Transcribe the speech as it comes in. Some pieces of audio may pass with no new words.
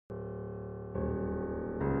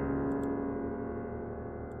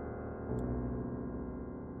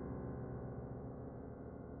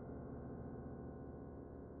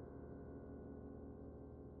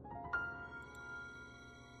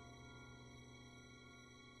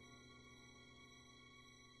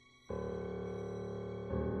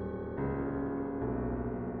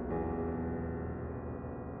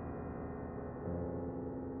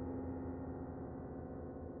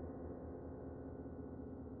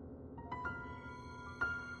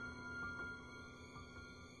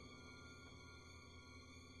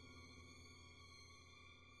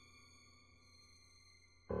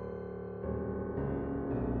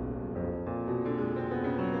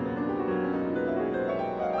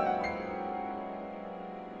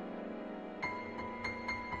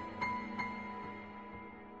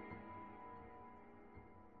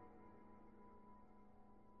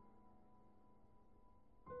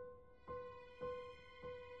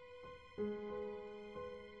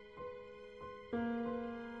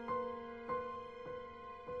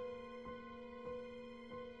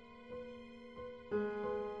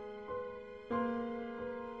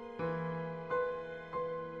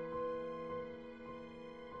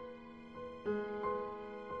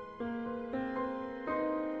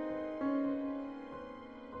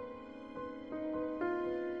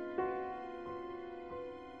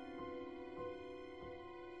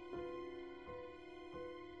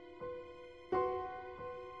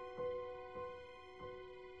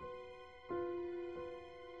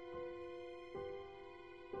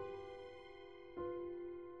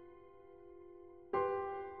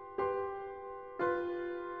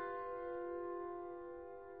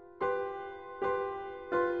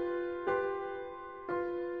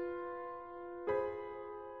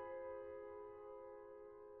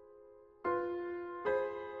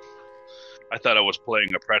I thought I was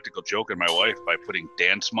playing a practical joke on my wife by putting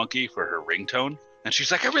Dance Monkey for her ringtone. And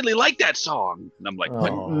she's like, I really like that song. And I'm like,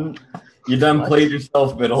 Oh. You done played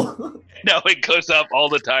yourself, Biddle. no, it goes up all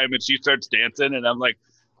the time and she starts dancing. And I'm like,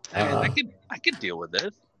 I could deal with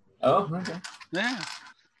this. Oh, okay. Yeah.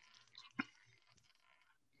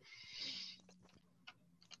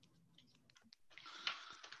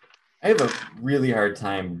 I have a really hard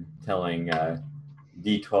time telling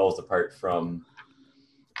D12s apart from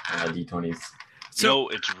D20s. So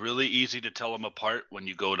it's really easy to tell them apart when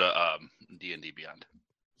you go to D&D Beyond.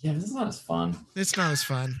 Yeah, this is not as fun. It's not as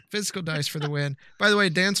fun. Physical dice for the win. By the way,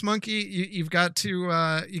 Dance Monkey, you've got to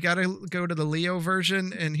go to the Leo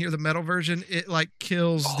version and hear the metal version. It like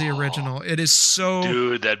kills the original. It is so.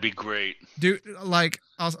 Dude, that'd be great. Dude, like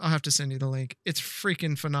I'll have to send you the link. It's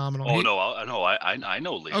freaking phenomenal. Oh no, I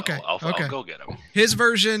know Leo. Okay, I'll okay. go get him. His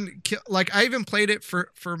version, like I even played it for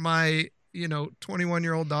my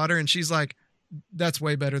 21-year-old daughter, and she's like, that's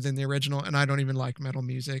way better than the original, and I don't even like metal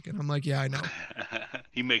music. And I'm like, yeah, I know.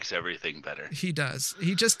 He makes everything better. He does.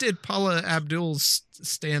 He just did Paula Abdul's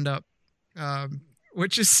stand-up,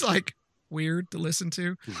 which is like weird to listen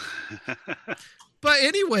to. But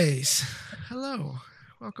anyways, hello.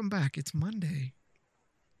 Welcome back. It's Monday.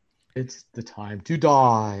 It's the time to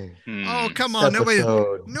die. Oh, come on.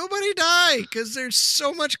 Episode. Nobody die, because there's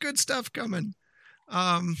so much good stuff coming.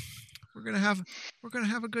 We're gonna have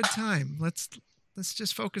a good time. Let's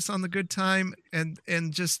just focus on the good time and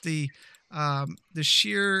just the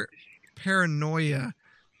sheer paranoia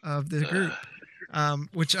of the group,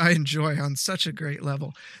 which I enjoy on such a great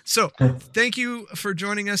level. So thank you for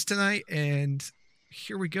joining us tonight, and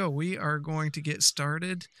here we go. We are going to get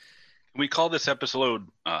started. We call this episode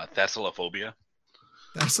Thessalophobia.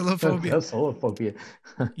 Thessalophobia.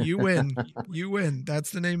 You win. You win.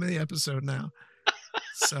 That's the name of the episode now.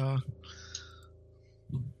 So,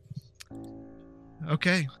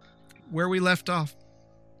 okay, where we left off,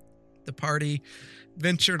 the party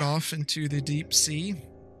ventured off into the deep sea,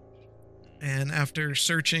 and after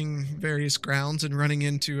searching various grounds and running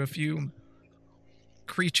into a few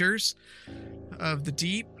creatures of the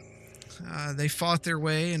deep, they fought their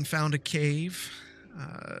way and found a cave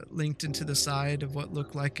linked into the side of what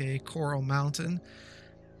looked like a coral mountain.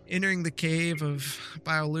 Entering the cave of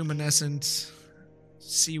bioluminescent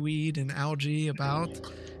seaweed and algae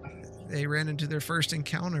about, they ran into their first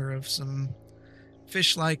encounter of some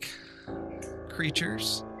fish-like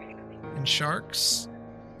creatures and sharks,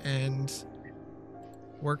 and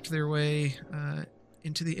worked their way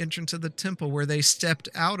into the entrance of the temple, where they stepped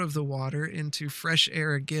out of the water into fresh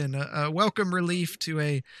air again, a welcome relief to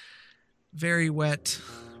a very wet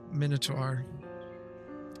Minotaur.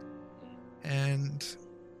 And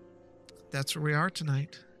that's where we are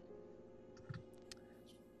tonight.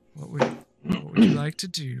 What would you like to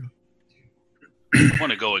do? I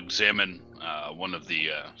want to go examine one of the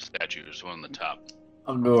statues, one on the top.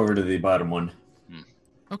 I'll go over to the bottom one.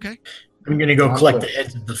 Okay. I'm going to go collect the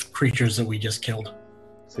heads of the creatures that we just killed.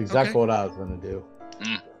 That's exactly what I was going to do.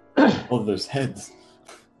 Oh, there's heads.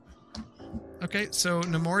 Okay, so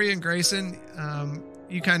Namori and Grayson,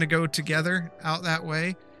 you kind of go together out that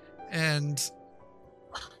way, and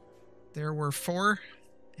there were 4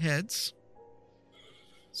 heads.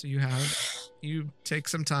 So you take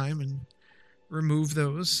some time and remove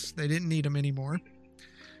those. They didn't need them anymore.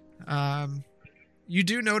 You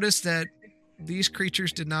do notice that these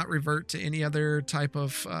creatures did not revert to any other type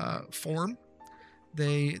of form.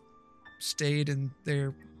 They stayed in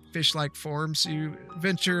their fish-like form. So you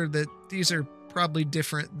venture that these are probably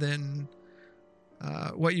different than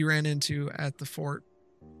what you ran into at the fort.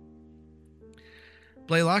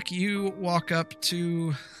 Blaylock, you walk up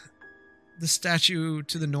to the statue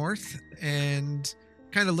to the north and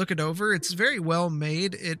kind of look it over. It's very well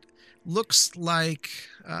made. looks like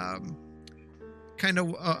kind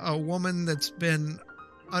of a woman that's been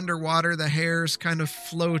underwater. The hair's kind of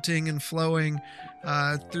floating and flowing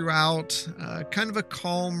throughout. Kind of a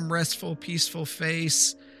calm, restful, peaceful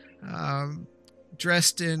face.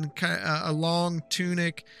 Dressed in a long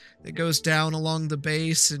tunic that goes down along the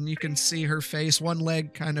base, and you can see her face, one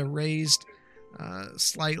leg kind of raised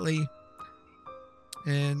slightly,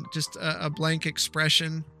 and just a blank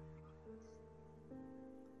expression.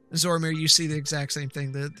 Zoramir, you see the exact same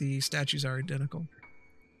thing. The statues are identical.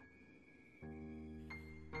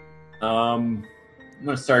 I'm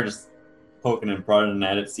gonna start just poking and prodding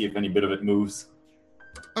at it, see if any bit of it moves.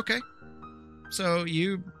 Okay. So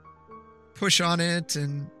you push on it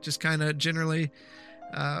and just kind of generally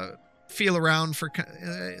feel around for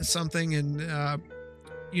something, and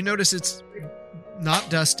you notice it's not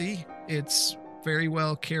dusty. It's very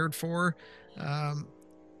well cared for.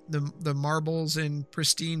 The marble's in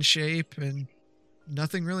pristine shape, and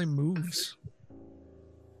nothing really moves.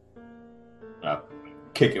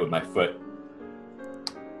 Kick it with my foot.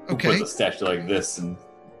 Who Okay. puts a statue like this and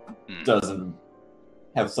doesn't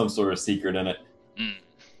have some sort of secret in it?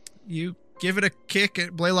 You give it a kick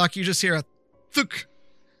at Blaylock. You just hear a thunk,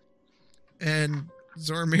 and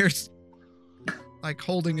Zoramir's like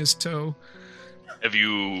holding his toe. Have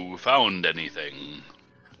you found anything?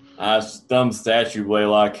 Dumb statue,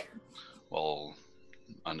 Blaylock. Well,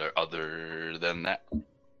 other than that,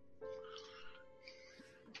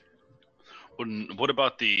 what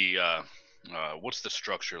about the? What's the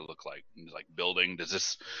structure look like? Like building? Does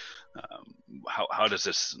this? How does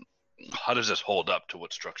this? How does this hold up to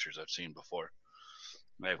what structures I've seen before?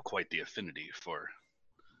 I have quite the affinity for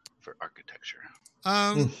architecture.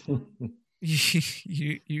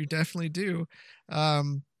 You definitely do.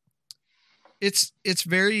 It's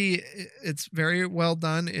very well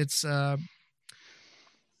done. It's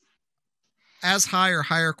as high or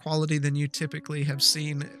higher quality than you typically have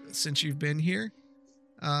seen since you've been here.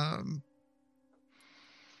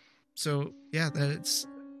 So yeah, that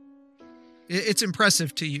it's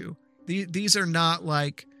impressive to you. These are not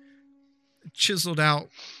like chiseled out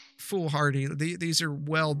foolhardy. These are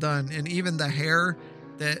well done, and even the hair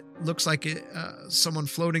that looks like someone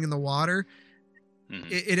floating in the water. Mm-hmm.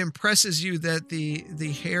 It impresses you that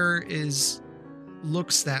the hair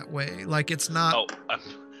looks that way. Like it's not. Oh,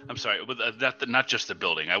 I'm sorry, but that not just the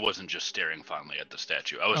building. I wasn't just staring fondly at the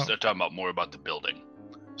statue. I was talking about more about the building.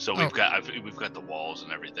 So we've got the walls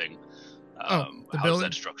and everything. The how's building?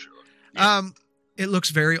 that structure look? Yeah. It looks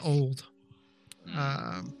very old. Pretty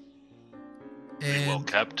well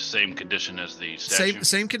kept, same condition as the statue.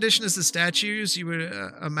 Same condition as the statues. You would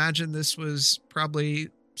imagine this was probably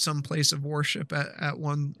some place of worship at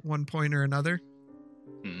one point or another.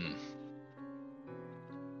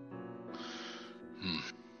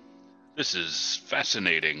 This is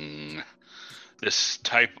fascinating. This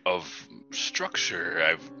type of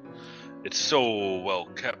structure, it's so well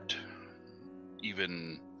kept,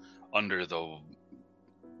 even under the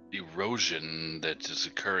erosion that is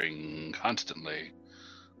occurring constantly.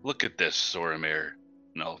 Look at this, Zoramir.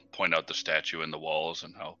 And I'll point out the statue and the walls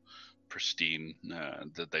and how pristine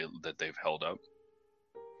that they've held up.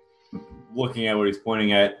 Looking at what he's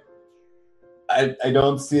pointing at, I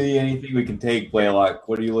don't see anything we can take, Blaylock.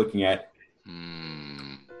 What are you looking at?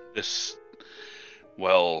 This,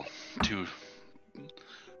 well, to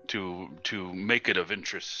make it of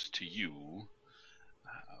interest to you,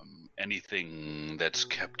 anything that's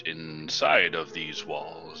kept inside of these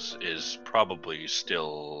walls is probably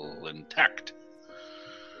still intact.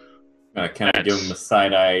 Can I give him a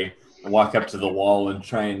side eye and walk up to the wall and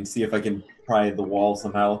try and see if I can pry the wall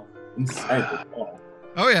somehow inside the wall?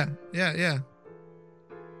 Oh yeah.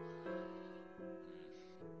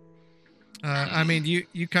 I mean,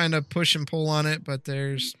 you kind of push and pull on it, but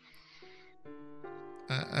there's,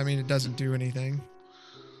 it doesn't do anything.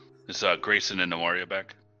 Is Grayson and Nemoria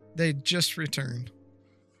back? They just returned.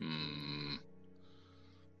 And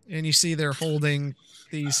you see they're holding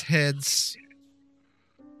these heads.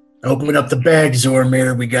 Open up the bag,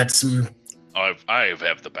 Zoramir. We got some. Oh, I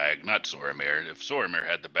have the bag, not Zoramir. If Zoramir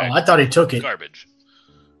had the bag, I thought he took it. Garbage.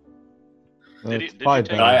 Did he take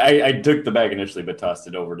it? I took the bag initially, but tossed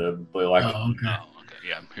it over to Blaylock. Oh, okay.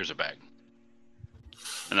 Yeah, here's a bag.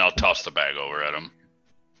 And I'll toss the bag over at him.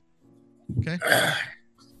 Okay.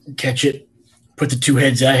 Catch it. Put the 2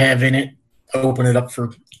 heads I have in it. Open it up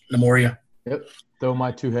for Nemoria. Yep. Throw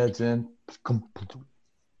my 2 heads in.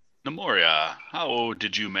 Nemoria, how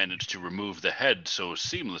did you manage to remove the head so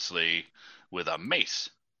seamlessly with a mace?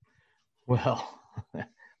 Well,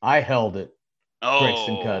 I held it. Oh,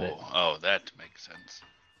 Brixton cut it. Oh, that makes sense.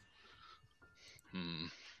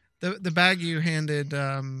 The bag you handed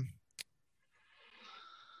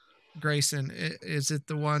Grayson, is it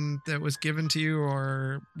the one that was given to you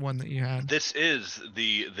or one that you had? This is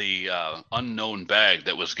the unknown bag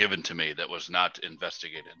that was given to me that was not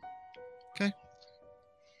investigated. Okay.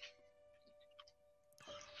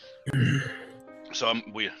 So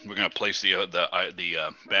we're gonna place the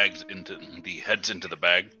bags into the heads into the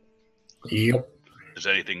bag. Yep. Does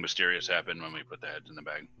anything mysterious happen when we put the heads in the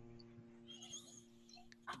bag?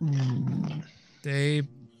 They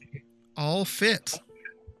all fit.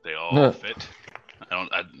 They all fit.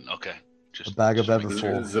 Okay. A bag of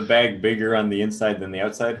Everfull. Is the bag bigger on the inside than the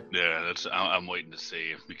outside? Yeah, I'm waiting to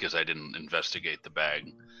see because I didn't investigate the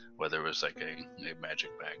bag, whether it was like a magic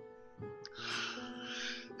bag.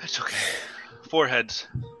 That's okay. 4 heads.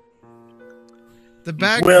 The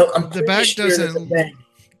bag. Well, the bag doesn't.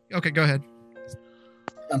 Okay, go ahead.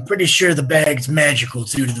 I'm pretty sure the bag's magical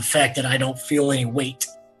due to the fact that I don't feel any weight.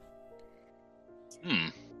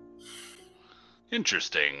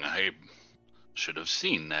 Interesting. I should have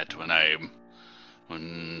seen that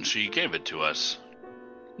when she gave it to us.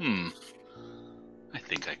 I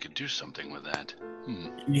think I could do something with that.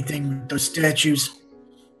 Anything with those statues?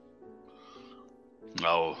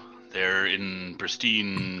 Oh, they're in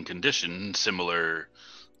pristine condition, similar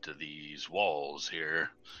to these walls here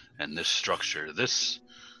and this structure. This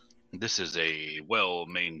is a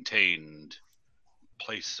well-maintained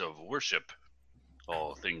place of worship,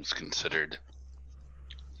 all things considered.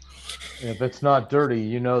 If it's not dirty,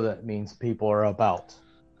 you know that means people are about.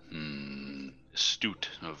 Astute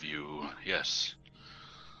of you, yes.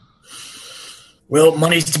 Well,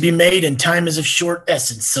 money's to be made and time is of short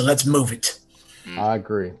essence, so let's move it. I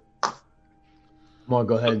agree. I'm gonna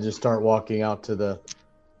go ahead and just start walking out to the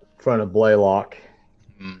front of Blaylock.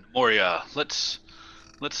 Moria, let's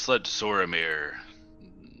let Zoramir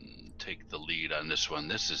take the lead on this one.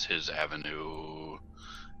 This is his avenue.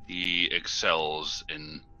 He excels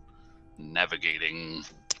in navigating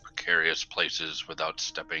precarious places without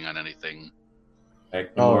stepping on anything.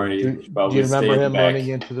 Heck, Oh, Mori, do you probably stay remember in the him back. running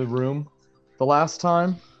into the room the last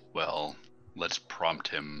time? Well, let's prompt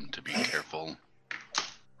him to be careful.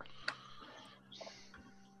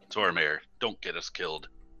 Zoramir, don't get us killed.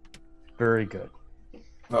 Very good.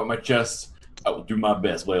 Out my chest. I will do my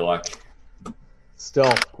best, Blaylock.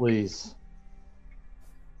 Stealth, please.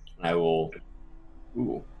 I will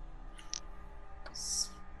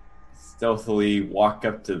stealthily walk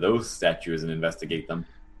up to those statues and investigate them.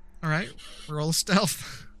 All right, roll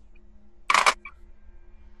stealth.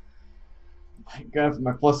 My God, for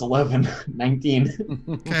my plus 11, 19.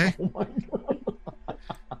 Okay. Oh my God.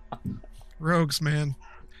 Rogues, man.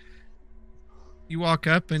 You walk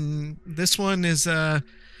up, and this one is kind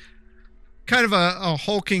of a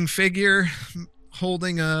hulking figure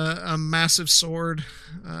holding a massive sword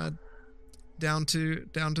down to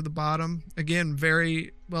the bottom. Again,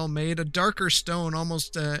 very well made. A darker stone,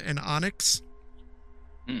 almost an onyx.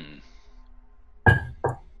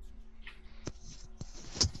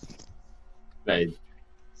 I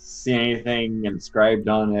see anything inscribed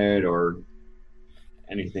on it or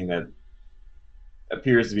anything that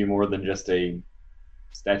appears to be more than just a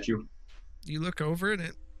statue? You look over it, and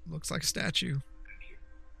it looks like a statue.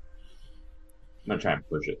 I'm going to try and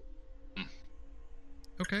push it.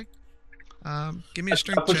 Okay. Give me a I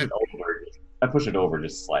strength push check. it over. I push it over,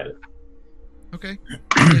 just slide it. Okay.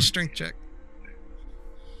 Give me a strength check.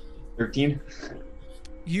 13?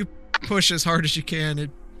 You push as hard as you can.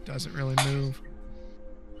 It doesn't really move.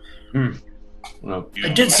 Well, I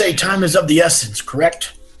did say time is of the essence,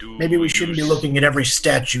 correct? Do Maybe we shouldn't be you looking at every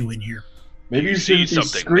statue in here. maybe you see should be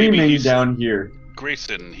something. screaming Maybe he's- down here.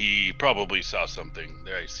 Grayson, he probably saw something.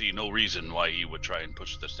 I see no reason why he would try and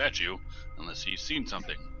push the statue unless he's seen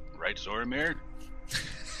something. Right, Zoramir?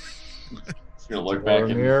 Just gonna look back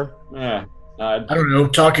and Boromir? nod. I don't know,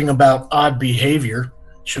 talking about odd behavior,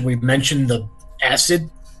 should we mention the acid?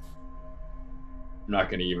 I'm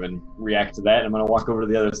not gonna even react to that. I'm gonna walk over to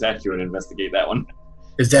the other statue and investigate that one.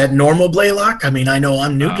 Is that normal, Blaylock? I mean, I know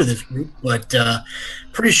I'm new to this group, but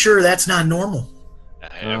pretty sure that's not normal.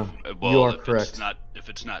 Well, you are if correct. If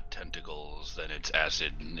it's not tentacles, then it's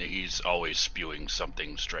acid. He's always spewing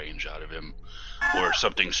something strange out of him, or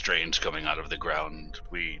something strange coming out of the ground.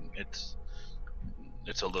 It's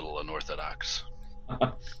a little unorthodox.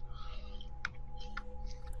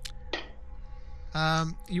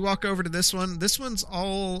 You walk over to this one. This one's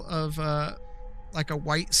all of like a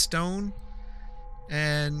white stone,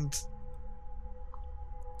 and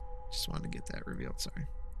just wanted to get that revealed. Sorry.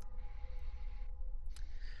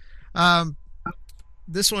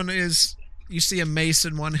 This one is, you see a mace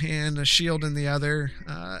in one hand, a shield in the other,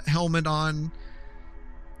 helmet on,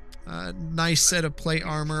 nice set of plate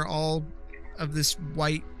armor, all of this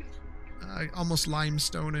white, almost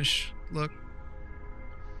limestone-ish look.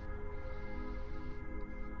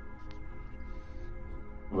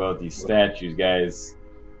 What about these statues, guys?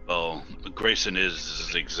 Well, Grayson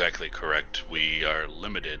is exactly correct. We are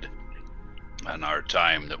limited on our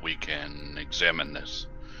time that we can examine this.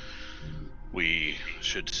 We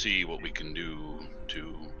should see what we can do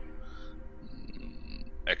to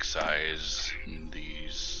excise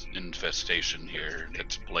these infestation here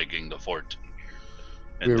that's plaguing the fort.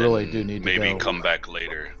 And We really then do need to maybe go. come back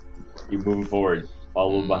later. Keep moving forward.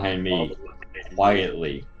 Follow behind me.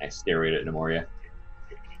 Quietly. I stare right at Nemoria.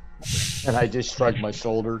 And I just shrug my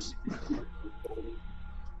shoulders.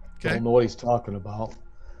 Okay. Don't know what he's talking about.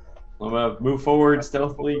 I'm gonna move forward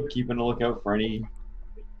stealthily, keeping a lookout for anything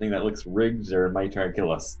that looks rigged or might try to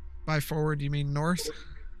kill us. By forward, you mean north?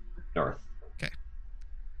 North.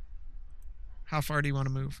 How far do you want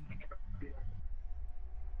to move?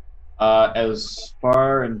 As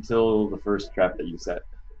far until the first trap that you set.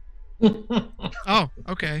 Oh,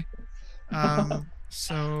 okay.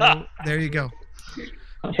 So there you go.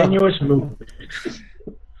 Continuous movement.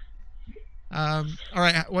 All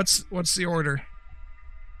right. What's the order?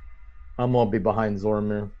 I'm gonna be behind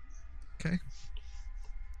Zoramir. Okay.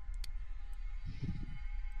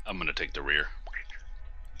 I'm gonna take the rear.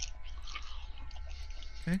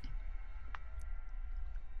 Okay.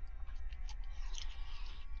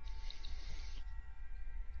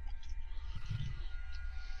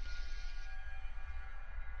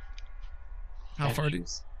 How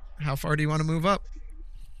far do you want to move up?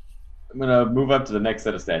 I'm gonna move up to the next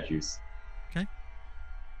set of statues.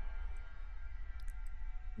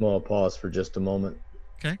 I'm gonna pause for just a moment.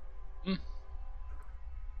 Okay.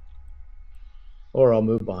 Or I'll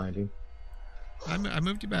move behind him. I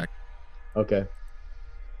moved you back. Okay.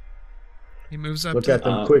 He moves up. Look at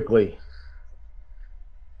them quickly.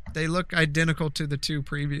 They look identical to the two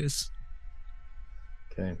previous.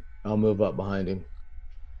 Okay. I'll move up behind him.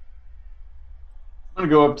 I'm gonna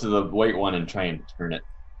go up to the white one and try and turn it.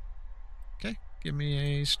 Okay. Give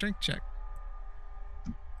me a strength check.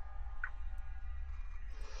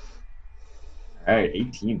 Alright,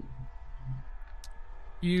 18.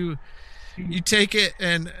 You take it,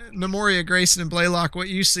 and Nemoria, Grayson, and Blaylock, what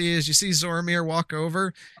you see is you see Zoramir walk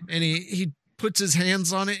over, and he puts his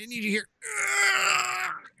hands on it, and you hear,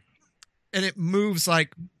 and it moves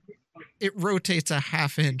like it rotates a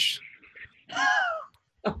half inch.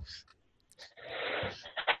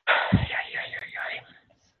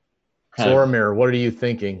 Zoramir, what are you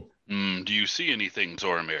thinking? Do you see anything,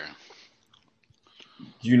 Zoramir?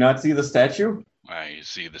 Do you not see the statue? I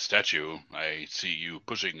see the statue. I see you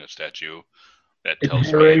pushing a statue. That Is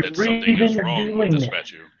tells there me a that something reason is you're wrong with doing the this?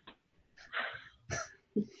 statue.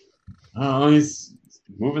 Oh, he's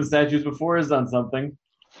moving statues before he's done something.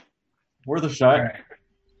 Worth a shot. All right.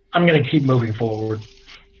 I'm going to keep moving forward.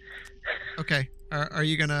 Okay. Are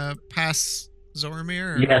you gonna pass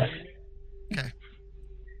Zoramir? Or? Yes. Okay.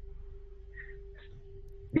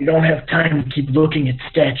 We don't have time to keep looking at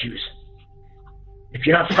statues. If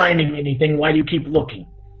you're not finding anything, why do you keep looking?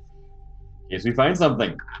 In case we find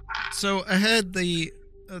something. So ahead, the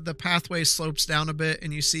pathway slopes down a bit,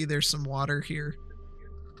 and you see there's some water here.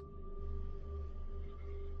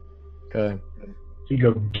 Okay. So you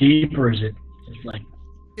go deep, or is it just like...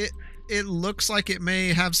 It looks like it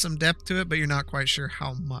may have some depth to it, but you're not quite sure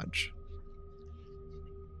how much.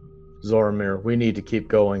 Zoramir, we need to keep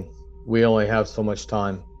going. We only have so much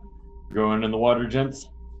time. Going in the water, gents?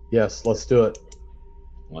 Yes, let's do it.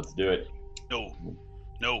 Let's do it.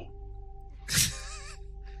 No.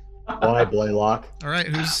 Why, Blaylock? All right,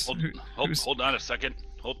 who's Hold on a second.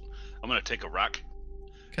 I'm going to take a rock.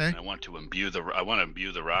 okay? And I want to imbue the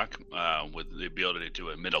rock with the ability to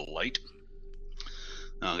emit a light.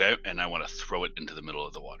 Okay, and I want to throw it into the middle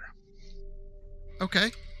of the water.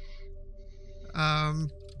 Okay.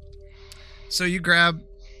 So you grab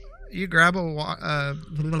a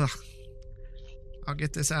I'll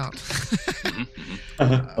get this out.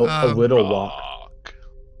 A little walk. Rock.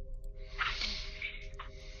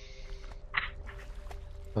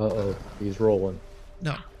 Uh-oh, he's rolling.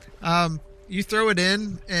 No. You throw it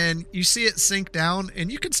in, and you see it sink down,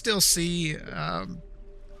 and you can still see.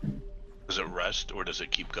 Does it rest or does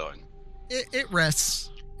it keep going? It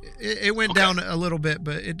rests. It went Okay. down a little bit,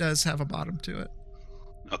 but it does have a bottom to it.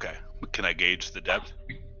 Okay. Can I gauge the depth?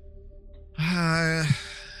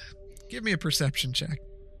 Give me a perception check.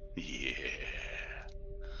 Yeah.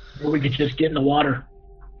 Or we could just get in the water.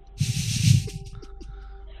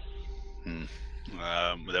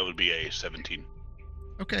 That would be a 17.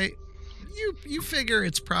 Okay, you figure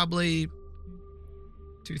it's probably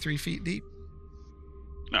 3 feet deep.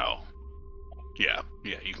 No. Yeah,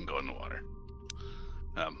 you can go in the water.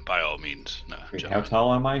 By all means, Wait, how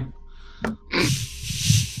tall am I?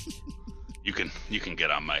 you can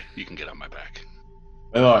get on my back.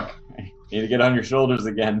 Hey, look, I need to get on your shoulders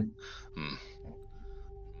again.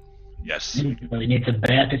 Yes. Well, he needs a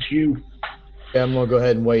bath. It's you. Yeah, I'm gonna go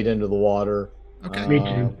ahead and wade into the water. Okay. Me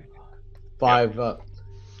too.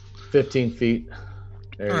 15 feet.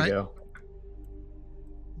 There All you right. go.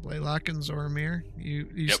 Blaylock and Zoramir, you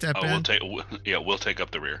Yep. step in. We'll take up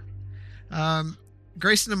the rear.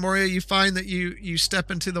 Grayson and Moria, you find that you step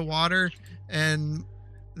into the water, and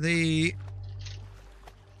the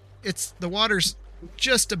water's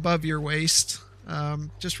just above your waist,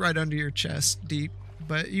 just right under your chest, deep.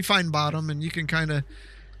 But you find bottom, and you can kind of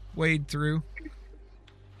wade through.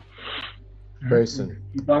 Grayson,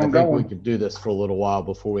 Keep I on think going. we could do this for a little while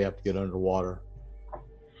before we have to get underwater.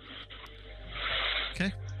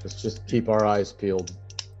 Okay. Let's just keep our eyes peeled.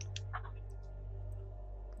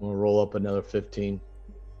 We'll roll up another 15.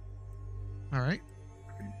 All right.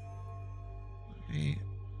 Let me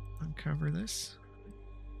uncover this.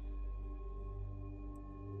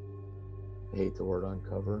 I hate the word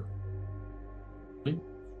uncover. All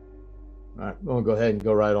right, we'll go ahead and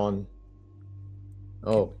go right on.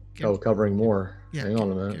 Covering more. Yeah. Hang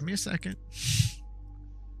on a minute. Give me a second.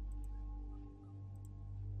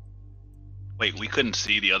 Wait, we couldn't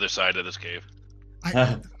see the other side of this cave.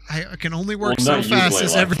 I can only work Well, so not you, fast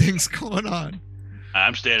as Blaylock. everything's going on.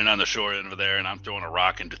 I'm standing on the shore over there, and I'm throwing a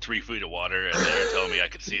rock into 3 feet of water, and they're telling me I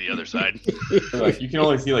could see the other side. Like, you can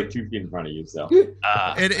only see like 2 feet in front of you, so.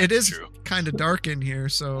 It is true. kind of dark in here,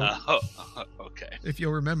 so Okay. if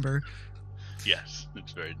you'll remember. Yes,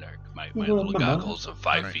 it's very dark. My little goggles of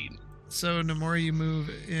 5 Alright. feet. So Namora, you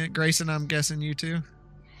move in. Grayson, I'm guessing you too.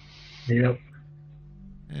 Yep.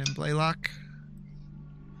 And Blaylock.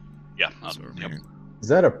 Yeah. Zoramir. Is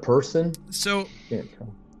that a person? So Can't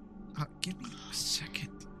tell. give me a second.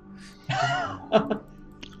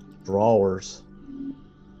 Drawers.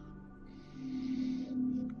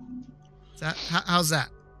 How's that?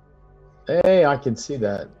 Hey, I can see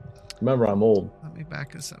that. Remember, I'm old. Let me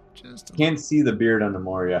back this up just a Can't see the beard on the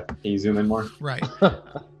Moria. Can you zoom in more? Right.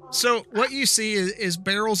 So what you see is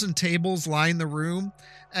barrels and tables line the room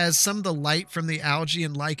as some of the light from the algae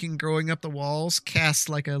and lichen growing up the walls casts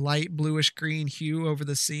like a light bluish green hue over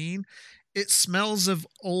the scene. It smells of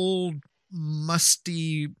old,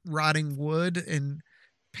 musty, rotting wood and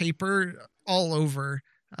paper all over.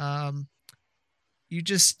 You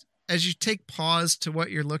just, as you take pause to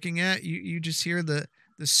what you're looking at, you just hear the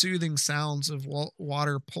soothing sounds of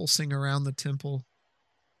water pulsing around the temple.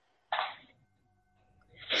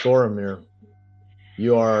 Zoramir,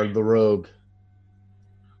 you are the rogue.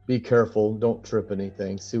 Be careful. Don't trip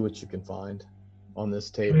anything. See what you can find on this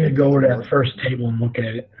I'm table. gonna go over to that first table and look at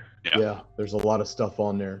it. Yeah, there's a lot of stuff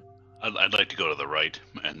on there. I'd like to go to the right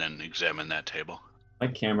and then examine that table. My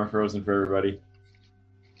camera frozen for everybody.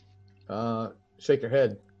 Shake your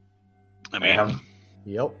head. I mean, have-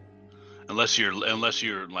 Yep. unless you're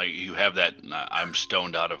like you have that I'm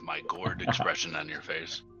stoned out of my gourd expression on your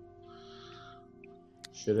face.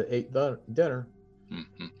 Should have ate the dinner.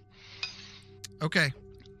 Mm-hmm. Okay.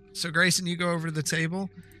 So Grayson, you go over to the table,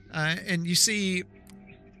 and you see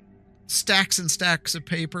stacks and stacks of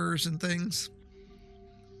papers and things.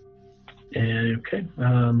 Okay.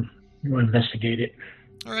 You want to investigate it?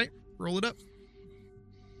 All right, roll it up.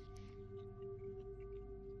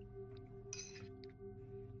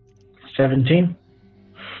 $17.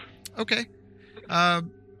 Okay. As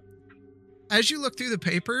you look through the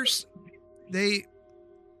papers, they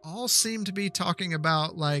all seem to be talking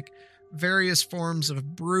about like various forms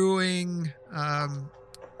of brewing,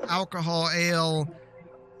 alcohol, ale,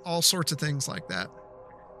 all sorts of things like that.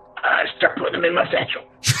 Start putting them in my satchel.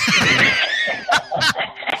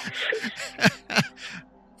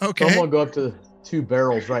 Okay. Someone go up to the 2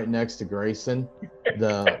 barrels right next to Grayson,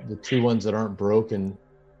 the 2 ones that aren't broken.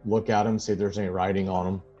 Look at them, see if there's any writing on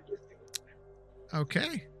them.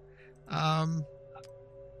 Okay. The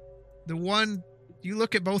one you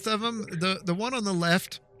look at both of them. The one on the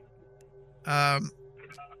left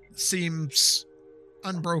seems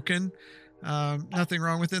unbroken. Nothing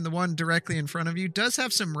wrong with it. The one directly in front of you does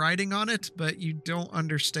have some writing on it, but you don't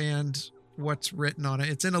understand what's written on it.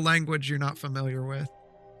 It's in a language you're not familiar with.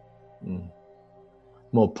 I'm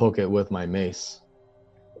gonna poke it with my mace.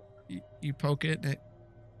 You poke it, and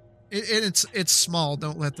it's small.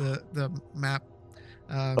 Don't let the map.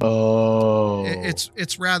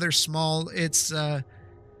 It's rather small. It's let's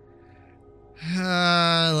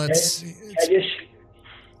see. It's Keggish.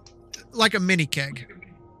 like a mini keg.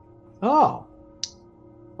 Oh,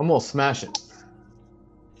 I'm gonna smash it.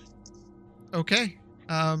 Okay.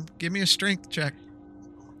 Give me a strength check.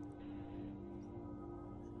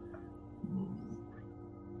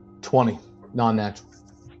 20, non-natural.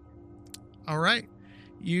 All right.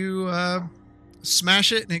 You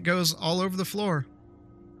smash it and it goes all over the floor.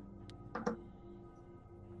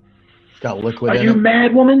 Got liquid Are in you it.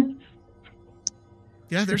 mad, woman?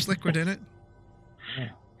 Yeah, there's liquid in it.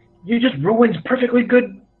 You just ruined perfectly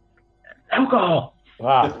good alcohol.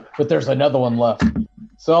 Wow. But there's another one left.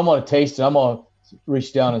 So I'm gonna taste it. I'm gonna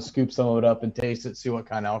reach down and scoop some of it up and taste it, see what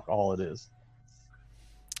kind of alcohol it is.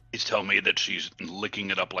 He's telling me that she's licking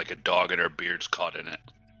it up like a dog and her beard's caught in it.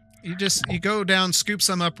 You go down, scoop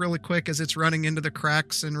some up really quick as it's running into the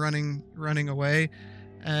cracks and running away,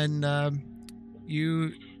 and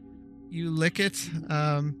you lick it.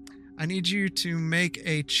 I need you to make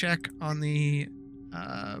a check on the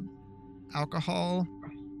alcohol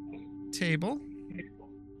table.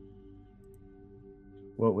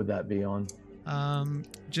 What would that be on?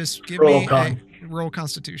 Just give Roll me con. a roll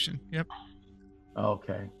Constitution. Yep.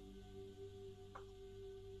 Okay.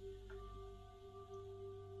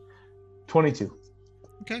 22.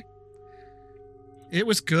 Okay. It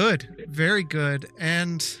was good, very good,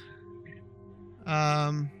 and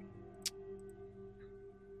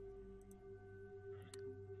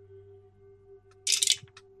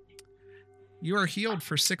you are healed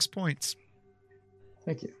for 6 points.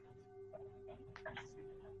 Thank you.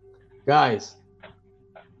 Guys,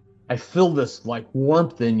 I feel this like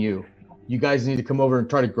warmth in you. You guys need to come over and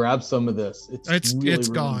try to grab some of this. It's really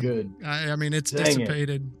gone. good. I mean, it's Dang it.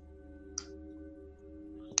 dissipated.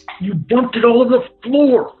 You dumped it all over the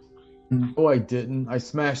floor. Oh, I didn't. I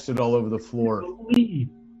smashed it all over the floor. Leave.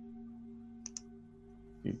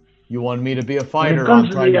 You wanted me to be a When fighter. it comes I'm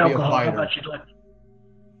to trying the to be a alcohol, fighter.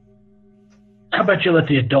 how about you let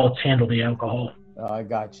the adults handle the alcohol? I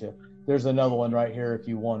got you. There's another one right here if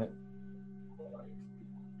you want it.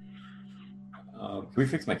 Can we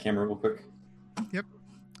fix my camera real quick? Yep.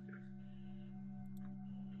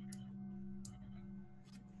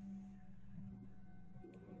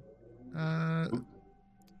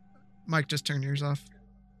 Mike, just turn yours off.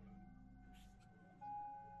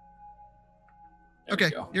 There we Okay,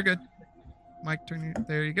 go. you're good. Mike, turn your.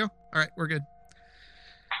 There you go. All right, we're good.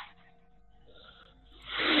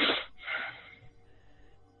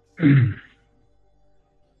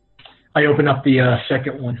 I open up the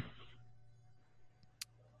second one.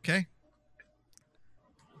 Okay.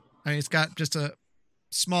 I mean, it's got just a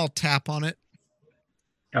small tap on it.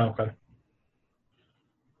 Oh, okay.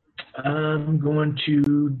 I'm going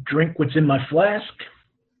to drink what's in my flask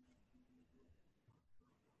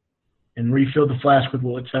and refill the flask with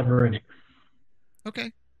what's ever in it.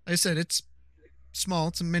 Okay. Like I said, it's small.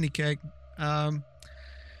 It's a mini keg.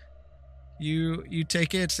 You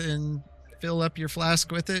take it and fill up your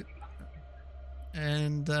flask with it,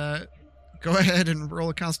 and go ahead and roll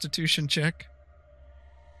a Constitution check.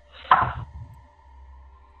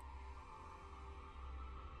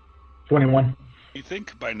 $21. You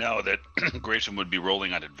think by now that Grayson would be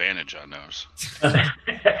rolling at advantage on those?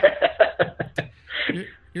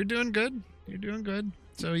 You're doing good. You're doing good.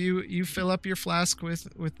 So you fill up your flask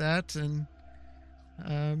with that, and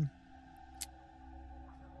let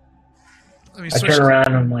me I switch turn around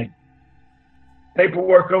and I'm like,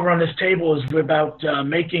 paperwork over on this table is about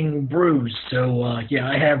making brews. So, yeah,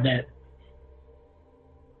 I have that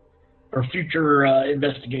for future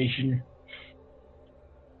investigation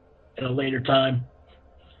at a later time.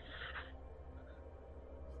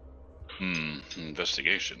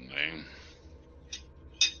 Investigation, eh?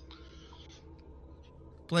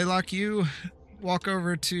 Blaylock, you walk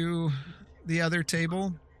over to the other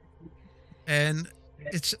table, and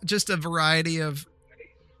it's just a variety of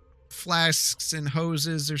flasks and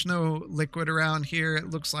hoses. There's no liquid around here. It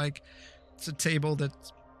looks like it's a table that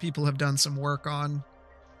people have done some work on.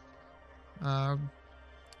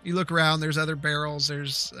 You look around, there's other barrels.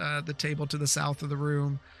 There's the table to the south of the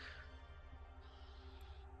room.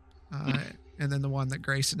 And then the one that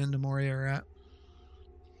Grayson and Demoria are at.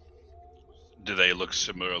 Do they look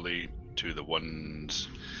similarly to the ones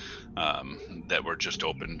that were just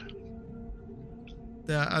opened?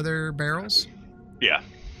 The other barrels? Yeah.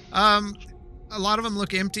 A lot of them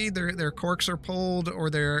look empty. Their corks are pulled, or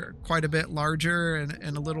they're quite a bit larger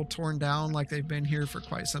and a little torn down, like they've been here for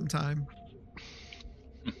quite some time.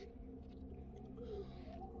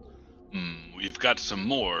 We've got some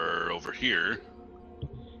more over here.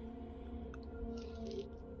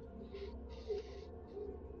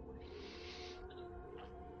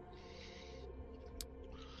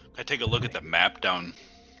 Can I take a look at the map down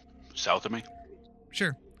south of me?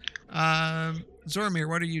 Sure. Zormir,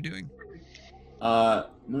 what are you doing? I'm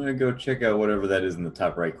gonna go check out whatever that is in the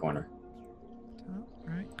top right corner. Top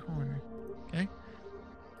right corner. Okay.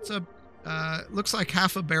 It's a looks like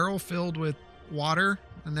half a barrel filled with water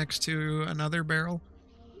next to another barrel.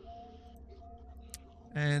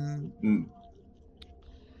 And I'm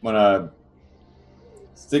gonna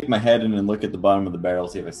stick my head in and look at the bottom of the barrel,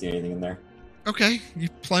 see if I see anything in there. okay, you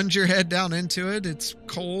plunge your head down into it. It's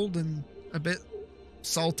cold and a bit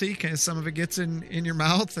salty because some of it gets in your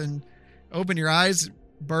mouth, and open your eyes. It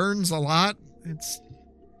burns a lot. It's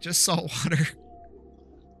just salt water.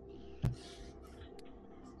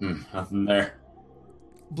 Nothing there.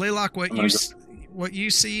 Blaylock, what you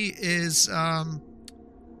see is a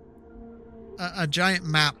giant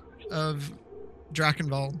map of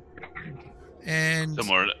Drakenwald. And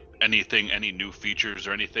any new features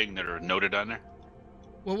or anything that are noted on there?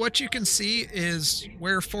 well, what you can see is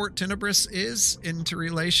where Fort Tenebris is into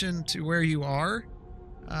relation to where you are.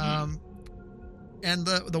 And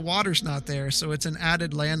the water's not there, so it's an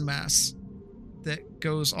added landmass that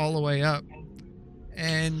goes all the way up.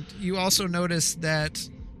 And you also notice that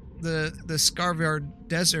the Skarvard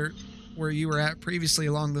Desert, where you were at previously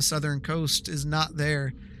along the southern coast, is not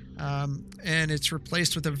there. And it's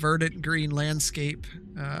replaced with a verdant green landscape,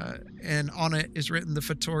 and on it is written the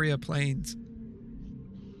Fatoria Plains.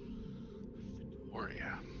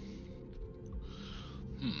 Fatoria.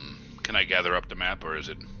 Can I gather up the map, or is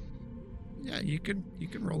it? Yeah, you can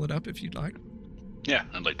roll it up if you'd like. Yeah,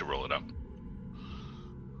 I'd like to roll it up.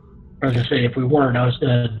 I was gonna say, if we weren't, I was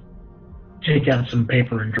gonna take out some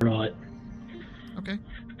paper and draw it. Okay.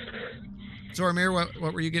 Zormir,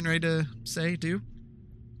 what were you getting ready to say? Do?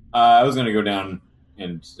 I was gonna go down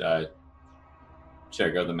and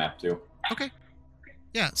check out the map too. Okay.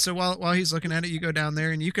 Yeah. So while he's looking at it, you go down there,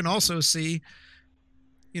 and you can also see,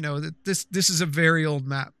 that this is a very old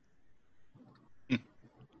map.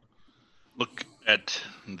 Look at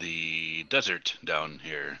the desert down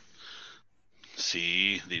here.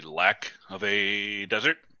 See the lack of a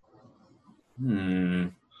desert?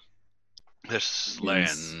 This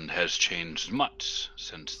land has changed much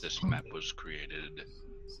since this map was created.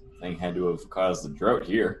 Thing had to have caused the drought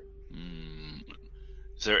here.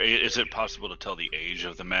 Is it possible to tell the age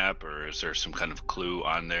of the map, or is there some kind of clue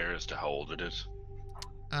on there as to how old it is?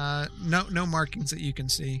 No markings that you can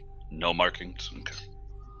see. No markings? Okay.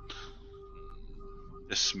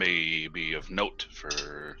 This may be of note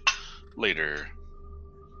for later.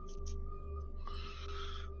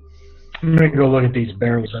 I'm gonna go look at these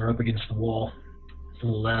barrels that are up against the wall. To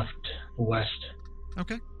the left, the west.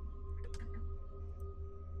 Okay.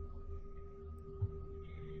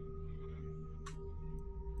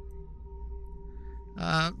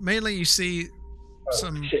 Mainly you see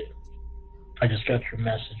some... Shit. I just got your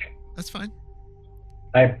message. That's fine.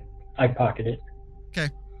 I pocketed it. Okay.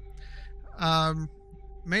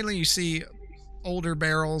 Mainly you see older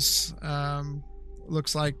barrels.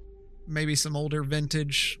 Looks like maybe some older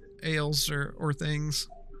vintage ales or things.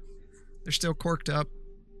 They're still corked up.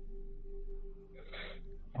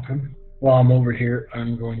 Okay. While I'm over here,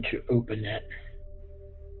 I'm going to open that.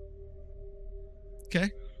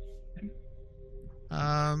 Okay.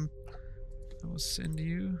 I will send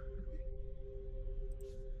you.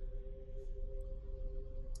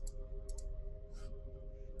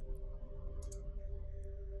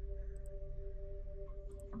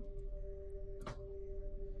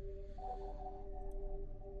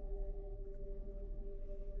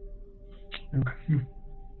 Okay.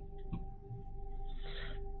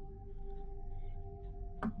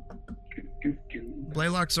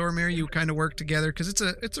 Blaylock, Zormir, you kind of work together because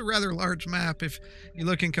it's a rather large map. If you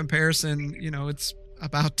look in comparison, it's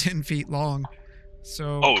about 10 feet long.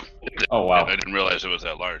 So Oh wow! I didn't realize it was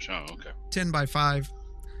that large. Oh, okay. 10 by 5.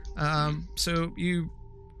 So you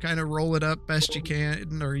kind of roll it up best you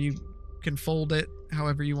can, or you can fold it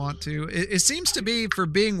however you want to. It seems to be, for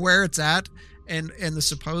being where it's at and the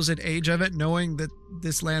supposed age of it, knowing that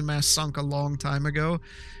this landmass sunk a long time ago,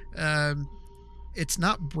 it's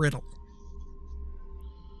not brittle.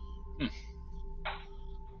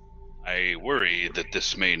 I worry that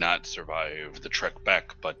this may not survive the trek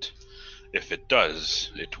back, but if it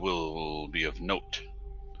does, it will be of note.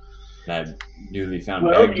 That newly found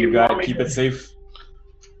Well, bag you you got, want me keep to- it safe.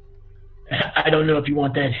 I don't know if you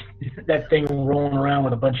want that thing rolling around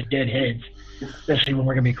with a bunch of dead heads, especially when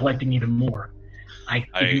we're going to be collecting even more.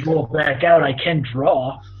 If you go back out, I can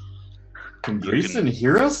draw. Can Grayson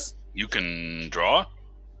hear us? You can draw?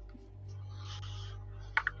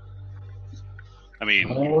 I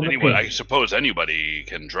mean, I suppose anybody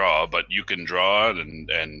can draw, but you can draw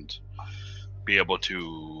and be able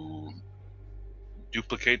to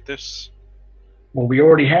duplicate this? Well, we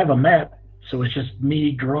already have a map, so it's just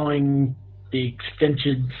me drawing the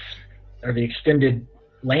extended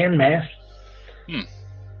landmass.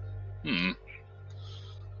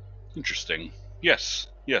 Interesting. Yes,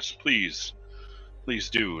 please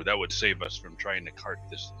do. That would save us from trying to cart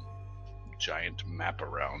this giant map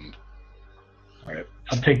around. All right.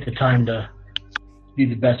 I'll take the time to do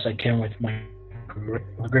the best I can with my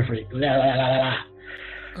griffery.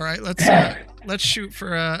 All right, let's shoot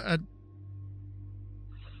for a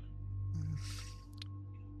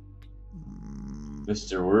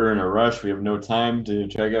Mister, we're in a rush. We have no time to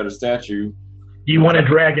check out a statue. Do you want to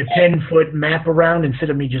drag a 10-foot map around instead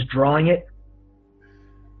of me just drawing it?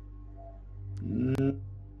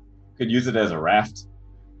 Could use it as a raft.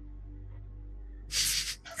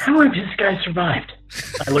 How have this guy survived?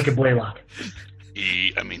 I look at Blaylock.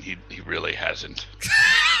 He really hasn't.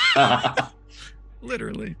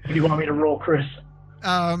 literally. Do you want me to roll, Chris?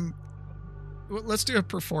 Well, let's do a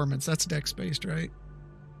performance. That's dex based, right?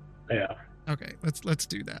 Yeah. Okay, let's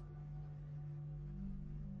do that.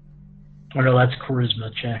 Oh no, that's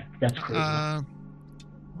charisma check. That's charisma.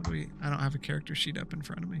 What do we? I don't have a character sheet up in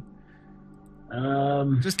front of me.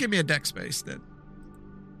 Just give me a dex base then.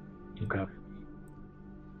 Okay.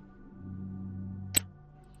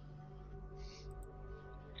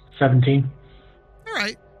 $17. All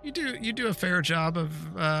right, you do a fair job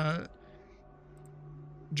of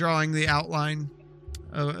drawing the outline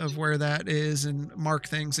of where that is and mark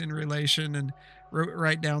things in relation and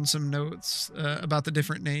write down some notes about the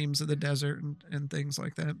different names of the desert and things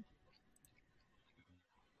like that.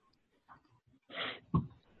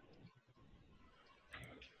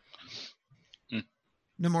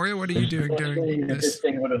 Nemoria, what are you doing during this?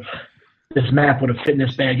 This map would have fit in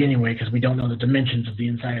this bag anyway because we don't know the dimensions of the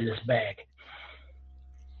inside of this bag.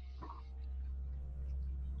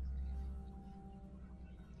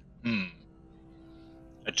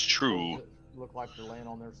 That's true. Look like they're laying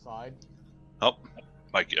on their side. Oh,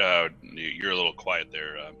 Mike, you're a little quiet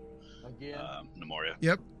there, Again? Nemoria.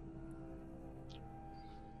 Yep.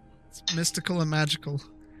 It's mystical and magical.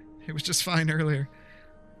 It was just fine earlier.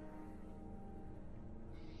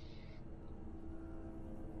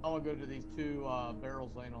 I want to go to these two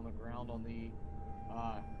barrels laying on the ground on the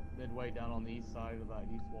midway down on the east side of that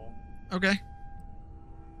east wall. Okay.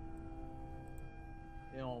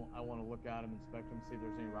 I want to look at them, inspect them, see if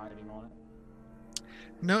there's any writing on it.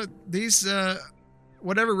 No, these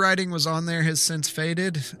whatever writing was on there has since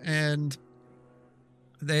faded, and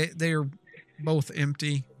they are both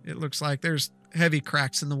empty. It looks like there's heavy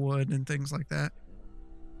cracks in the wood and things like that.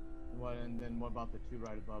 And then what about the two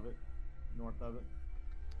right above it, north of it?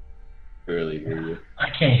 Barely hear you.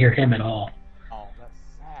 I can't hear him at all. Oh, that's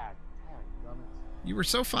sad. God, You were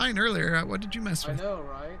so fine earlier. What did you mess I with? know,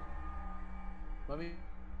 right? Let me.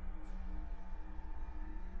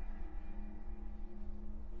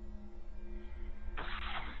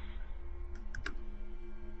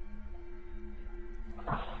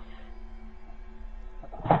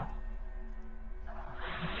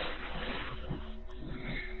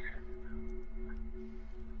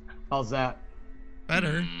 How's that?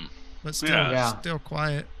 Better, but still, still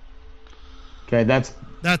quiet. Okay, that's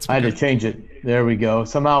I had to change it. There we go.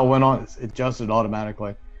 Somehow it went on, it adjusted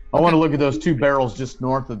automatically. I want to look at those two barrels just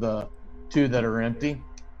north of the two that are empty.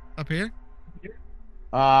 Up here?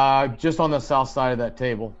 Just on the south side of that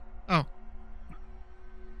table. Oh.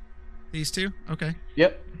 These two? Okay.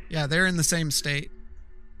 Yep. Yeah, they're in the same state.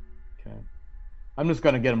 Okay. I'm just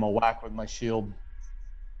going to get them a whack with my shield.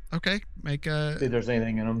 Okay. Make a... See if there's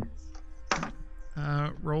anything in them.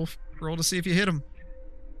 Roll to see if you hit them.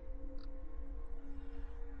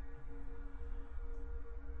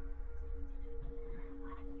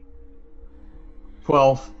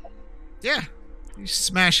 $12. Yeah. You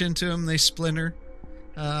smash into them, they splinter.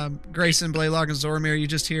 Grayson, Blaylock, and Zoromir, you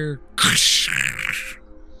just hear...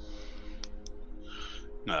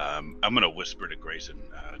 I'm going to whisper to Grayson.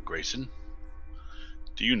 Grayson,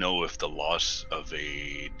 do you know if the loss of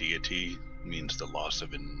a deity means the loss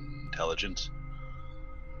of intelligence?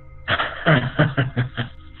 I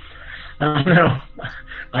don't know.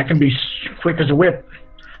 I can be quick as a whip,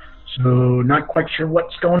 so not quite sure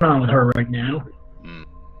what's going on with her right now.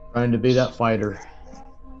 Trying to be that fighter.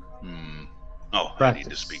 Oh, Practice. I need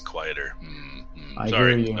to speak quieter. I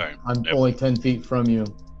Sorry. hear you. Sorry. I'm only 10 feet from you.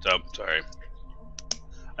 So, sorry.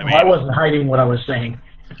 I wasn't hiding what I was saying.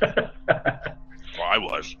 Well, I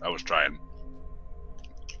was trying.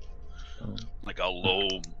 Like a low,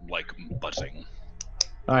 buzzing.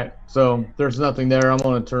 All right, so there's nothing there. I'm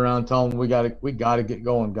gonna turn around and tell them we gotta get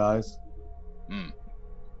going, guys.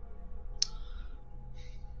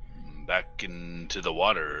 Back back into the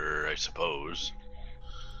water, I suppose.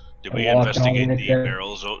 Did we Walk down investigate with the the-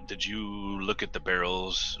 barrels? Did you look at the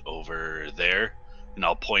barrels over there? And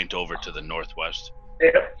I'll point over to the northwest.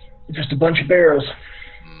 Yep. Just a bunch of barrels.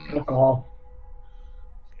 Mm, Alcohol.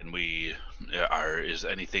 Can we? Is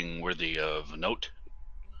anything worthy of note,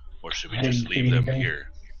 or should we I just didn't see leave them anything. here?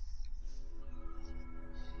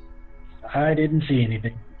 I didn't see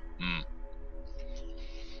anything. Mm.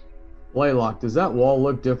 Blaylock, does that wall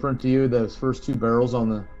look different to you? Those first two barrels on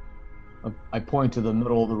the... I point to the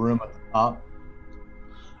middle of the room at the top.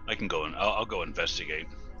 I can go and I'll go investigate.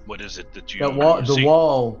 What is it that you That wall,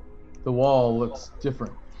 see? the wall looks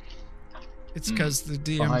different. It's because the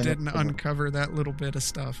DM Behind it. didn't uncover that little bit of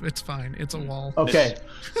stuff. It's fine. It's a wall. Okay.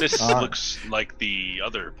 This All right. looks like the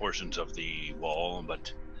other portions of the wall,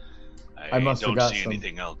 but I must have don't got see some-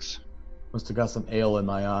 anything else. Must have got some ale in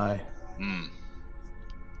my eye. Mm.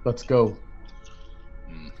 Let's go.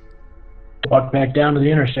 Mm. Walk back down to the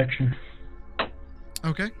intersection.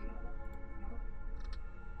 Okay.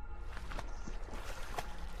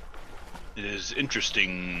 It is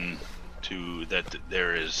interesting that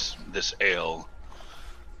there is this ale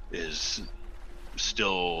is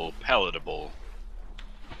still palatable.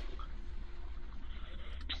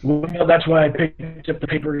 Well, that's why I picked up the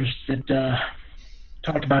papers that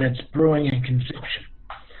talked about its brewing and consumption.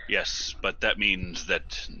 Yes, but that means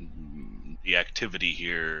that the activity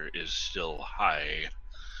here is still high.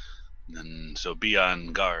 And so be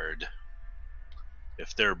on guard.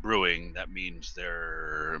 If they're brewing, that means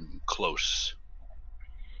they're close.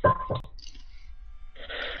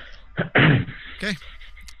 Okay.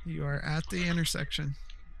 You are at the intersection.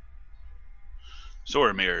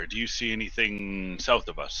 Zoramir, do you see anything south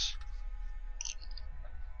of us?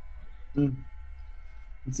 You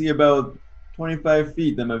can see about 25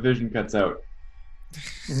 feet, then my vision cuts out.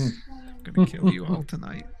 I'm gonna kill you all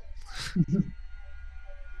tonight.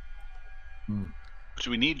 What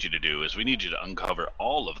we need you to do is we need you to uncover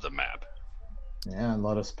all of the map. Yeah,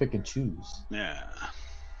 let us pick and choose. Yeah.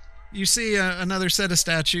 You see another set of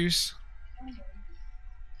statues. I'm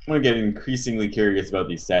going to get increasingly curious about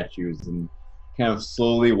these statues and kind of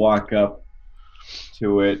slowly walk up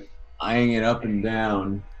to it, eyeing it up and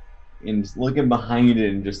down, and just looking behind it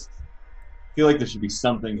and just feel like there should be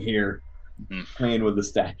something here playing with the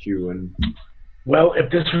statue. And Well, if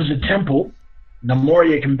this was a temple,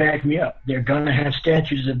 Nemoria can back me up. They're gonna have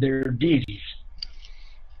statues of their deities.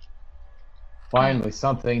 Finally,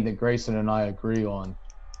 something that Grayson and I agree on.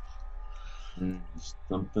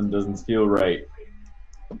 something doesn't feel right.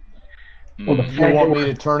 Well, the Mm. You fact want that me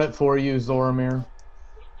we're to turn it for you, Zoramir?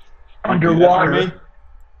 underwater.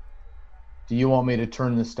 Do you want me to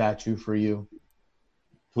turn the statue for you?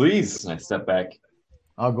 Please. And I step back.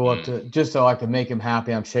 I'll go up to, just so I can make him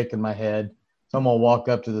happy. I'm shaking my head. So I'm going to walk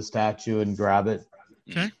up to the statue and grab it.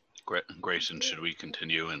 Okay. Grayson, should we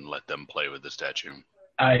continue and let them play with the statue?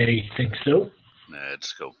 I think so.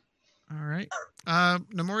 Let's go. All right.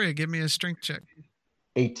 Nemoria, give me a strength check.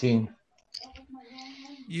 18.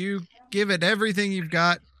 You give it everything you've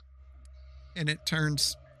got, and it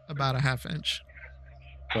turns about a half inch.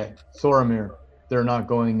 Okay. Zoramir, they're not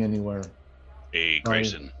going anywhere. Hey,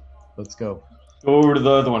 Grayson, Let's go. Go over to the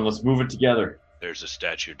other one. Let's move it together. there's a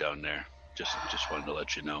statue down there. Just wanted to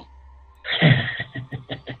let you know.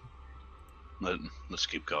 Let's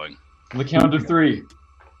keep going. On the count of 3.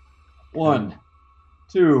 1,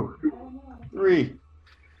 2, 3.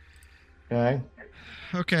 Okay.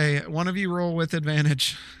 Okay, one of you roll with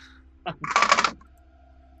advantage.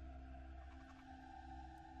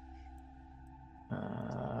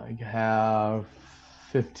 I have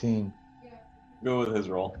 15. Go with his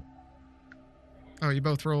roll. Oh, you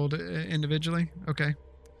both rolled individually? Okay.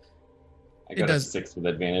 I It got a does- 6 with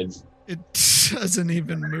advantage. It doesn't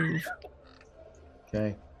even move.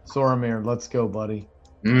 Okay. Zoramir, let's go, buddy.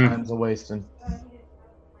 Time's a wasting.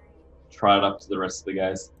 Trot up to the rest of the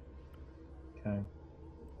guys. Okay.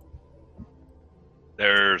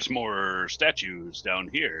 There's more statues down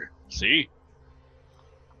here. See?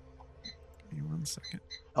 Give me 1 second.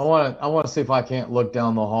 I want to see if I can't look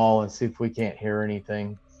down the hall and see if we can't hear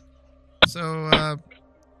anything. So,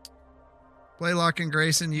 Blaylock and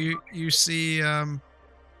Grayson, you see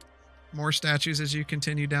more statues as you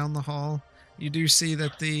continue down the hall. You do see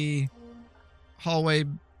that the hallway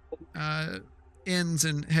ends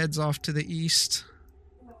and heads off to the east.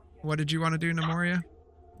 What did you want to do, Nemoria?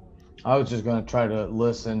 I was just going to try to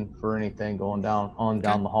listen for anything going down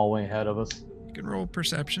the hallway ahead of us. You can roll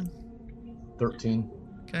perception. 13.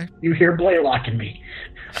 You hear Blaylock and me.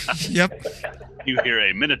 Yep. You hear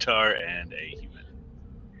a minotaur and a human.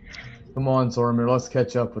 Come on, Zoramir, let's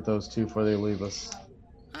catch up with those two before they leave us.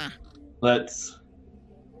 Let's.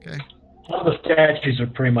 Okay. All the statues are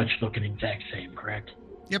pretty much looking exact same, correct?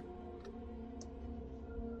 Yep.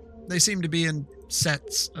 They seem to be in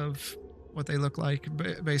sets of what they look like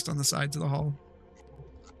based on the sides of the hall.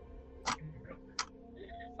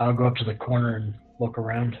 I'll go up to the corner and look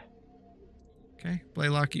around. Okay.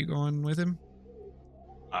 Blaylock, you going with him?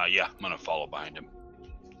 Yeah, I'm gonna follow behind him.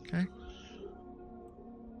 Okay.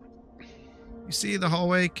 You see the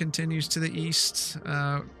hallway continues to the east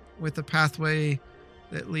with a pathway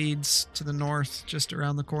that leads to the north just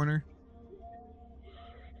around the corner.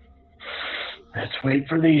 Let's wait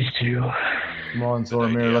for these two. Come on,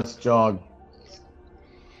 Zoramir, let's jog.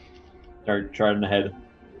 Start trotting ahead.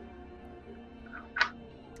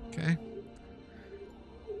 Okay.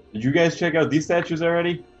 Did you guys check out these statues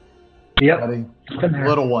already? Yep. Buddy.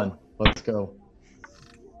 Little one. Let's go.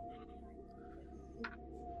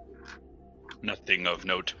 Nothing of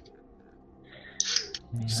note.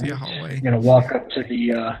 You see a hallway. I'm gonna walk up to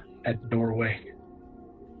the at the doorway.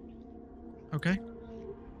 Okay.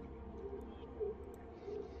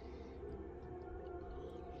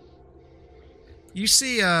 You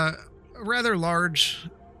see a rather large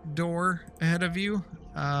door ahead of you.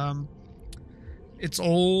 It's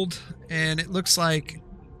old, and it looks like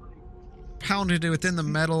pounded within the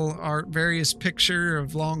metal are various picture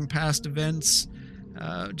of long past events,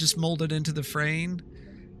 just molded into the frame.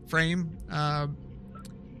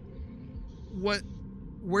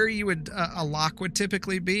 Where you would a lock would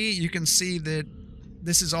typically be, you can see that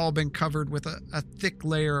this has all been covered with a thick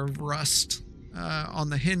layer of rust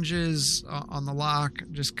on the hinges, on the lock,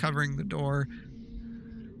 just covering the door.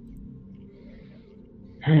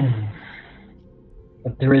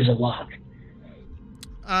 But there is a lock.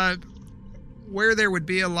 Where there would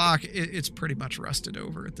be a lock, it's pretty much rusted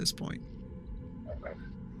over at this point.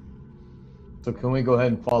 So can we go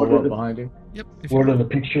ahead and follow up behind you? Yep. What do the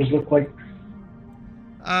pictures look like?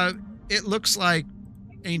 It looks like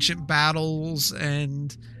ancient battles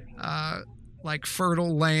and like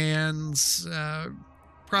fertile lands,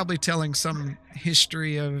 probably telling some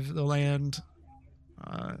history of the land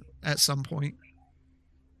at some point.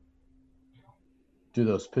 Do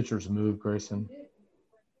those pictures move, Grayson?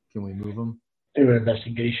 Can we move them? Do an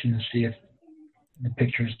investigation and see if the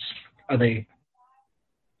pictures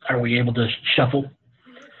are we able to shuffle?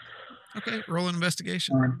 Okay, roll an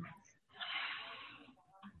investigation.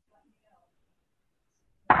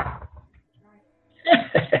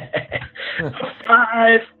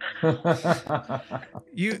 5.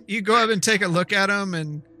 You go up and take a look at them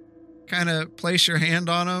and kind of place your hand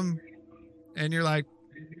on them, and you're like,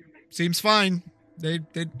 seems fine. They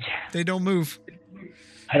don't move.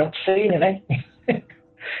 I don't see anything.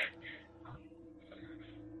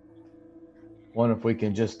 Wonder if we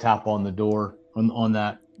can just tap on the door on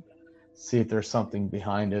that, see if there's something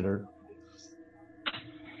behind it or.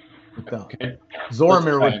 Okay.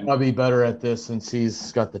 Zoramir would probably be better at this since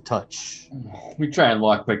he's got the touch. We try and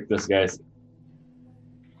lockpick this, guys.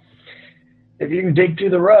 If you can dig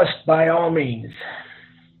through the rust, by all means.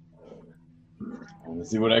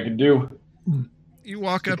 Let's see what I can do. You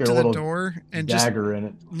walk up to the door and just in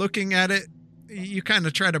it. Looking at it, you kind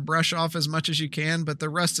of try to brush off as much as you can, but the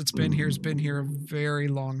rust that's been here has been here a very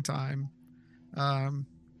long time.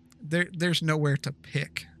 There's nowhere to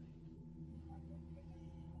pick.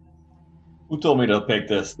 Who told me to pick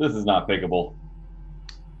this? This is not pickable.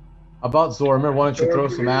 How about Zoramir? Why don't you throw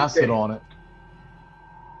some acid on it?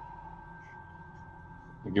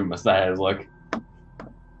 Give him a side look.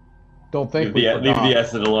 Don't think leave the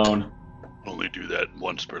acid alone. Only do that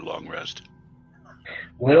once per long rest.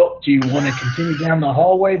 Well, do you want to continue down the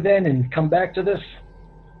hallway then and come back to this?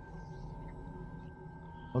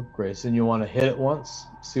 Oh, Grayson, you want to hit it once?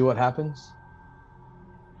 See what happens?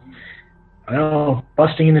 Well,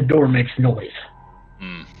 busting in the door makes noise.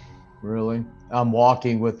 Really? I'm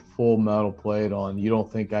walking with full metal plate on. You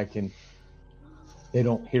don't think I can... They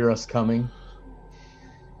don't hear us coming?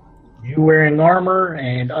 You wearing armor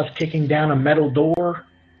and us kicking down a metal door?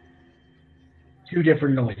 2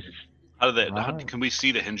 different noises. Can we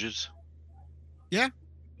see the hinges? Yeah,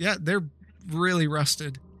 they're really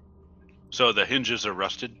rusted. So the hinges are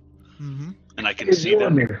rusted? Mm-hmm. And I can see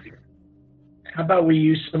them? How about we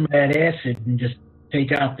use some of that acid and just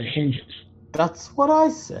take out the hinges? That's what I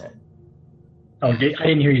said. Oh, I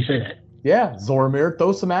didn't hear you say that. Yeah, Zoramir,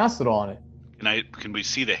 throw some acid on it. Can we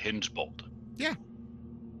see the hinge bolt? Yeah.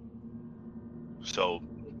 So,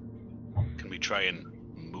 can we try and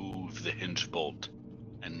move the hinge bolt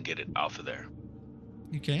and get it off of there?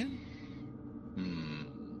 You can.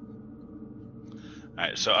 All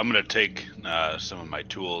right, so I'm going to take some of my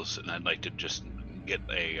tools, and I'd like to just get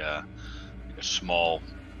a small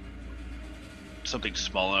something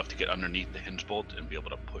small enough to get underneath the hinge bolt and be able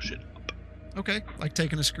to push it up. Okay, like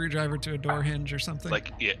taking a screwdriver to a door hinge or something.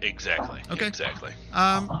 Like, yeah, exactly. Okay. Exactly.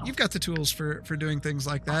 You've got the tools for doing things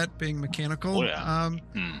like that, being mechanical. Oh, yeah.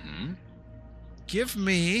 Give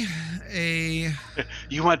me a.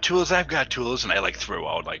 You want tools? I've got tools, and I like throw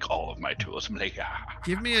out like all of my tools. I'm like,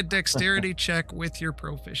 Give me a dexterity check with your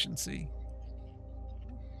proficiency.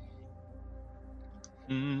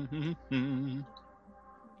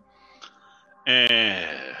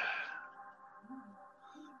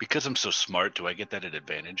 Because I'm so smart, do I get that at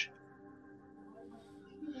advantage?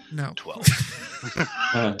 No. 12.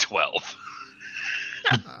 12.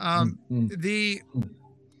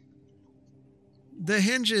 The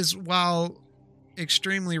hinges, while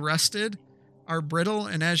extremely rusted, are brittle,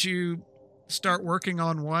 and as you start working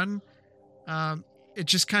on one, it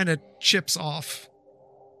just kind of chips off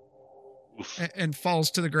and falls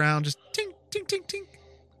to the ground, just tink, tink, tink, tink.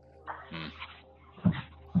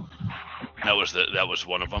 That was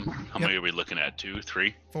one of them. How many are we looking at? 2,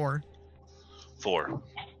 3, 4. 4. All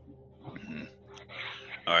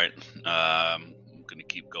right. I'm gonna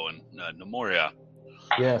keep going. Nemoria.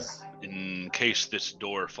 Yes. In case this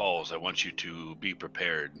door falls, I want you to be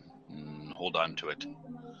prepared and hold on to it.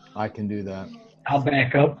 I can do that. I'll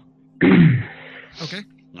back up. Okay.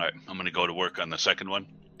 All right. I'm gonna go to work on the second one.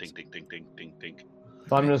 Ding, ding, ding, ding, ding, ding.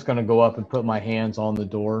 So I'm just going to go up and put my hands on the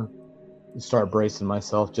door and start bracing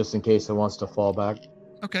myself just in case it wants to fall back.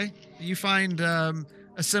 Okay. You find a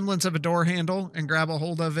semblance of a door handle and grab a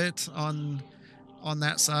hold of it on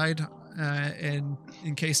that side, and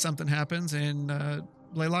in case something happens. And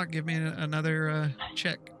Blaylock, give me another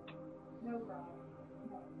check.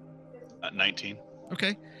 19.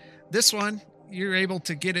 Okay. This one, you're able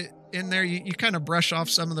to get it in there. You kind of brush off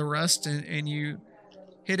some of the rust and you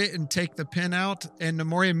hit it and take the pin out, and the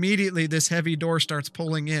more immediately this heavy door starts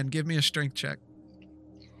pulling in. Give me a strength check.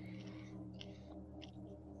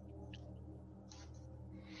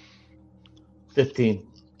 $15.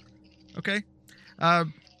 Okay.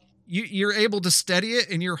 You're able to steady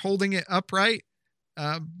it and you're holding it upright,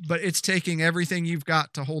 but it's taking everything you've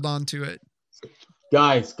got to hold on to it.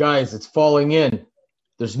 Guys, it's falling in.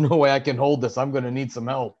 There's no way I can hold this. I'm going to need some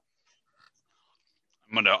help.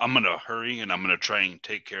 I'm gonna hurry, and I'm gonna try and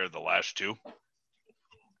take care of the last two.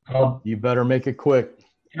 You better make it quick.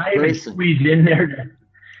 Can I even squeeze in there to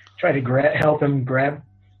try to help him grab?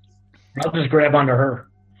 I'll just grab onto her.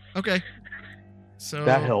 Okay. So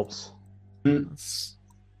that helps.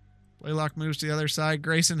 Blaylock moves to the other side.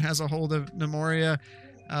 Grayson has a hold of Nemoria.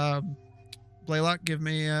 Blaylock, give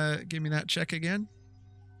me that check again.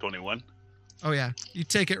 21. Oh, yeah. You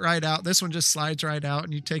take it right out. This one just slides right out,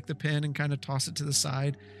 and you take the pin and kind of toss it to the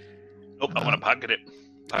side. Oh, I want to pocket it.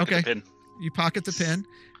 Pocket the pin. You pocket the pin.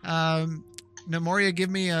 Nemoria,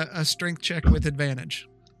 give me a strength check with advantage.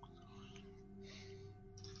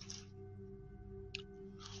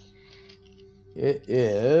 It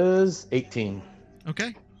is 18.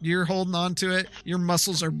 Okay. You're holding on to it. Your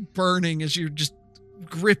muscles are burning as you're just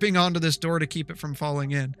gripping onto this door to keep it from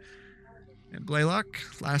falling in. And Blaylock,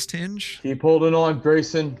 last hinge. Keep holding on,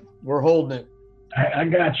 Grayson. We're holding it. I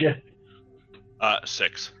got you.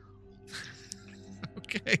 6.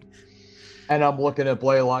 Okay. And I'm looking at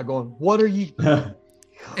Blaylock going, what are you? And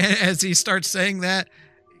as he starts saying that,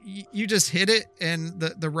 you just hit it, and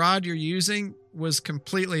the rod you're using was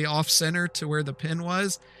completely off center to where the pin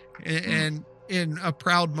was. And in a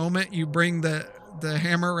proud moment, you bring the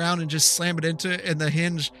hammer around and just slam it into it, and the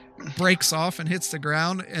hinge breaks off and hits the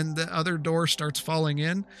ground, and the other door starts falling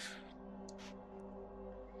in.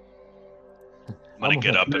 I'm going to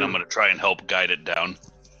get up and I'm going to try and help guide it down.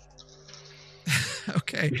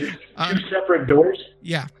 Okay. Two separate doors?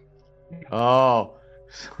 Yeah. Oh.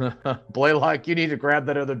 Blaylock, you need to grab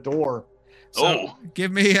that other door. So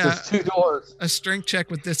give me There's 2 doors. A strength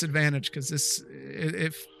check with disadvantage, because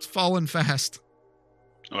it's fallen fast.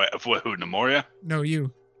 Wait, who, Nemoria? No,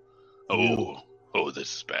 you. Oh,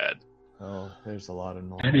 this is bad. Oh, there's a lot of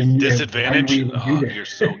noise. Disadvantage? Oh, you're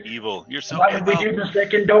so evil. You're so Why did we do the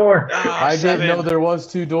second door? I didn't know there was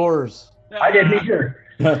 2 doors. I didn't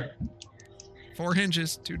either. 4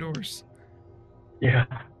 hinges, 2 doors. Yeah.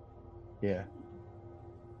 Yeah.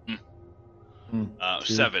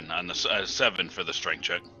 7 on the 7 for the strength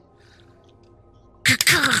check.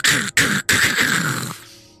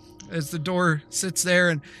 As the door sits there,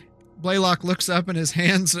 and Blaylock looks up, and his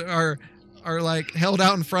hands are like held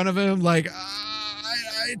out in front of him, like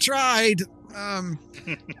I tried.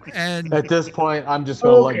 And at this point, I'm just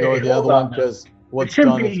gonna let go of the other one, because what's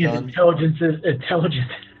done is done. Intelligent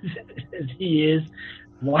as he is,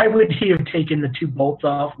 Why would he have taken the 2 bolts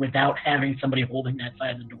off without having somebody holding that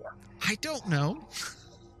side of the door? I don't know.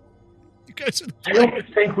 You guys I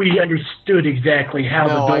don't think we understood exactly how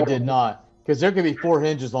the door... No, I did not. Because there could be 4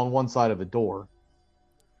 hinges on one side of a door.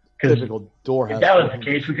 Typical door has. If that was the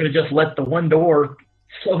case, we could have just let the one door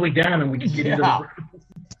slowly down and we could get into the room.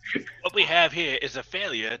 What we have here is a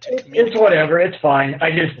failure to communicate. It's whatever. It's fine.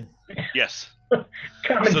 I just... Yes. So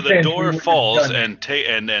the door falls and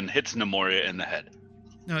hits Nemoria in the head.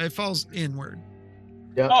 No, it falls inward.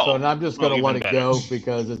 Yep. So I'm just going to let it go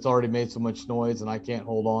because it's already made so much noise and I can't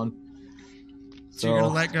hold on. So you're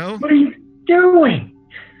going to let go? What are you doing?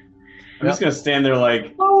 I'm just going to stand there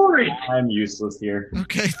like, I'm useless here.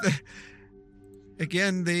 Okay.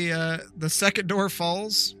 Again, the second door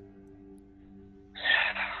falls.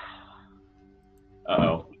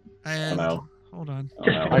 Uh-oh. And no. Hold on.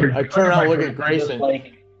 I turn around and look at Grayson.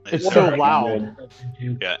 It's so loud.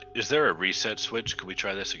 Yeah. Is there a reset switch? Could we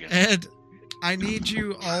try this again? Ed, I need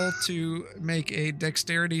you all to make a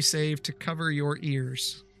dexterity save to cover your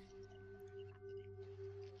ears.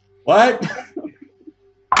 What?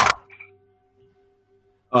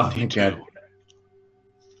 Oh, thank God.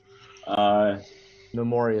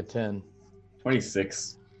 Nemoria 10.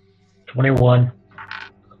 26. 21.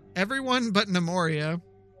 Everyone but Nemoria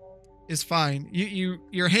is fine.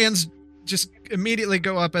 Your hands just immediately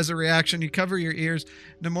go up as a reaction. You cover your ears.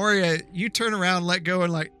 Nemoria, you turn around, let go,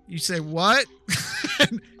 and you say, "What?"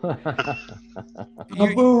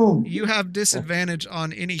 You have disadvantage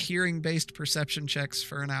on any hearing-based perception checks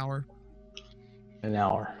for an hour. An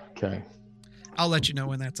hour. Okay. I'll let you know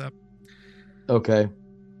when that's up. Okay.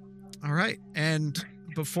 All right. And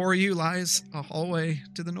before you lies a hallway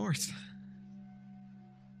to the north.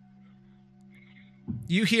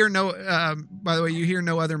 You hear no, by the way, you hear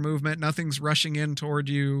no other movement. Nothing's rushing in toward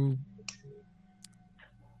you.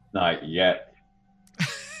 Not yet.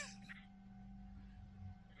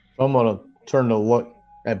 I'm going to turn to look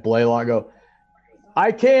at Blaylock and go,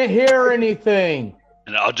 I can't hear anything.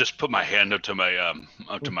 And I'll just put my hand up to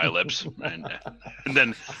my lips and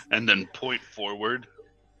then point forward.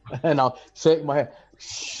 And I'll shake my head.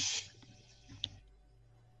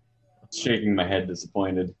 Shaking my head,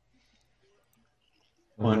 disappointed.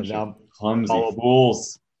 Bunch Now, of clumsy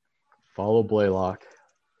fools. Follow Blaylock.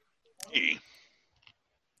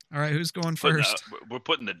 All right, who's going first? We're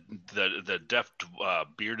putting the deaf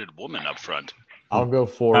bearded woman up front. I'll go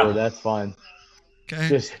forward. That's fine.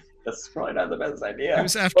 Okay. That's probably not the best idea.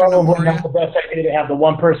 Who's after Nemoria? Not the best idea to have the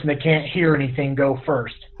one person that can't hear anything go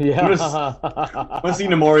first. Yeah. I'm gonna see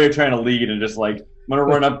Nemoria trying to lead and just I'm gonna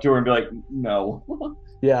run up to her and be like, no.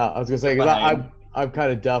 Yeah, I was gonna say because I'm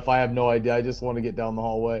kind of deaf. I have no idea. I just want to get down the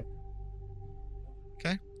hallway.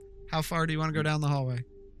 Okay. How far do you want to go down the hallway?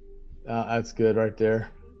 That's good right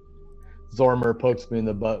there. Zormer pokes me in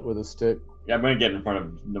the butt with a stick. Yeah, I'm gonna get in front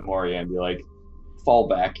of Nemoria and be like, fall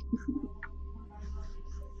back.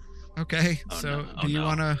 Okay, do you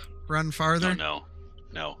want to run farther? No,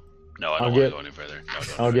 I don't want to go any further.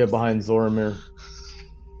 I'll get behind Zoramir.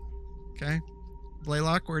 Okay.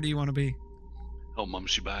 Blaylock, where do you want to be? Oh, Mum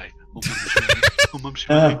Shibai. Oh, Mum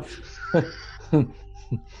Shibai.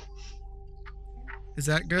 Is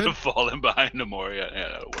that good? Falling behind Nemoria. Yeah,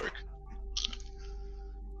 that'll work.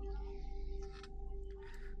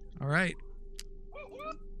 All right.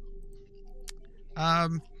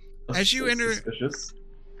 As you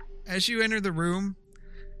enter the room,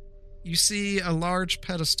 you see a large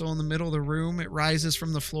pedestal in the middle of the room. It rises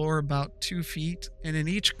from the floor about 2 feet, and in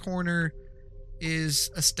each corner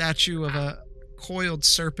is a statue of a coiled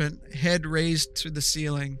serpent, head raised to the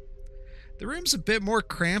ceiling. The room's a bit more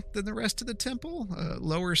cramped than the rest of the temple,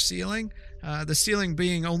 lower ceiling, the ceiling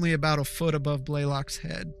being only about a foot above Blaylock's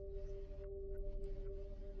head.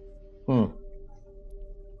 You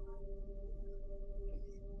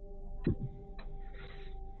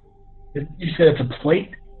said it's a plate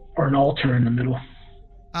or an altar in the middle?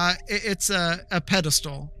 It's a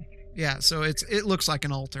pedestal. Yeah, so it looks like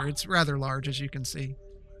an altar. It's rather large, as you can see.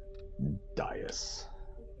 Dais.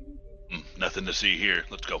 Nothing to see here.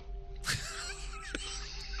 Let's go.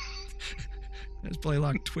 As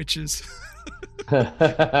Blaylock twitches.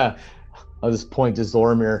 I'll just point to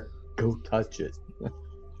Zoramir. Go touch it.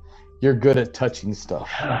 You're good at touching stuff.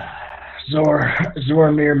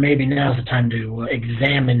 Zoramir, maybe now's the time to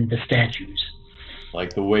examine the statues.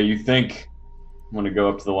 Like the way you think. I'm going to go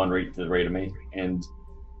up to the one right to the right of me and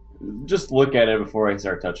just look at it before I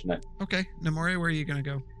start touching it. Okay. Nemoria, where are you going to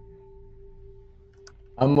go?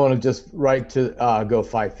 I'm going to just go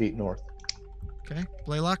 5 feet north. Okay.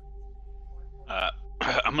 Blaylock?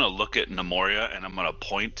 I'm going to look at Nemoria and I'm going to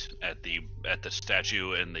point at the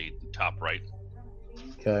statue in the top right.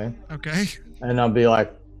 Okay. Okay. And I'll be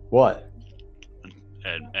like, what?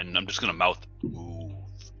 And I'm just gonna mouth. Ooh.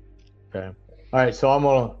 Okay. All right. So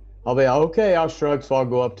I'll be okay. I'll shrug. So I'll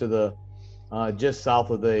go up to the, just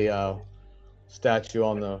south of the statue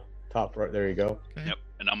on the top right. There you go. Okay. Yep.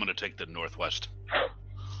 And I'm gonna take the northwest.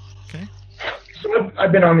 Okay. So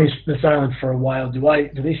I've been on this island for a while.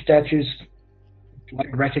 Do these statues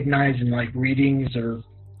recognize in like readings or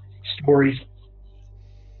stories?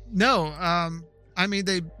 No. I mean,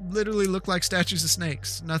 they literally look like statues of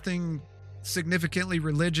snakes. Nothing significantly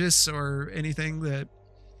religious or anything that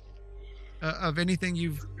of anything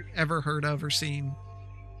you've ever heard of or seen.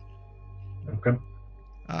 Okay.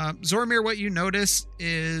 Zoramir, what you notice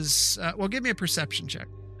is, give me a perception check.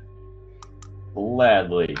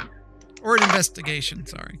 Gladly. Or an investigation,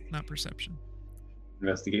 sorry, not perception.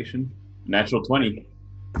 Investigation. Natural 20.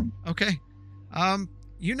 Okay.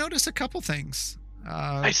 You notice a couple things.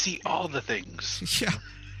 I see all the things. Yeah.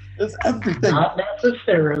 That's everything. Not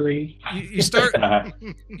necessarily. You start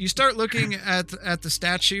looking at the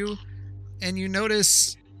statue, and you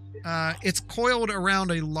notice it's coiled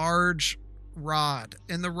around a large rod,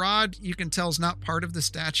 and the rod you can tell is not part of the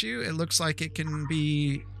statue. It looks like it can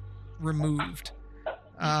be removed.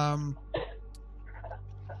 One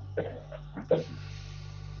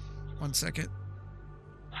second.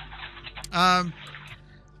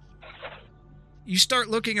 You start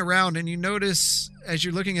looking around, and you notice as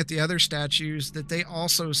you're looking at the other statues that they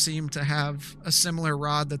also seem to have a similar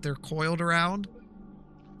rod that they're coiled around.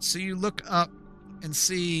 So you look up and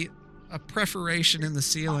see a perforation in the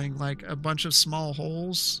ceiling, like a bunch of small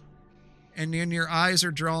holes, and then your eyes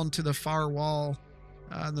are drawn to the far wall,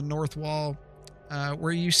 the north wall,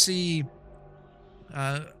 where you see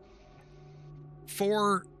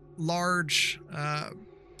 4 large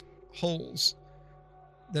holes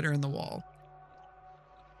that are in the wall.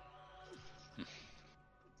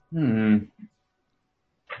 I'm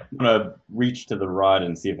gonna reach to the rod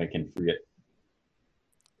and see if I can free it.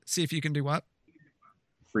 See if you can do what?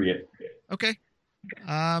 Free it. Okay.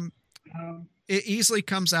 It easily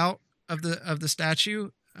comes out of the statue.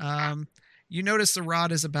 You notice the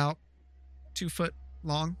rod is about 2 foot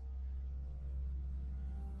long.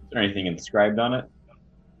 Is there anything inscribed on it?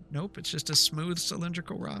 Nope, it's just a smooth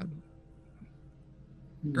cylindrical rod.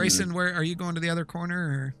 Grayson, where are you going to the other corner?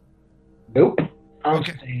 Or? Nope. I'm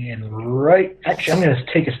Okay. staying right. Actually, I'm going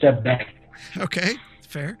to take a step back. Okay,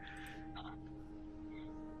 fair.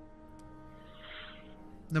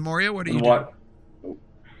 Nemoria, what do you do?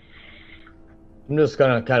 I'm just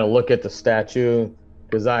gonna kind of look at the statue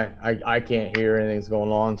because I can't hear anything's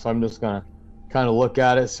going on, so I'm just gonna kind of look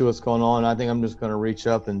at it, see what's going on. I think I'm just gonna reach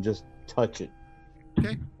up and just touch it.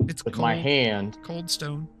 Okay, it's with cold, my hand. Cold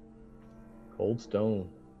stone. Cold stone.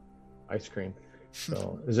 Ice cream.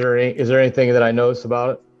 So, is there anything that I notice about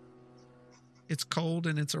it? It's cold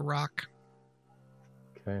and it's a rock.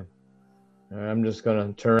 Okay. All right, I'm just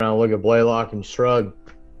gonna turn around, look at Blaylock, and shrug.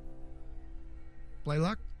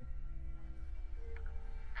 Blaylock?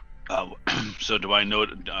 So do I know?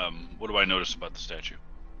 What do I notice about the statue?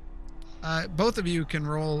 Both of you can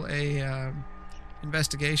roll a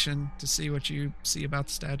investigation to see what you see about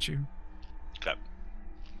the statue. Okay.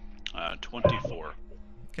 24.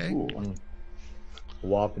 Okay. Ooh.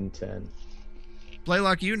 Whopping 10.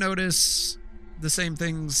 Blaylock, you notice the same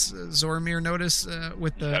things Zoramir noticed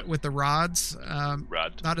with the rods.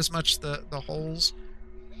 Rod. Not as much the holes.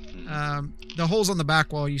 The holes on the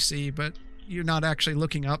back wall you see, but you're not actually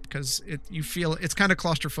looking up because you feel it's kind of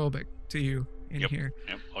claustrophobic to you in here.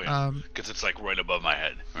 Yep. Oh yeah. Because it's like right above my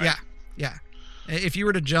head. Right? Yeah. If you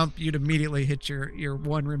were to jump, you'd immediately hit your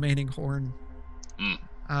one remaining horn.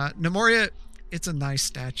 Nemoria, it's a nice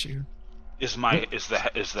statue. Is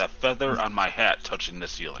that feather on my hat touching the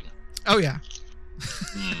ceiling? Oh yeah.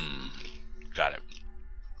 Got it.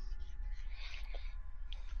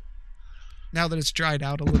 Now that it's dried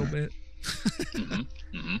out a little bit.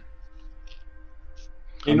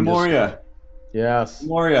 Hey, Nemoria. Yes.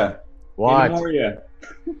 Nemoria. What? Hey,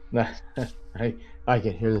 Nemoria. I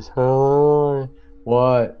can hear this. Oh,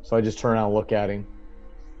 what? So I just turn around and look at him.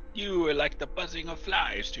 You are like the buzzing of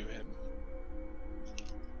flies to him.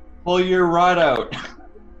 Pull your rod out.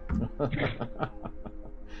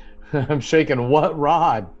 I'm shaking what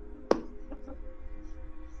rod?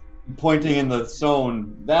 Pointing in the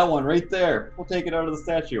zone. That one right there. We'll take it out of the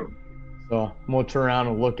statue. So I'm going to turn around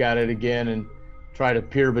and look at it again and try to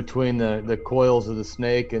peer between the coils of the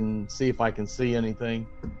snake and see if I can see anything.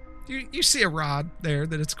 You see a rod there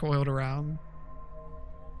that it's coiled around.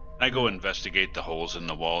 I go investigate the holes in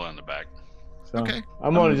the wall on the back. So okay.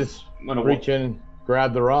 I'm going to just reach in and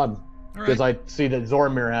grab the rod because I see that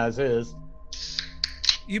Zoramir has his.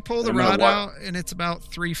 You pull the rod out, and it's about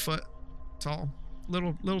 3 foot tall.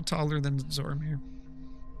 Little taller than Zoramir.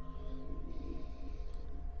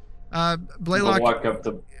 Blaylock. I'll walk up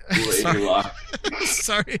to Blaylock.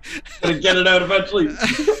 Sorry. Gonna get it out eventually.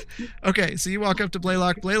 Okay, so you walk up to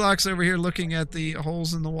Blaylock. Blaylock's over here looking at the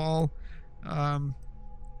holes in the wall.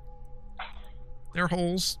 They're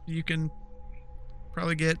holes. You can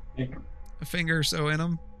probably get a finger or so in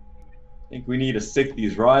them. I think we need to stick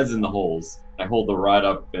these rods in the holes. I hold the rod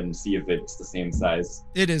up and see if it's the same size.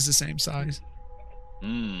 It is the same size.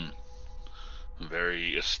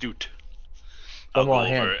 Very astute. Come I'll on,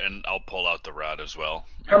 go over hand. and I'll pull out the rod as well.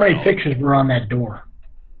 How many pictures were on that door?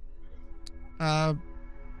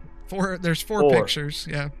 4. There's 4 pictures.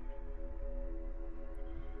 Yeah.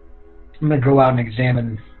 I'm gonna go out and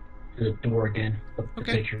examine the door again. The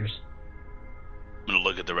Okay. pictures. I'm gonna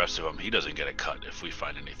look at the rest of them. He doesn't get a cut if we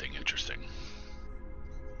find anything interesting.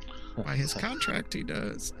 By his contract, he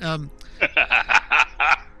does.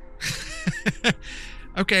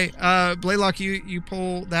 Okay, Blaylock, you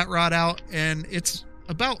pull that rod out, and it's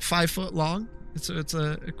about 5 foot long. It's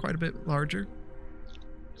a quite a bit larger.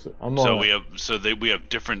 So we have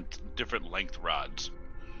different length rods,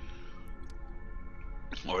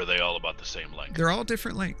 or are they all about the same length? They're all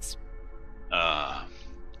different lengths.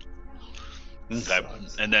 Okay.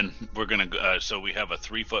 And then we're gonna. So we have a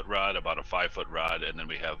 3 foot rod, about a 5 foot rod, and then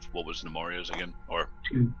we have what was Nemoria's again, or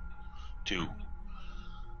 2.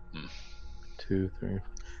 2, 3.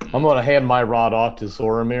 I'm gonna hand my rod off to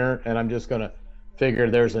Zoramir, and I'm just gonna figure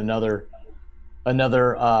there's another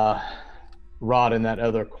rod in that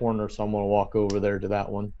other corner, so I'm gonna walk over there to that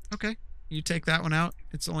one. Okay, you take that one out.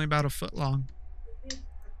 It's only about a foot long.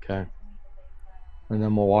 Okay. And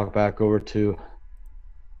then we'll walk back over to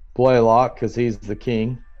Blaylock, because he's the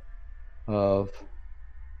king of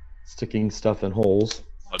sticking stuff in holes.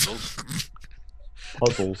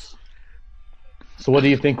 Puzzles. So what do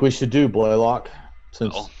you think we should do, Blaylock?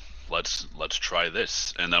 Well, let's try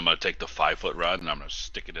this, and then I'm gonna take the 5 foot rod and I'm gonna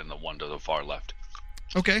stick it in the one to the far left.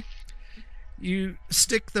 Okay. You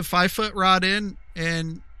stick the 5 foot rod in,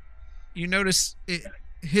 and you notice it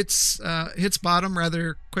hits bottom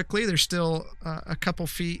rather quickly. There's still a couple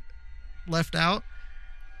feet left out,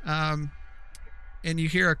 and you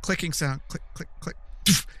hear a clicking sound, click, click, click,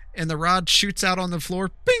 and the rod shoots out on the floor,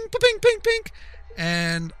 ping, ping, ping, ping,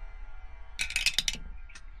 and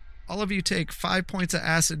all of you take 5 points of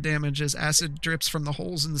acid damage as acid drips from the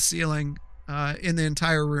holes in the ceiling in the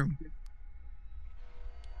entire room.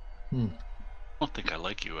 I don't think I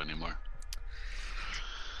like you anymore.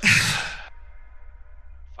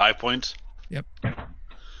 5 points? Yep.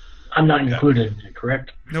 I'm not included,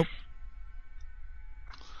 correct? Nope.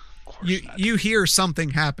 Of course not. You hear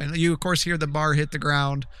something happen. You, of course, hear the bar hit the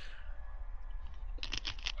ground.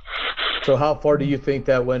 So how far do you think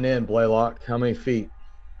that went in, Blaylock? How many feet?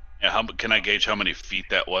 Yeah, can I gauge how many feet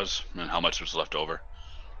that was and how much was left over?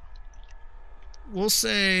 We'll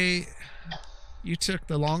say you took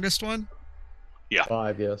the longest one. Yeah.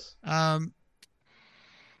 5, yes.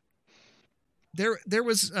 There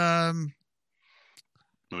was Can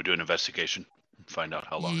we do an investigation? Find out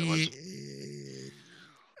how long it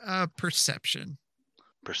was. Perception.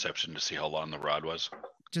 Perception to see how long the rod was.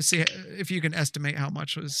 To see if you can estimate how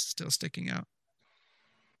much was still sticking out.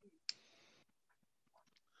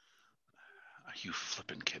 Are you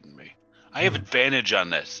flipping kidding me? I have advantage on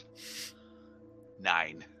this.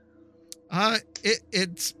 9.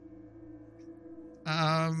 It's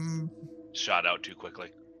Shot out too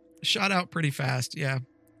quickly. shot out pretty fast, yeah.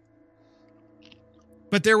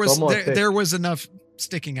 But there was enough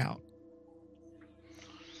sticking out.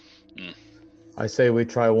 I say we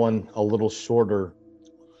try one a little shorter.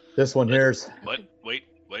 This one here's... Wait.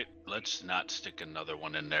 Let's not stick another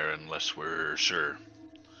one in there unless we're sure.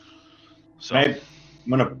 So I'm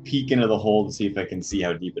gonna peek into the hole to see if I can see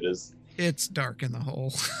how deep it is. It's dark in the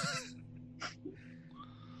hole.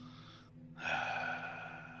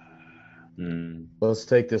 Let's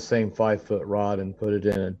take the same 5 foot rod and put it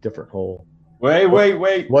in a different hole.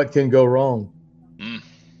 Wait. What can go wrong?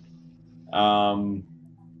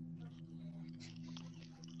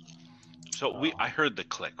 So I heard the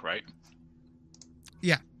click, right?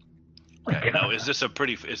 Yeah. Okay, now is this a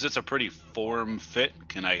pretty form fit?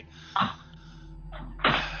 Can I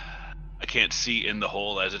can't see in the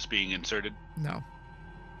hole as it's being inserted? No.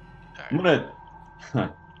 I'm gonna.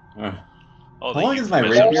 Oh, How long is my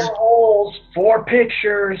rapier? rapier? 4 holes, 4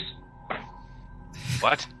 pictures.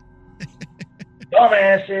 What?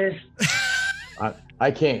 Dumbasses.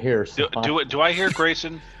 I can't hear. So Do I hear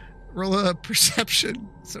Grayson? Roll a perception.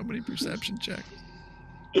 So many perception checks.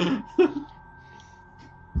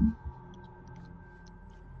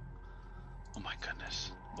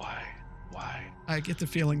 I get the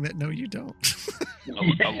feeling that no, you don't.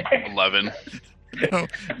 11.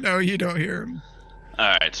 No, you don't hear him.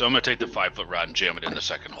 All right, so I'm gonna take the 5-foot rod and jam it in the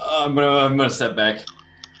second hole. I'm gonna step back.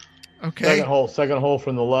 Okay. Second hole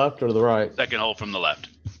from the left or the right? Second hole from the left.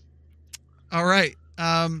 All right.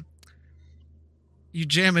 You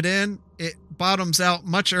jam it in. It bottoms out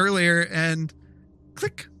much earlier, and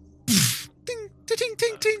click, ding, ding,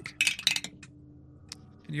 ding, ding.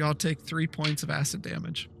 And you all take 3 points of acid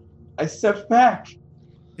damage. I stepped back.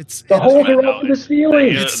 The holes are up to the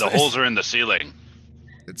ceiling. The holes are in the ceiling.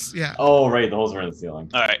 Yeah. Oh, right, the holes are in the ceiling.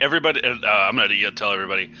 All right, everybody. I'm gonna tell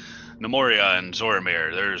everybody, Nemoria and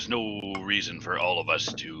Zoramir. There's no reason for all of us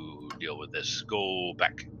to deal with this. Go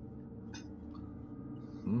back.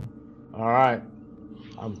 All right.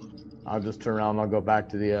 I'll just turn around and I'll go back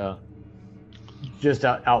to the just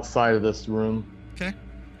outside of this room. Okay.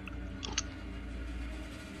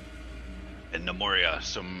 And Nemoria,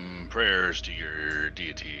 some prayers to your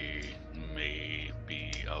deity may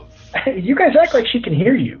be of. You guys act like she can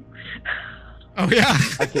hear you. Oh yeah.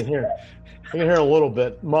 I can hear a little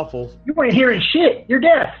bit muffled. You ain't hearing shit. You're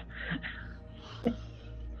deaf.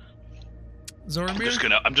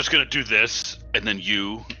 Zoramir? I'm just gonna do this, and then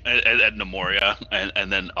you and Nemoria,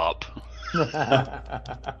 and then up.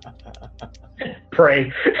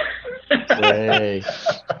 Pray. Pray.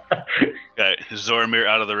 Okay, is Zoramir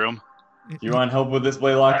out of the room? You want help with this,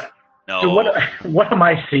 Blaylock? No. So what am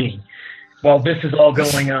I seeing while this is all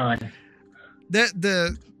going on?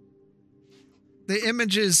 The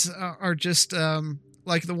images are just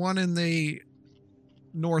like the one in the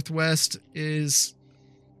northwest is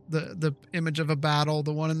the image of a battle.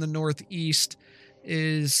 The one in the northeast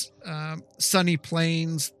is sunny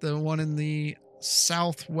plains. The one in the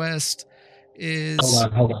southwest is...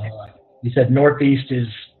 Hold on. You said northeast is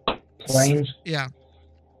plains? Yeah.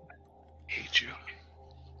 Hate you.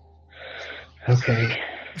 Okay.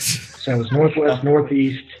 So it's northwest,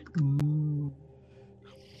 northeast.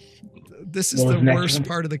 This is the worst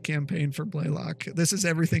part of the campaign for Blaylock. This is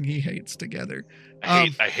everything he hates together. I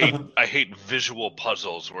hate visual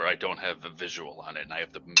puzzles where I don't have a visual on it, and I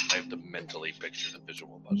have to mentally picture the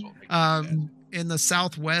visual puzzle. In the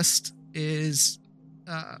southwest is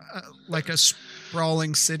like a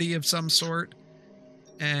sprawling city of some sort,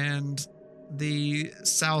 and the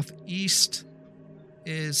southeast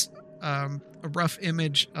is a rough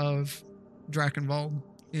image of Drakenwald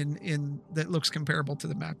in that looks comparable to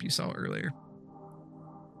the map you saw earlier.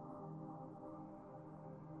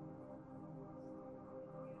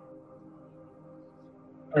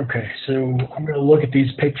 Okay, so I'm going to look at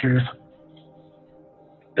these pictures.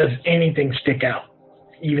 Does anything stick out,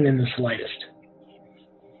 even in the slightest?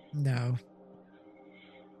 No.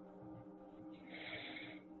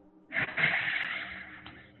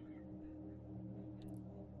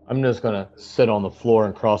 I'm just gonna sit on the floor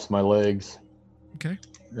and cross my legs. Okay.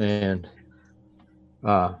 And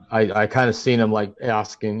I kind of seen him like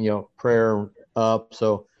asking, prayer up.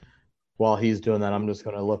 So while he's doing that, I'm just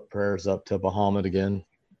gonna lift prayers up to Bahamut again.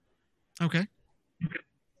 Okay.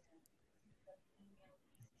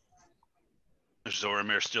 Is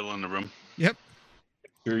Zoramir still in the room? Yep.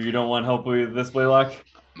 Sure you don't want help with this, Blaylock?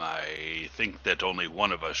 I think that only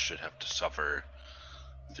one of us should have to suffer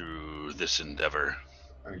through this endeavor.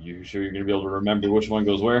 Are you sure you're going to be able to remember which one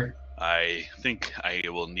goes where? I think I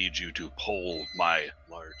will need you to pull my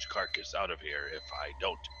large carcass out of here if I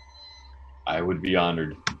don't. I would be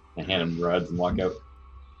honored. I hand him the rods and walk out.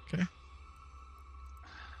 Okay.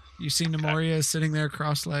 You see Nemoria sitting there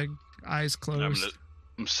cross-legged, eyes closed.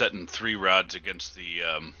 I'm setting 3 rods against the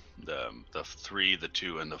 3, the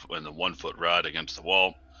 2, and the 1 foot rod against the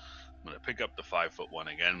wall. I'm gonna pick up the 5 foot one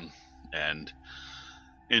again and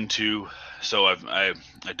into. So I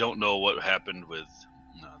don't know what happened with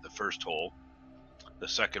the first hole. The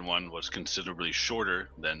second one was considerably shorter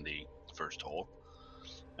than the first hole,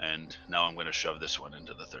 and now I'm going to shove this one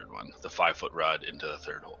into the third one. The 5 foot rod into the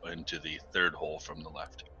third hole from the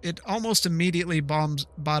left. It almost immediately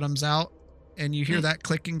bottoms out, and you hear that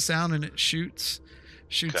clicking sound, and it shoots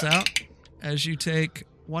out as you take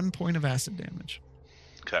 1 point of acid damage.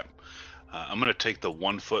 Okay. I'm going to take the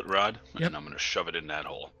 1 foot rod, and I'm going to shove it in that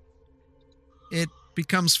hole. It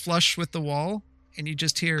becomes flush with the wall, and you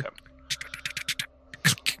just hear...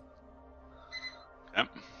 Okay.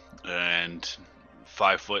 Yep. And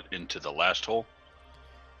 5 foot into the last hole.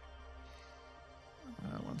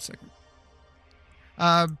 1 second.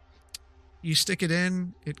 You stick it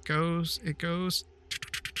in, it goes.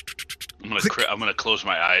 I'm gonna close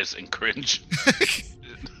my eyes and cringe.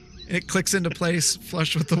 It clicks into place,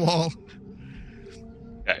 flush with the wall.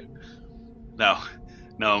 Okay. Now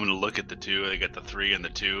No, I'm gonna look at the two. I got the 3 and the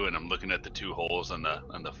 2, and I'm looking at the 2 holes on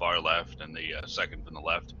the far left and the second from the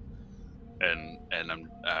left, and I'm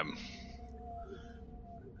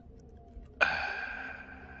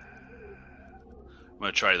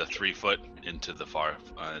gonna try the 3 foot into the far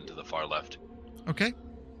left. Okay.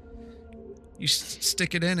 You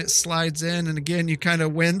stick it in, it slides in, and again you kind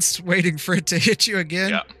of wince, waiting for it to hit you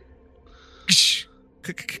again. Yeah.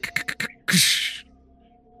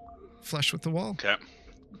 Flush with the wall. Okay.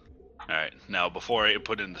 All right. Now, before I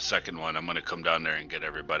put in the second one, I'm gonna come down there and get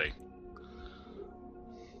everybody.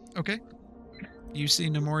 Okay. You see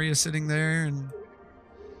Nemoria sitting there, and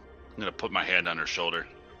I'm gonna put my hand on her shoulder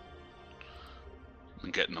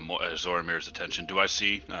and getting Zoromir's attention. Do I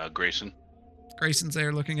see Grayson? Grayson's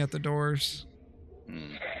there looking at the doors.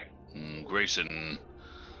 Grayson,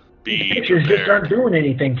 The be pictures just aren't prepared. doing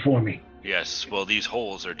anything for me. Yes, well, these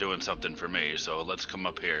holes are doing something for me, so let's come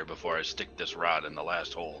up here before I stick this rod in the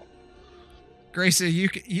last hole. Grayson,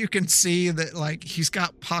 you can see that like he's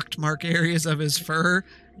got pockmark areas of his fur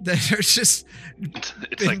that are just It's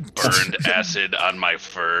like burned acid on my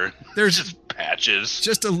fur. There's just patches.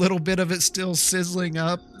 just a little bit of it still sizzling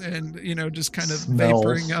up, and just kind of Smells.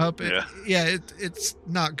 vaporing up. Yeah. It's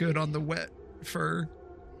not good on the wet fur.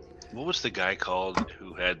 What was the guy called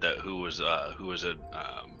who had that? Who was a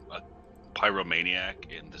pyromaniac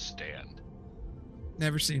in The Stand?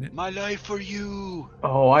 Never seen it. My life for you.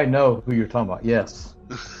 Oh, I know who you're talking about. Yes.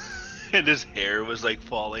 And his hair was like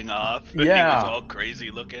falling off. And he Yeah. was all crazy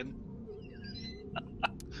looking.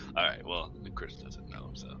 All right. Well, Chris doesn't know,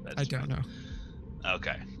 so that's I don't know.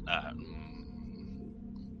 Okay. All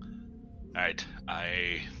right.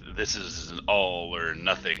 This is an all or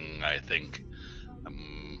nothing, I think.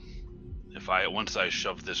 Once I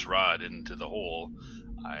shove this rod into the hole,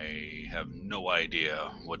 I have no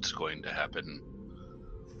idea what's going to happen.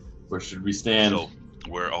 Where should we stand? So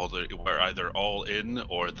we're either all in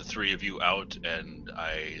or the 3 of you out, and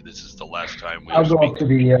this is the last time we I'll go speak. up to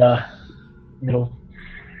the middle.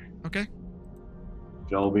 Okay.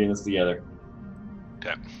 Joel will be in this together.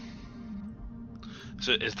 Okay.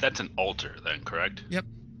 So that's an altar then, correct? Yep.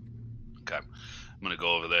 Okay. I'm gonna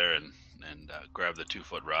go over there and grab the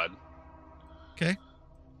 2-foot rod. Okay.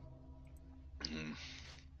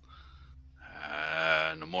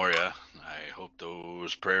 Nemoria, I hope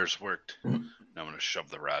those prayers worked. Now I'm gonna shove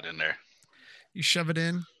the rod in there. You shove it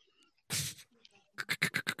in.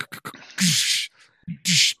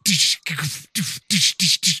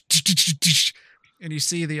 And you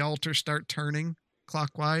see the altar start turning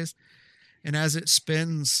clockwise. And as it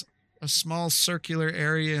spins, a small circular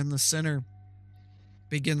area in the center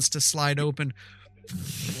begins to slide open.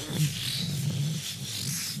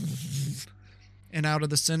 And out of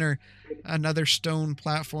the center, another stone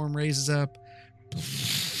platform raises up,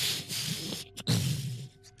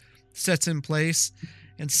 sets in place,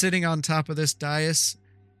 and sitting on top of this dais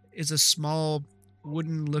is a small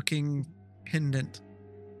wooden-looking pendant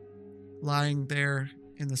lying there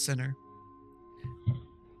in the center.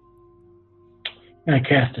 I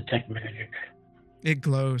cast Detect Magic. It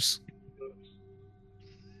glows.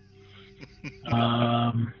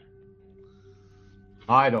 I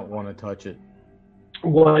don't want to touch it.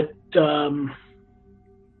 What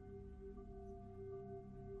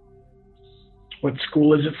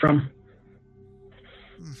school is it from?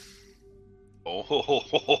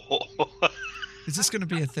 Oh, Is this going to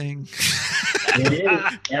be a thing? It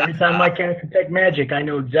is. Every time I cast Detect Magic, I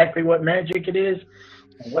know exactly what magic it is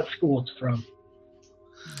and what school it's from.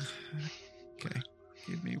 Okay.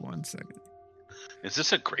 Give me 1 second. is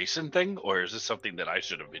this a Grayson thing, or is this something that I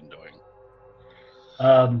should have been doing?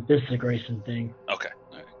 This is a Grayson thing. Okay.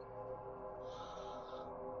 All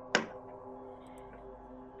right.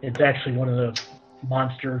 It's actually one of the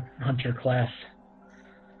Monster Hunter class.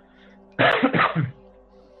 Okay.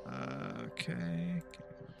 Give me 1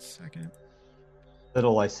 second.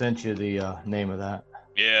 Little, I sent you the name of that.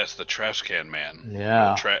 Yes, the trash can man.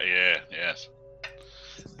 Yeah. Yes.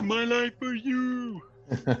 My life for you.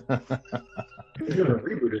 They're doing a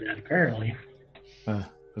reboot of that, apparently. It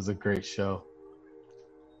was a great show.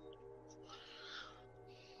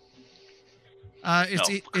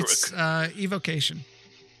 It's evocation.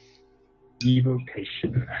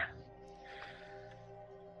 Evocation.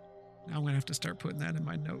 Now I'm gonna have to start putting that in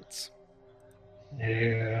my notes.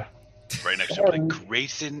 Yeah. Right next to it, like,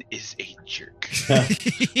 Grayson is a jerk.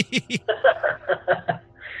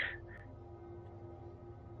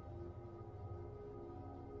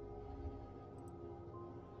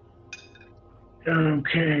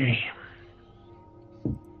 Okay.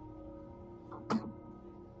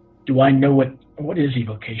 Do I know what is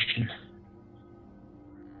evocation?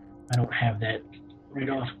 I don't have that right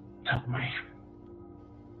off the top of my.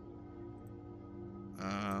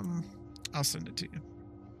 I'll send it to you.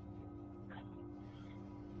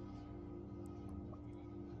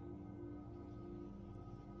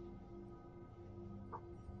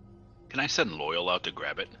 Can I send Loyal out to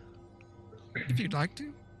grab it? If you'd like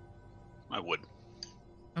to. I would.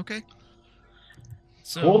 Okay.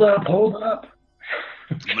 So Hold up.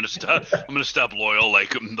 I'm gonna stop Loyal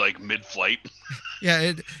like mid-flight.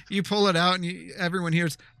 Yeah, you pull it out, and everyone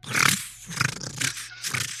hears,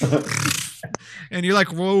 and you're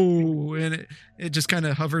like, whoa, and it just kind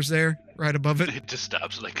of hovers there right above it. It just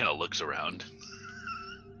stops and kind of looks around.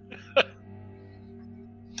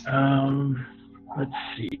 Let's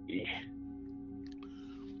see.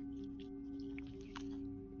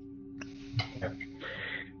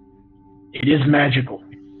 It is magical.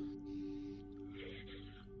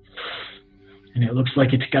 And it looks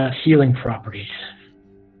like it's got healing properties.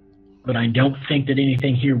 But I don't think that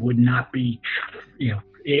anything here would not be,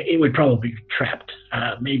 it would probably be trapped.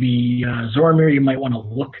 Maybe Zoramir, you might want to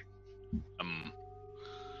look.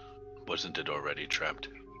 Wasn't it already trapped?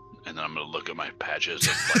 And then I'm going to look at my patches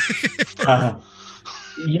and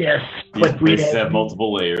Yes, but we have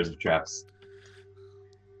multiple layers of traps.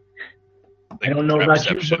 I don't know about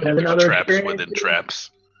you, but I have another traps experience. within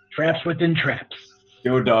traps. Traps within traps.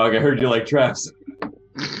 Yo, dog, I heard you like traps.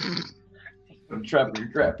 I'm trapping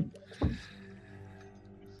your trap.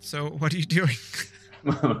 So what are you doing?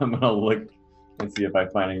 I'm gonna look and see if I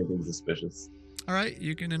find anything suspicious. All right,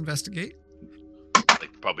 you can investigate.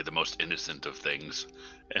 Like probably the most innocent of things,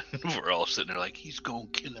 and we're all sitting there like he's gonna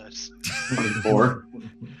kill us. 4.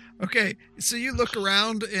 Okay, so you look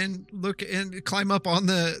around and look and climb up on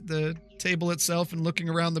the table itself and looking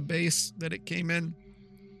around the base that it came in,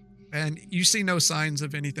 and you see no signs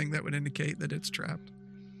of anything that would indicate that it's trapped.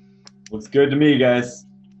 Looks good to me, guys.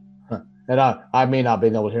 And I may not be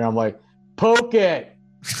able to hear. I'm like, poke it.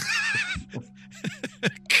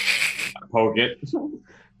 Poke it.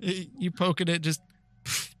 You poke it, it just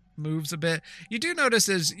moves a bit. You do notice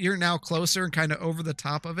as you're now closer and kind of over the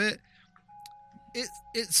top of it,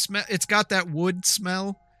 it's got that wood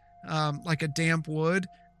smell, like a damp wood,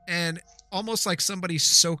 and almost like somebody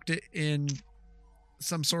soaked it in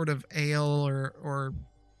some sort of ale or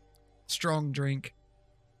strong drink.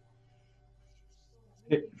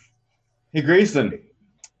 Hey, Grayson,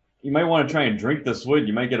 you might want to try and drink this wood.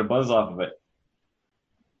 You might get a buzz off of it.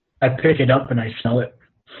 I pick it up and I smell it.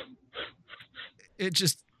 It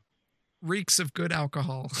just reeks of good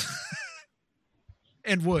alcohol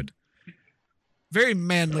and wood. Very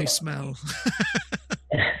manly smell.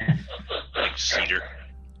 Like cedar.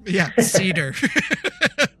 Yeah, cedar.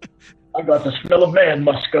 I got the smell of man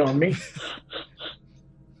musk on me.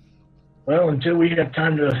 Well, until we have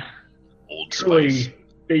time to Old truly Spice.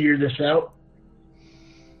 figure this out,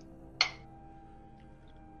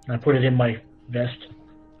 I put it in my vest.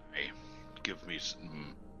 Hey, give me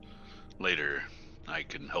some later. I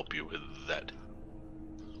can help you with that.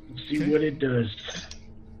 See Okay. what it does.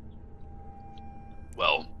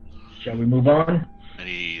 Well, Shall we move on?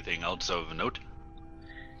 anything else of note?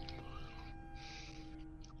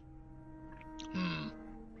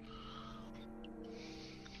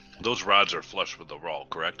 Those rods are flush with the wall,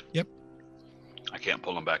 correct? Yep. I can't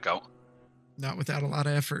pull them back out. Not without a lot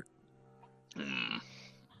of effort.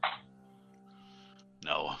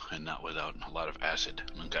 No, and not without a lot of acid.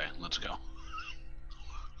 Okay, let's go.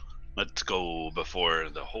 Let's go before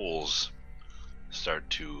the holes start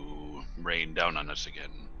to rain down on us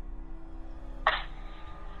again.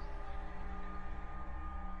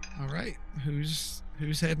 All right, who's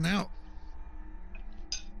heading out?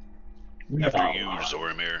 After you,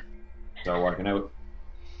 Zoramir. Start walking out.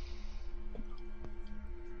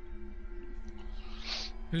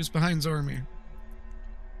 Who's behind Zoramir?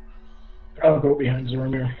 I'll go behind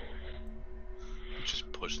Zoramir.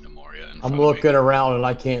 Just push Nemoria in front I'm of looking me. around and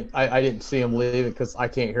I didn't see him leave because I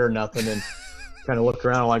can't hear nothing and kind of look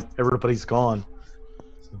around like everybody's gone.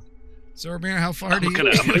 Zoramir, how far do I'm you?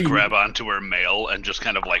 gonna grab onto her mail and just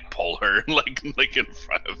kind of like pull her like in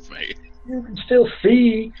front of me. You can still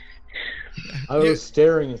see. I was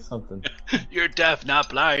staring at something. You're deaf, not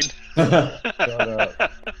blind. Shut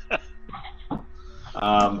up.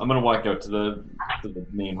 I'm gonna walk out to the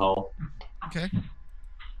main hall, Okay,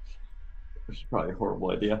 which is probably a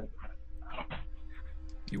horrible idea.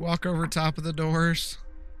 you walk over top of the doors.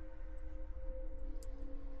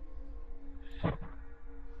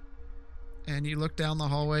 And you look down the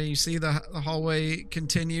hallway. You see the hallway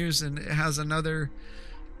continues, and it has another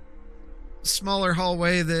smaller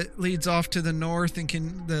hallway that leads off to the north,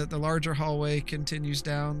 and the larger hallway continues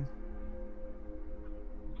down.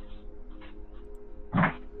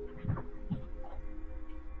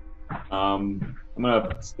 I'm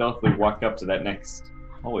gonna stealthily walk up to that next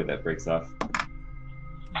hallway that breaks off.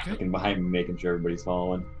 Okay. Looking behind me, making sure everybody's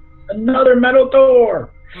following. Another metal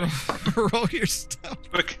door. Roll your stealth.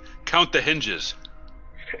 Quick, count the hinges.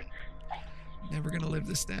 Never gonna live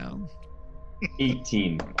this down.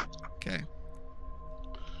 18. Okay.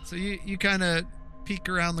 So you kind of peek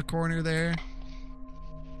around the corner there.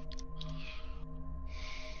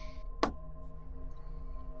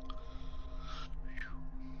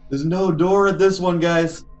 There's no door at this one,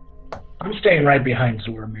 guys. I'm staying right behind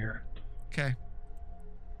Zormir. Okay.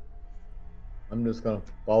 I'm just gonna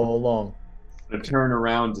follow along. I'm gonna turn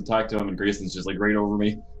around to talk to him, and Grayson's just like right over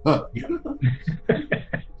me. Huh.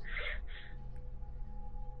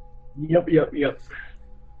 Yep.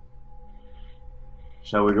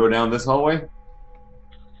 Shall we go down this hallway?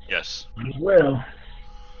 Yes. Well,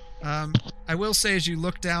 I will say, as you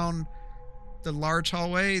look down the large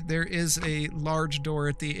hallway, there is a large door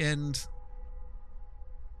at the end.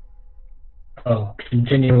 oh,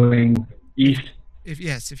 continuing east.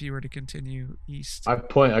 If you were to continue east. I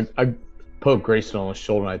poke Grayson on the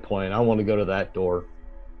shoulder and I point. I want to go to that door.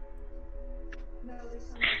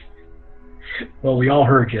 Well, we all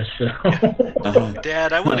heard you, so.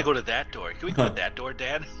 Dad, I want to go to that door. Can we go to that door,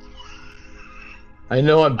 Dad? I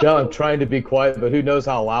know I'm done. I'm trying to be quiet, but who knows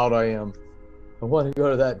how loud I am. I want to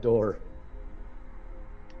go to that door.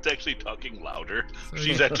 It's actually talking louder. So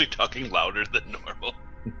She's yeah. actually talking louder than normal.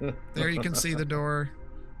 There you can see the door.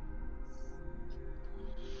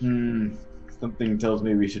 Something tells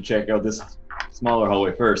me we should check out this smaller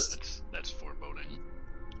hallway first. That's foreboding.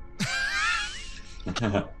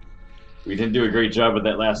 We didn't do a great job with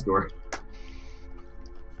that last door.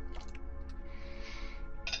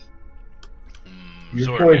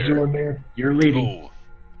 Your choice, Zormir. You're leading.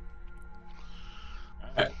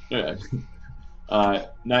 Oh,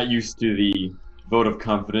 Not used to the vote of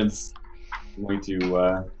confidence. I'm going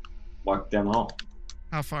to walk down the hall.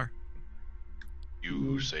 How far?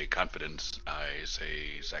 you say confidence. I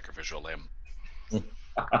say sacrificial lamb.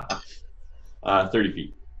 30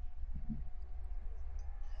 feet.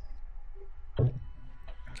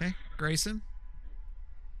 Okay, Grayson.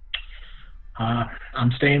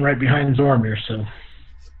 I'm staying right behind Zormir, so.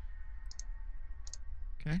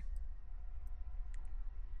 Okay.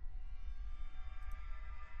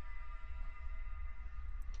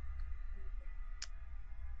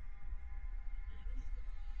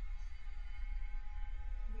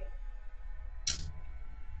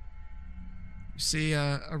 You see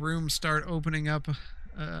a room start opening up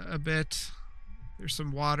a bit. There's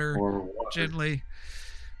some water Or water. gently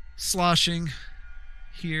sloshing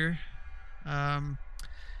here.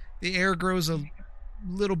 The air grows a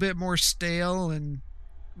little bit more stale and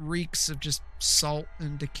reeks of just salt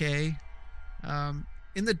and decay.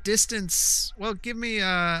 In the distance, well, give me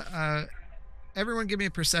everyone give me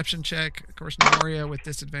a perception check. Of course, Noria with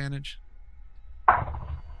disadvantage.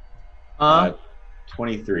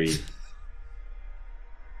 23.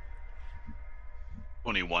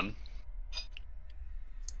 21.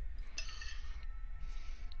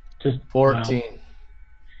 Just 14. Well,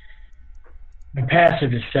 my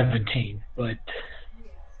passive is 17, but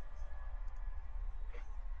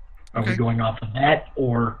are Okay. we going off of that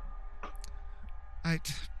or? I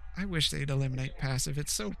wish they'd eliminate passive.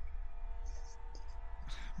 It's so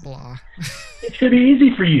blah. It should be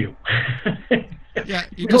easy for you. Yeah,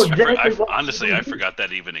 you You know just exactly what Honestly, to I do. forgot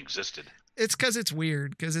that even existed. it's because it's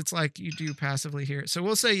weird because it's like you do passively hear it. So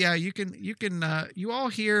we'll say yeah, you can you all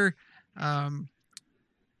hear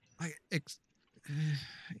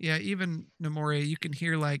yeah, even Nemoria, you can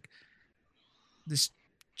hear like this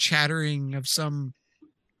chattering of some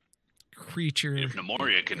creature. If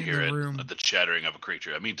Nemoria can in hear the it, room. the chattering of a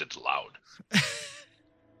creature, that means it's loud.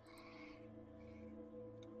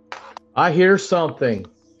 I hear something.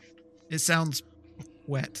 It sounds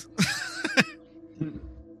wet.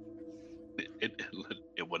 It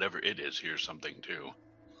whatever it is, hears something too.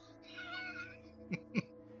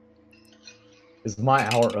 Is my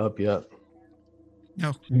hour up yet?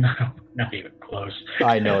 No. No, not even close.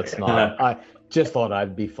 I know it's not. I just thought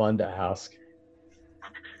I'd be fun to ask.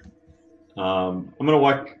 I'm going to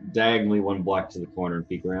walk diagonally one block to the corner and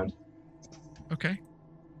peek around. Okay.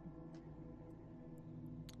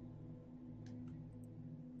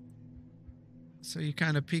 So you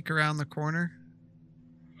kind of peek around the corner.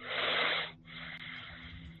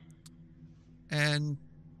 And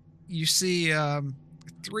you see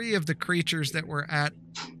three of the creatures that were at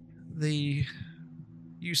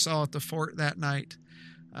you saw at the fort that night.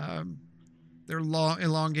 Their long,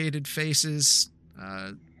 elongated faces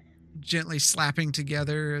gently slapping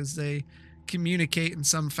together as they communicate in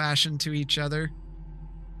some fashion to each other.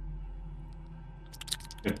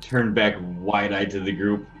 I turn back wide-eyed to the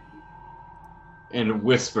group and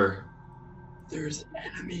whisper, "There's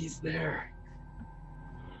enemies there."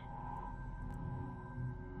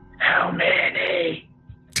 How many?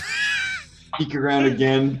 Peek around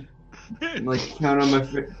again and like count on my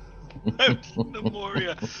face.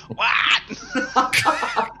 Nemoria. What?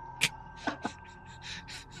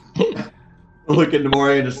 Look at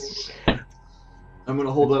Nemoria and just. I'm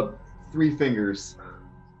gonna hold up 3 fingers.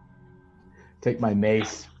 Take my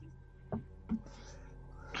mace.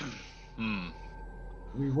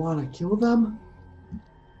 We want to kill them?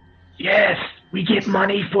 Yes, we get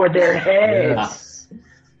money for their heads. Yes.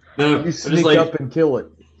 No, You I just sneak like up and kill it.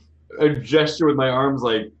 a gesture with my arms,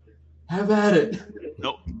 like, have at it.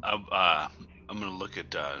 Nope. I'm gonna look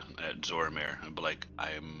at Zoramir and be like,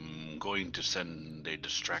 I'm going to send a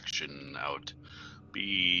distraction out.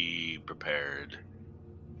 Be prepared.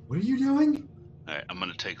 What are you doing? Alright, I'm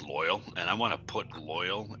gonna take Loyal, and I want to put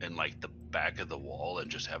Loyal in like the back of the wall and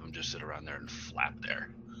just have him just sit around there and flap there,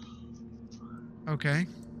 Okay.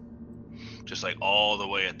 just like all the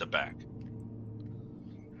way at the back.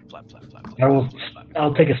 Flap, flap, flap, flap. I will. flap, flap.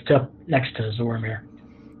 I'll take a step next to Zoramir.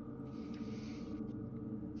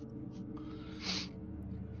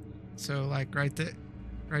 So like right there,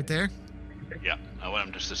 right there. Yeah, I want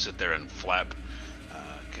him just to sit there and flap,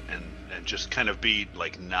 and just kind of be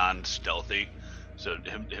like non-stealthy. So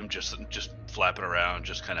him just flapping around,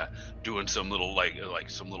 just kind of doing some little like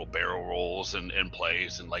some little barrel rolls and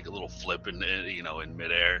plays and like a little flip in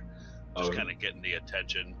midair, just kind of getting the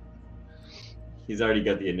attention. He's already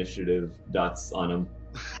got the initiative dots on him.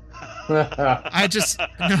 I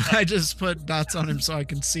just put dots on him so I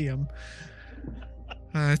can see him.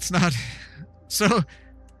 It's not so.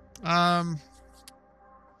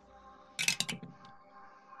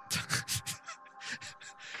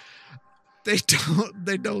 They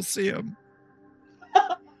don't see him.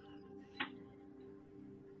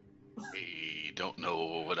 We don't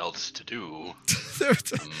know what else to do.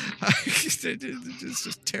 It's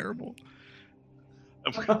just terrible.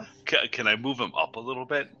 Can I move him up a little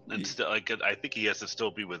bit? And still, like, I think he has to still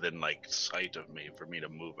be within like sight of me for me to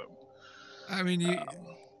move him. I mean,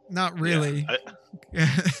 not really. Yeah,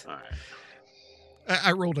 all right.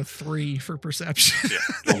 I rolled a 3 for perception.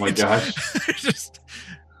 Yeah. Oh my gosh.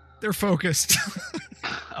 They're focused.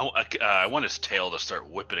 I want his tail to start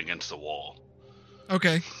whipping against the wall.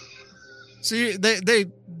 Okay. So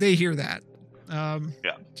they hear that. Yeah.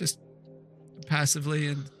 Just passively,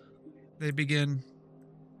 and they begin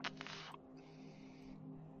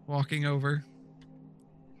walking over.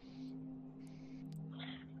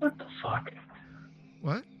 What the fuck?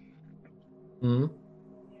 What? Hmm?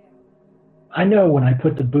 I know when I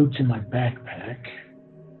put the boots in my backpack,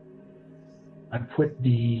 I put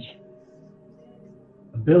the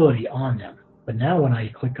ability on them. But now when I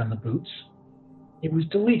click on the boots, it was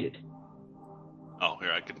deleted. Oh,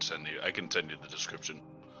 here I can send you the description.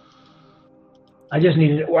 I just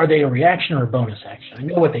needed. Are they a reaction or a bonus action? I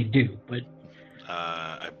know what they do, but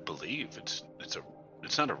I believe it's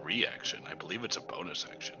not a reaction. I believe it's a bonus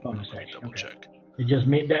action. Bonus Let me action, double okay. check. it just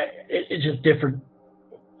made that. It's just different.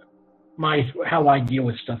 How I deal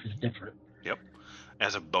with stuff is different. Yep,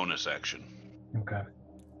 as a bonus action. Okay. I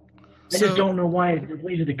So- just don't know why it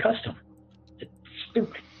deleted the custom. It's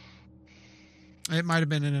stupid. It might have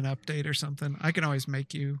been in an update or something. I can always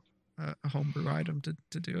make you a homebrew item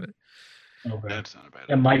to do it. Okay. That's not a bad.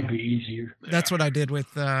 That might be easier. That's what I did with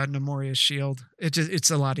Nemoria's shield.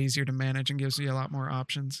 It's a lot easier to manage and gives you a lot more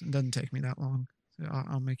options. It doesn't take me that long. So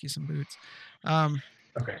I'll make you some boots.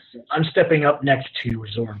 Okay. So I'm stepping up next to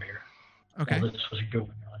Zoramir. Okay. While this was going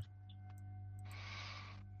on.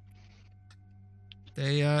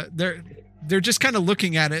 They're just kind of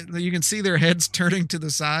looking at it. You can see their heads turning to the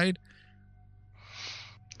side.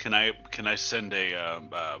 Can I send a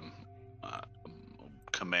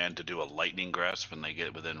command to do a lightning grasp when they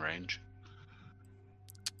get within range?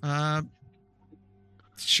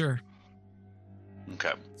 Sure.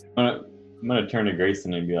 Okay. I'm gonna turn to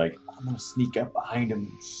Grayson and be like, I'm gonna sneak up behind him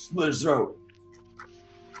and slit his throat.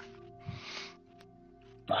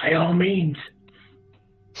 By all means.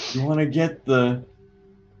 You wanna get the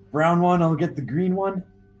brown one, I'll get the green one?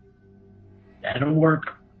 That'll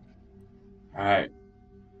work. Alright.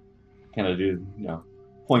 Kinda do,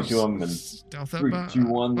 point to him and Stealth up 3, 2,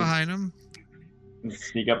 1, behind him. and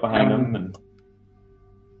sneak up behind him and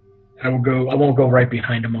I won't go right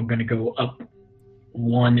behind him. I'm going to go up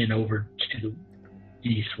one and over to the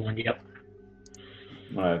east one. Yep.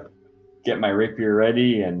 I'm gonna get my rapier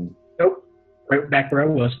ready and Nope. Right back where I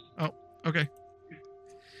was. Okay.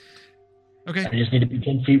 Okay. I just need to be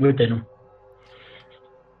 10 feet within him.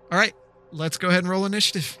 All right. let's go ahead and roll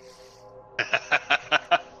initiative.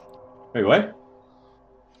 Wait, what?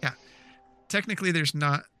 Technically, there's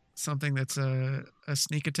not something that's a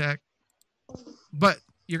sneak attack, but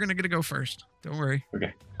you're going to go first. Don't worry.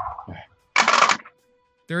 Okay.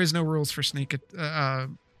 There is no rules for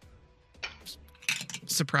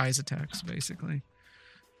surprise attacks, basically.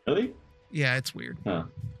 Really? Yeah, it's weird. Huh.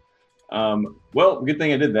 Well, good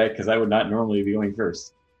thing I did that because I would not normally be going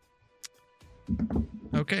first.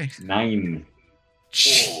 Okay. 9.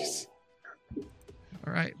 Jeez.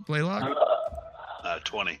 All right, Blaylock.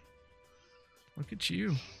 20. Look at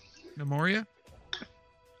you. Nemoria.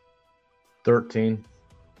 13.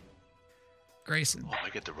 Grayson. Oh, I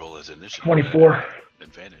get to roll as initiative. 24.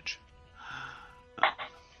 Advantage.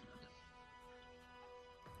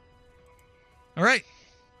 All right.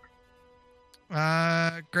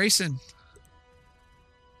 Grayson.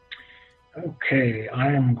 Okay, I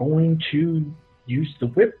am going to use the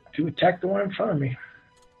whip to attack the one in front of me.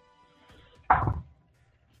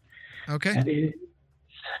 Okay. That is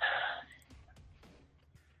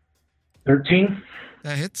 13.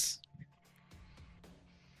 That hits.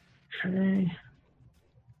 Okay.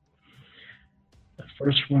 The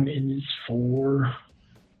first one is for...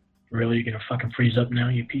 Really, you're gonna fucking freeze up now,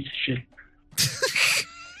 you piece of shit.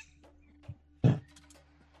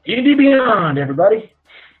 D&D Beyond, everybody.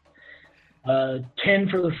 10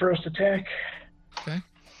 for the first attack. Okay.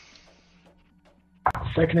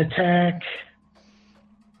 Second attack.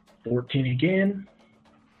 14 again.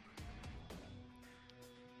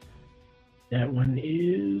 That one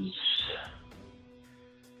is...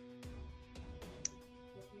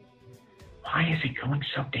 Why is it going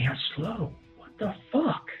so damn slow? What the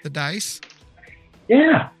fuck? The dice.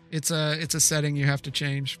 Yeah. It's a setting you have to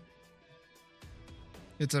change.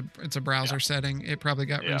 It's a browser setting. It probably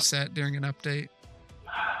got reset during an update.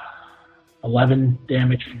 11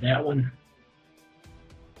 damage from that one.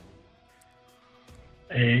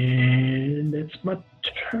 And that's my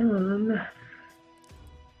turn.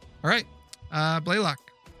 All right. Blaylock.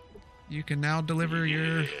 You can now deliver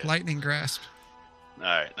your lightning grasp. All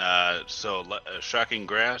right. So shocking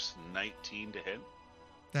grass, 19 to hit.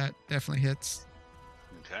 That definitely hits.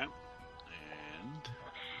 Okay.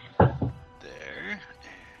 And there. And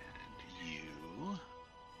you.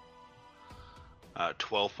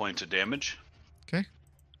 12 points of damage. Okay.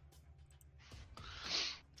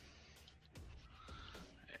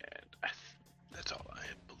 And that's all. I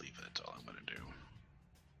believe that's all I'm going to do.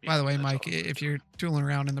 By the way, that's Mike, all I'm gonna if do. you're tooling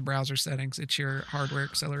around in the browser settings, it's your hardware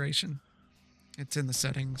acceleration. It's in the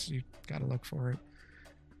settings. You got to look for it.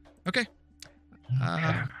 Okay.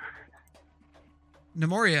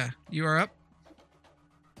 Nemoria, you are up.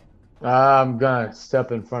 I'm gonna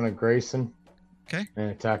step in front of Grayson. Okay. And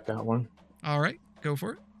attack that one. All right. Go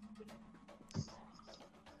for it.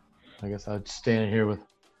 I guess I'd stand here with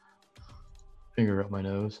finger up my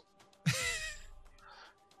nose.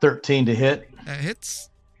 13 to hit, That hits.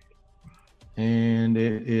 and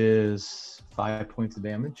it is 5 points of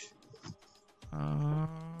damage. All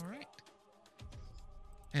right.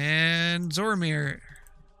 And Zoramir.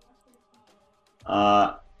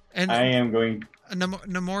 And I am going.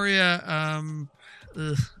 Nemoria,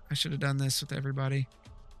 I should have done this with everybody.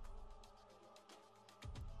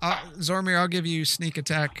 Zoramir, I'll give you sneak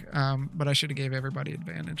attack, but I should have gave everybody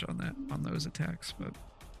advantage on those attacks. But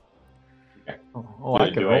I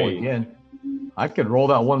could roll again. I could roll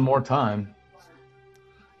that one more time.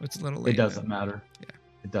 it's a little late. It doesn't now. matter. Yeah.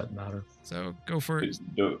 It doesn't matter. So go for it.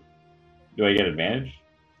 Do I get advantage?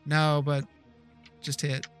 No, but just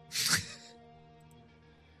hit.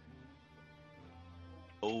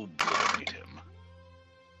 Obliterate him.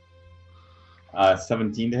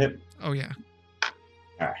 17 to hit. Oh yeah.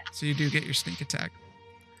 All right. So you do get your sneak attack.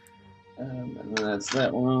 And then that's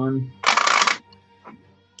that one.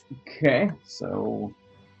 Okay, so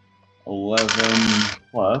 11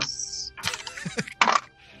 plus.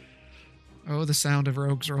 Oh, the sound of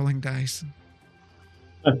rogues rolling dice.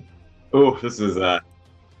 Oh, this is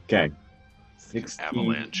okay. 16,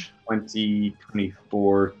 Avalanche. 20,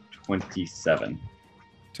 24, 27.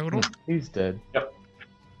 Total. He's dead.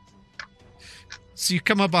 So you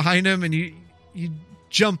come up behind him and you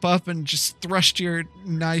jump up and just thrust your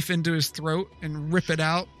knife into his throat and rip it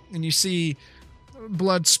out, and you see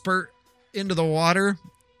blood spurt into the water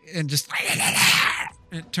and just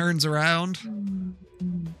it turns around.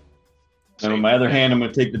 And with my other hand, I'm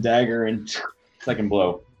going to take the dagger and second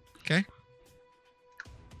blow. Okay.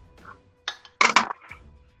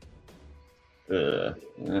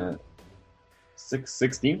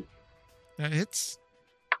 16. That hits.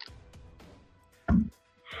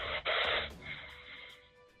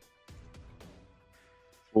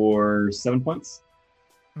 for 7 points.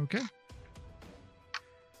 Okay.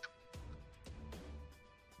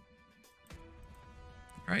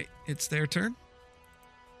 All right, it's their turn.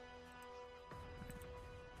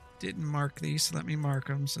 Didn't mark these, so let me mark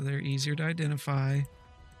them so they're easier to identify.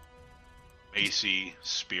 Macy,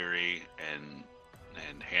 Speary, and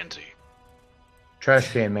Hansy.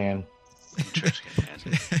 Trash can man. Trash can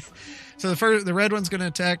Hansy. So the red one's going to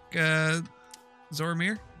attack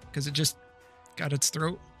Zoromir because it just got its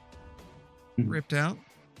throat ripped out.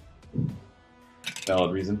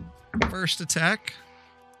 Valid reason. First attack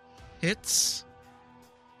hits.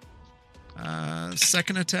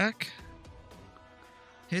 Second attack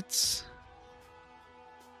hits.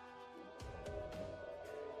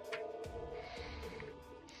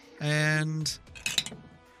 And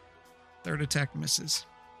third attack misses.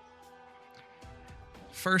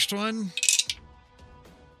 First one,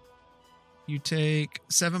 you take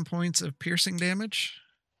 7 points of piercing damage.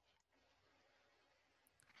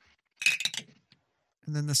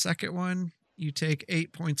 And then the second one, you take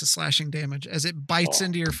 8 points of slashing damage as it bites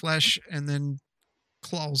into your flesh and then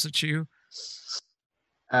claws at you.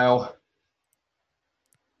 Ow.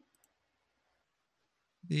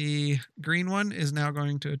 The green one is now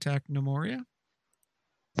going to attack Nemoria.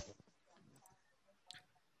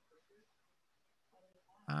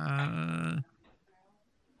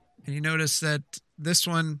 And you notice that this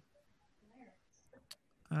one,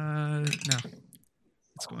 no,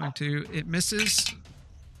 it's going to, it misses.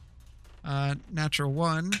 Natural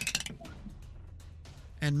 1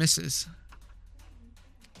 and misses.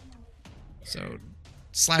 So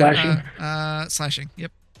Slashing. Slashing.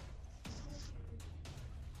 Yep.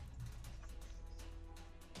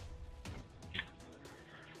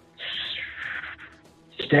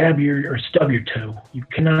 Stab your or stub your toe. You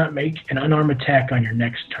cannot make an unarmed attack on your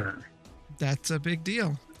next turn. That's a big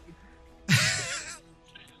deal.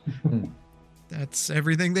 That's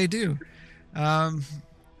everything they do. And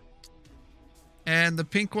the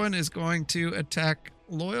pink one is going to attack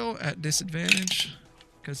Loyal at disadvantage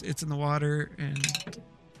because it's in the water and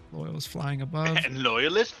Loyal is flying above. And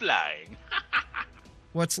Loyal is flying.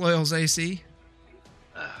 What's Loyal's AC?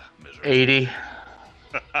 Misery. 80.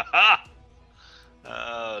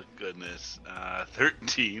 Oh, goodness.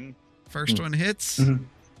 13. First one hits. Mhm.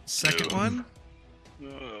 Second Ooh. one.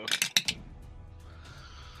 Oh.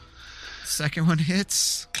 Second one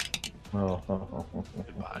hits. Oh.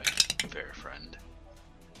 Goodbye, fair friend.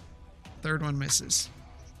 Third one misses.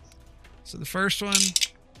 So the first one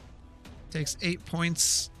takes 8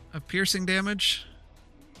 points of piercing damage.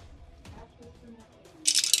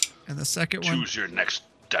 And the second one, Choose your next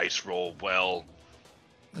dice roll well.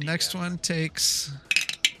 the next one takes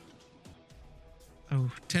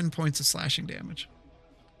 10 points of slashing damage.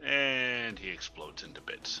 And he explodes into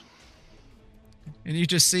bits. And you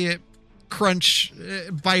just see it crunch,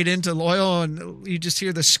 bite into Loyal, and you just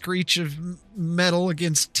hear the screech of metal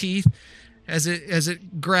against teeth as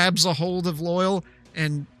it grabs a hold of Loyal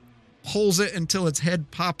and pulls it until its head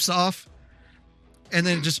pops off, and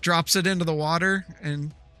then it just drops it into the water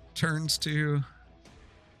and turns to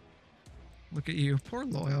look at you. Poor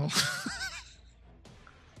Loyal.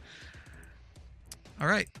 All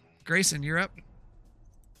right, Grayson, you're up.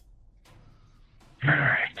 All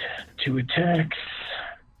right, 2 attacks.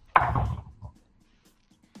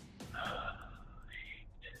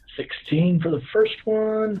 16 for the first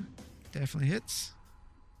one. Definitely hits.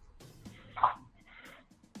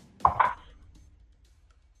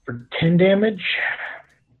 For 10 damage.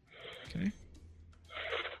 Okay.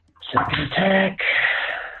 Second attack.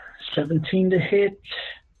 17 to hit.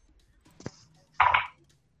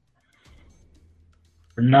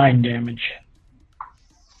 For 9 damage.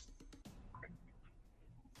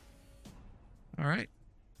 All right.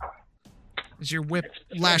 As your whip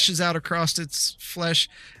lashes out across its flesh,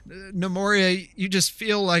 Nemoria, you just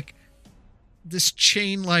feel like this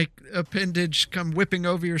chain-like appendage come whipping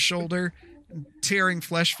over your shoulder, and tearing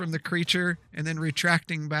flesh from the creature, and then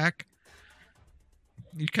retracting back.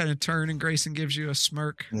 You kind of turn, and Grayson gives you a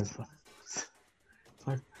smirk.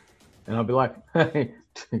 And I'll be like, hey,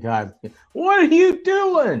 God, what are you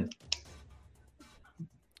doing?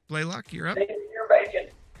 Blaylock, you're up. Your bacon.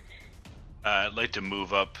 I'd like to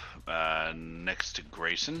move up next to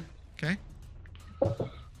Grayson. Okay.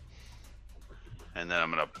 And then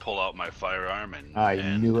I'm going to pull out my firearm and I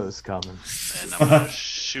and, knew it was coming. and I'm going to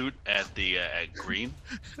shoot at the at Green.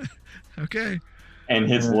 Okay. And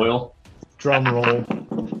hits Loyal. Drum roll.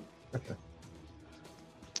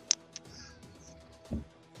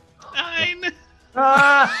 9.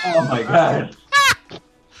 Ah! Oh my god.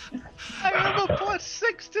 I have a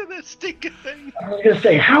 +6 to this stinking thing. I was going to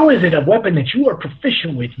say, how is it a weapon that you are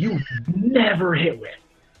proficient with you never hit with?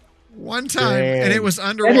 One time, and it was That is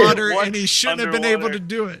underwater, once and he shouldn't have been able underwater. to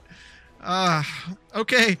do it.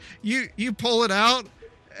 Okay, you pull it out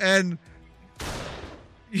and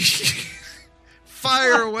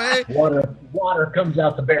fire away. Water comes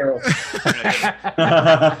out the barrel.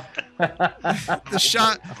 The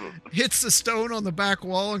shot hits the stone on the back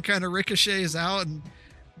wall and kind of ricochets out, and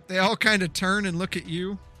they all kind of turn and look at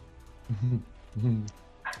you.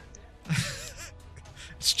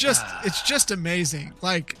 It's just amazing.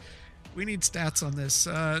 Like, we need stats on this.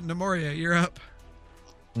 Nemoria, you're up.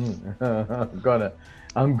 I'm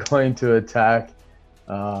going to attack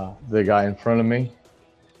the guy in front of me.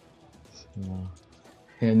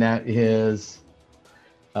 And that is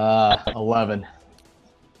 11.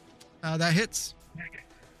 That hits.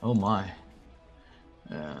 Oh my.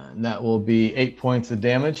 And that will be 8 points of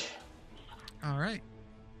damage. All right.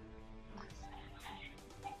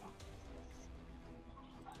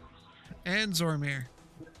 And Zormir.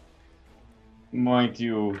 I'm going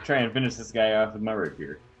to try and finish this guy off with my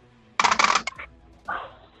rapier.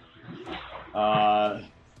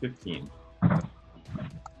 15.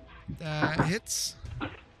 That hits.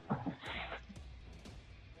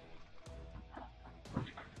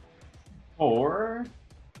 For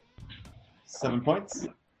 7 points.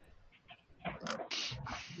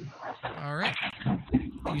 All right.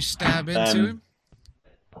 You stab into Then- him.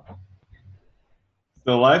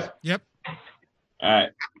 Still alive? Yep. Alright.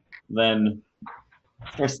 Then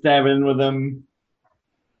start stabbing with him.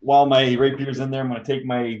 While my rapier's in there, I'm going to take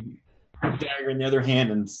my dagger in the other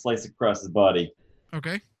hand and slice across his body.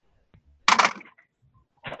 Okay.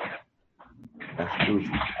 Oof.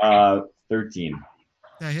 13.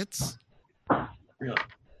 That hits. Really?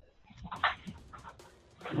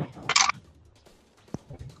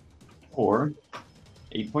 For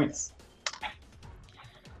 8 points.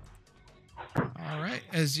 All right.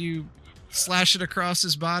 As you slash it across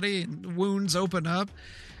his body and wounds open up,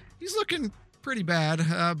 he's looking pretty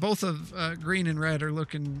bad. Both of green and red are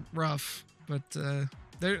looking rough, but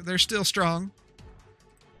they're still strong.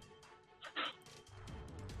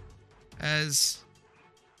 As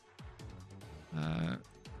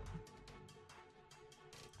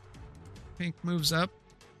Pink moves up,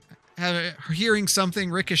 hearing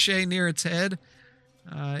something ricochet near its head,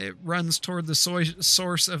 it runs toward the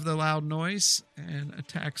source of the loud noise and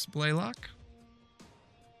attacks Blaylock.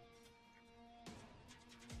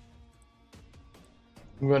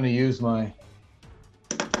 I'm going to use my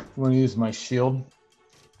shield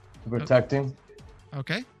to protect him.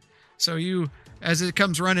 Okay. So you, as it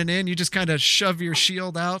comes running in, you just kind of shove your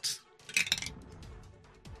shield out.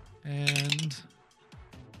 And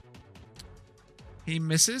he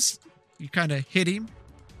misses. You kind of hit him.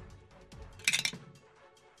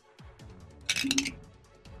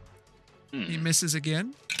 He misses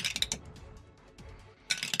again.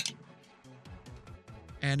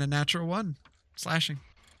 And a natural 1. Slashing.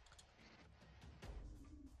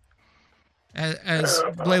 As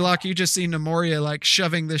Blaylock, you just see Nemoria like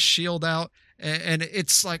shoving this shield out, and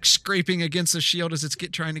it's like scraping against the shield as it's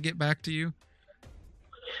trying to get back to you.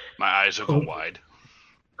 My eyes will go wide.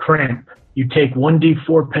 Cramp. You take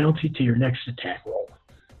 1d4 penalty to your next attack roll.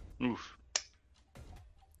 Oof.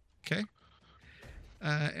 Okay.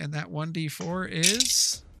 And that 1d4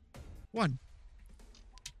 is 1.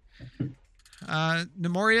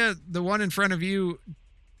 Nemoria, the one in front of you,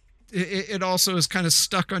 it also is kind of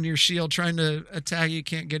stuck on your shield trying to attack you.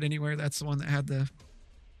 Can't get anywhere. That's the one that had the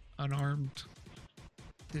unarmed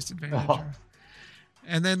disadvantage. Oh.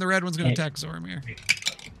 And then the red one's going to attack Zormir.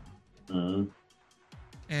 Mhm.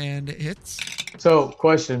 And it hits. So,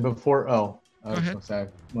 question before. Go ahead. I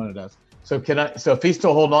wanted to ask. So So if he's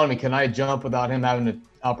still holding on to me, can I jump without him having an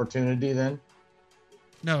opportunity? Then.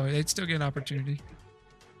 No, they'd still get an opportunity.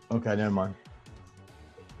 Okay, never mind.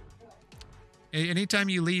 Anytime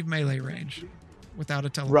you leave melee range without a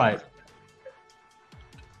teleport. Right.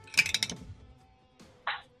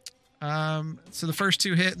 So the first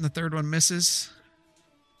 2 hit and the third one misses.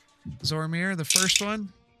 Zormir, the first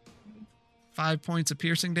one, 5 points of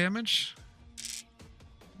piercing damage.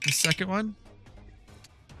 The second one,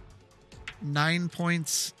 9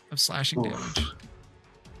 points of slashing damage.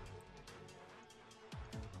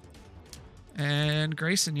 And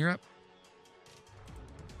Grayson, you're up.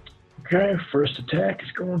 Okay, first attack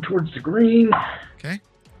is going towards the green Okay,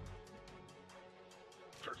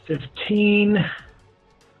 for 15.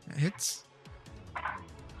 that hits.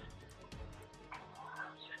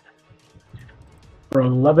 For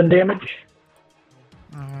 11 damage.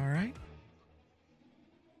 All right.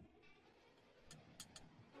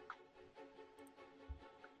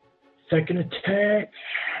 Second attack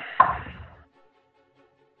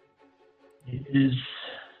is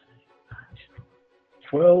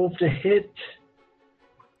 12 to hit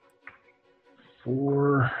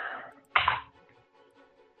for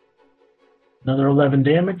another 11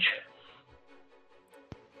 damage.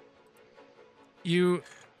 You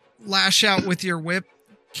lash out with your whip,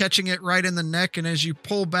 catching it right in the neck, and as you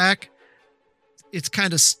pull back, it's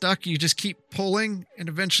kind of stuck. You just keep pulling, and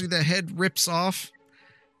eventually the head rips off,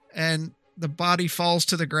 and the body falls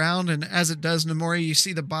to the ground. And as it does, Nemoria, you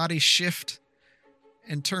see the body shift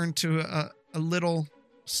and turn to a little,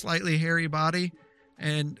 slightly hairy body.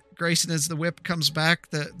 And Grayson, as the whip comes back,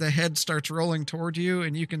 the head starts rolling toward you,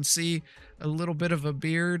 and you can see a little bit of a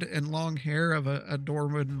beard and long hair of a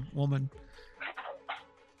Dorman woman.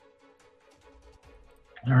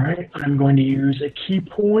 All right, I'm going to use a key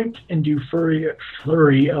point and do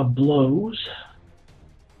flurry of blows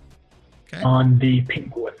on the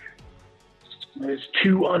penguin. There's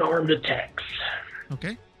 2 unarmed attacks.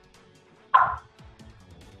 Okay.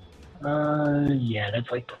 Yeah,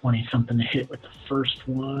 that's like 20 something to hit with the first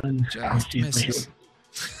one. Just misses.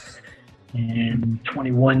 And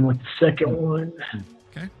 21 with the second one.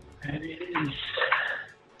 Okay. That is.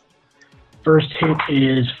 First hit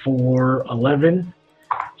is for 11.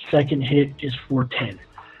 Second hit is for 10.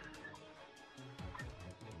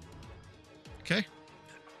 Okay.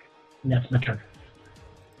 And that's my turn.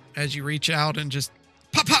 As you reach out and just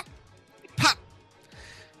pop, pop, pop.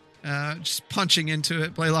 Just punching into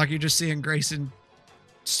it. Blaylock, you're just seeing Grayson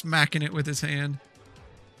smacking it with his hand.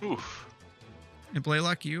 Oof. And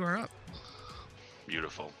Blaylock, you are up.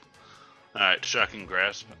 Beautiful. All right, shocking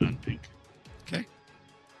grasp on pink. Okay.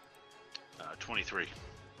 23.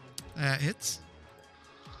 That hits.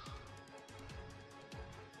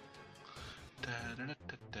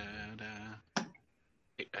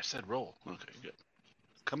 Hey, I said roll. Okay, good.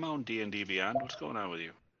 Come on, D&D Beyond. What's going on with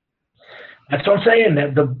you? That's what I'm saying.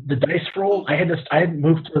 That the dice roll, I had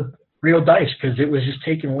moved to real dice because it was just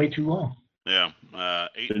taking way too long. Yeah.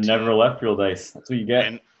 18. Never left real dice. That's what you get.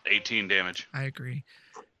 And 18 damage. I agree.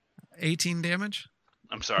 18 damage?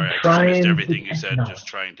 I'm sorry. I just missed everything you said. Just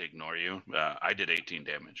trying to ignore you. I did 18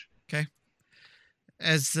 damage. Okay.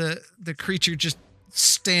 As the creature just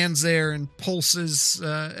stands there and pulses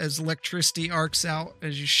as electricity arcs out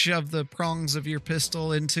as you shove the prongs of your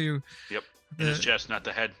pistol into in his chest, not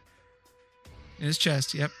the head. In his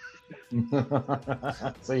chest, yep.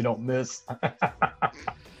 So you don't miss.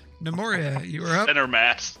 Nemoria, you are up. Center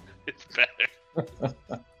mass. It's better.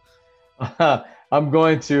 I'm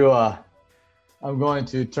going to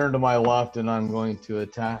turn to my left and I'm going to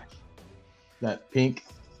attack that pink.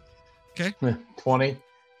 Okay. 20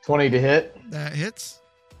 to hit. That hits.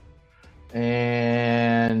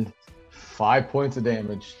 And 5 points of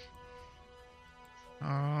damage. All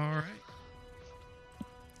right.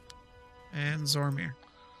 And Zormir.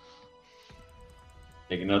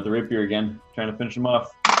 Taking out the rapier again, trying to finish him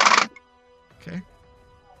off. Okay.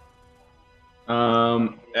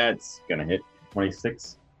 That's gonna hit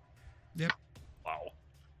 26. Yep. Wow.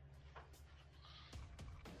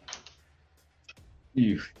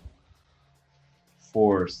 Ew.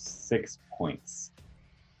 For 6 points.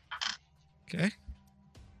 Okay.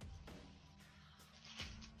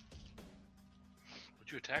 Would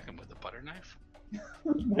you attack him with a butter knife?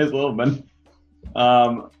 Might as well have been.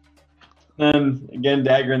 Then again,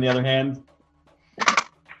 dagger in the other hand.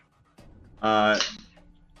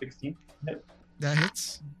 16. Hit. That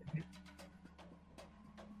hits.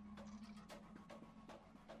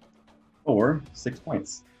 Or 6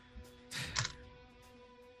 points.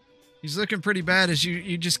 He's looking pretty bad as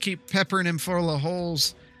you just keep peppering him full of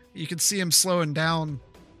holes. You can see him slowing down,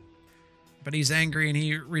 but he's angry and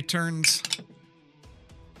he returns.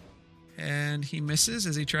 And he misses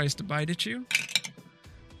as he tries to bite at you.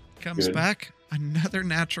 Comes Good. back. Another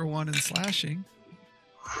natural 1 in slashing.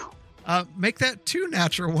 Make that 2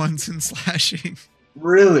 natural 1s in slashing.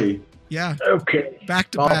 Really? Yeah. Okay. Back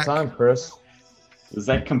to All back. time, Chris. Does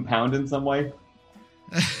that compound in some way?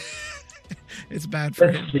 It's bad for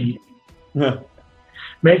Let's him. see.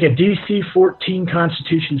 Make a DC 14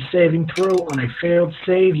 Constitution saving throw. On a failed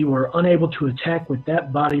save, you are unable to attack with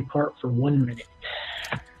that body part for 1 minute.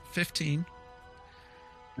 15.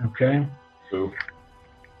 Okay. Ooh.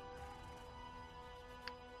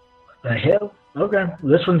 The hell? Okay.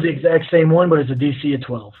 This one's the exact same one, but it's a DC of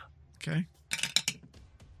 12. Okay.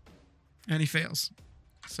 And he fails.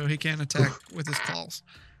 So he can't attack with his claws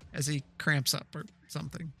as he cramps up or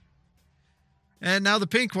something. And now the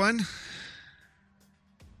pink one.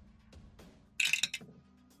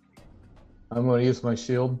 I'm going to use my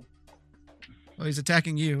shield. Well, he's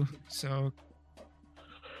attacking you. So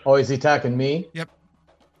Oh, is he attacking me? Yep.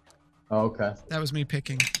 Oh, okay. That was me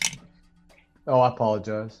picking. Oh, I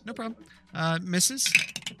apologize. No problem. Misses.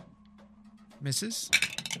 Misses.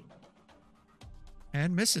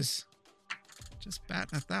 And misses. Just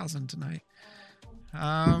batting 1,000 tonight.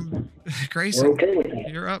 Grayson, We're okay with that.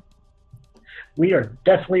 you're up. We are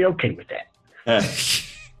definitely okay with that.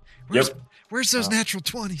 Where's those natural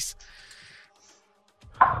 20s?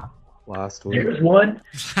 Last week. There's one.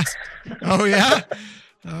 Oh, yeah?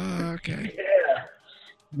 Oh, okay. Yeah.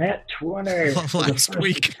 Matt 20. Last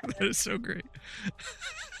week. That is so great.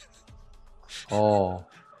 Oh.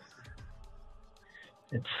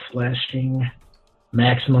 It's slashing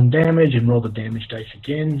maximum damage and roll the damage dice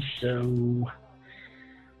again. So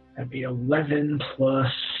that'd be 11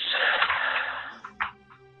 plus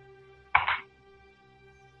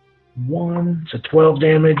 1. So 12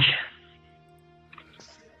 damage.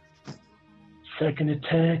 Second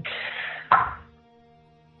attack.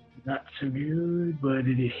 Not so good, but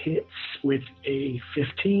it hits with a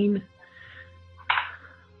 15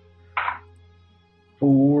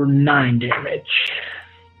 for 9 damage.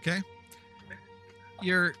 Okay.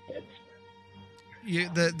 The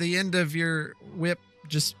end of your whip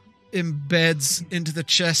just embeds into the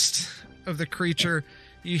chest of the creature.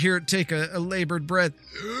 You hear it take a labored breath,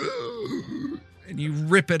 and you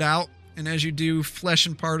rip it out. And as you do, flesh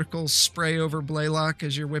and particles spray over Blaylock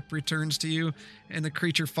as your whip returns to you, and the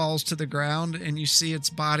creature falls to the ground, and you see its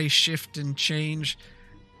body shift and change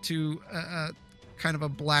to a kind of a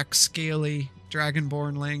black, scaly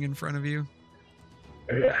dragonborn laying in front of you.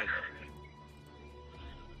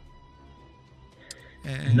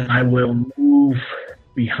 And I will move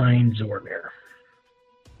behind Zormir.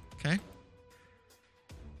 Okay.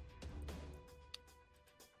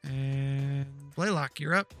 And Blaylock,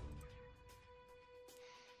 you're up.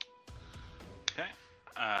 Okay.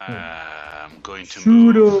 I'm going to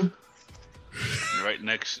Shoot move him. right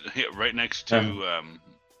next to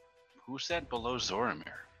who's that below Zoramir?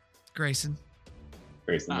 Grayson.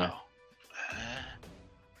 Grayson,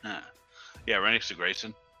 yeah. Yeah, right next to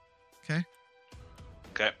Grayson. Okay.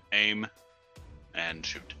 Okay, aim and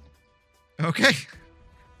shoot. Okay.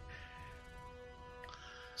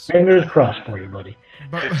 Fingers crossed for you, buddy.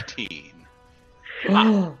 But 15.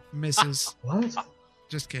 misses. What?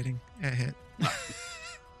 Just kidding. It hit.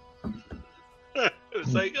 It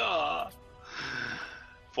was like,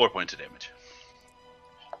 4 points of damage.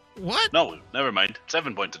 What? No, never mind.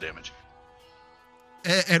 7 points of damage.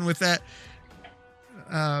 And with that,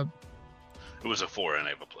 It was a 4 and I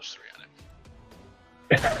have a +3 on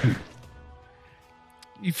it.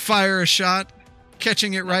 you fire a shot,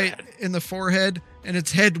 catching it right in the forehead, and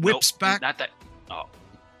its head whips Nope, back. Not that. Oh.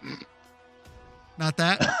 Not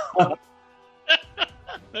that.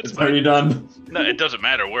 That's It's fine. already done. No, it doesn't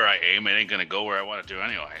matter where I aim. It ain't going to go where I want it to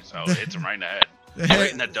anyway. So it hits him right in the head. The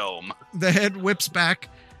Right in head, the dome. the head whips back,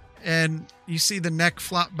 and you see the neck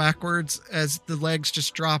flop backwards as the legs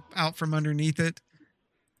just drop out from underneath it.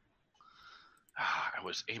 I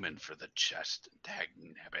was aiming for the chest.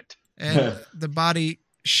 Dagnabbit. And the body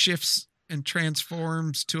shifts and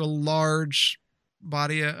transforms to a large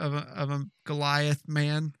body of a Goliath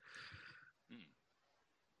man.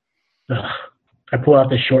 I pull out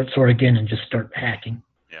the short sword again and just start hacking.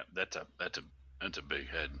 Yeah, that's a big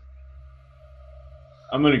head.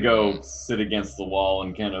 I'm gonna go sit against the wall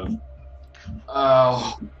and kind of,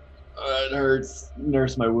 it hurts.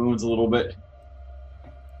 Nurse my wounds a little bit.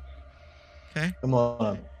 Okay. I'm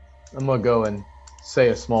gonna go and say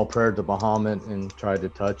a small prayer to Bahamut and try to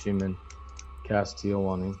touch him and cast heal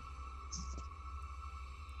on him.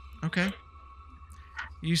 Okay.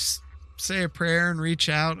 You say a prayer and reach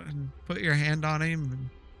out and put your hand on him, and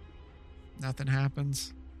nothing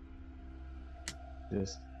happens.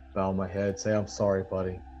 Just bow my head, say, I'm sorry,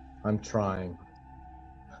 buddy. I'm trying.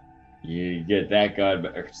 You get that god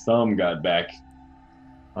back, or some god back.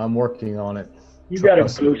 I'm working on it. You got a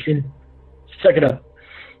Trust me. potion. Suck it up.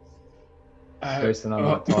 Grayson, I'm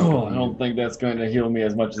not talking to I don't think that's going to heal me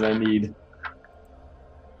as much as I need.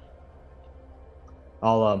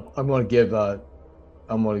 I'm gonna give Zormir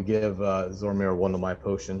one of my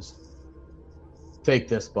potions. Take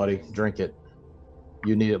this, buddy. Drink it.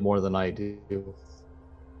 You need it more than I do.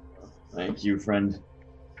 Thank you, friend.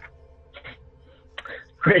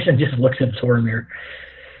 Grayson just looks at Zormir.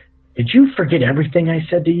 Did you forget everything I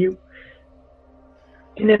said to you?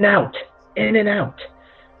 In and out. In and out.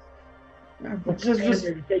 But Stand just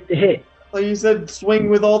there to take the hit. like you said, swing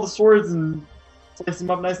with all the swords and slice them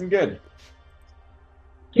up nice and good.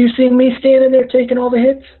 You see me standing there taking all the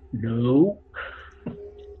hits? No.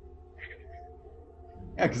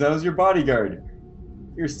 Yeah, because I was your bodyguard.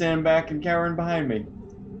 You're standing back and cowering behind me.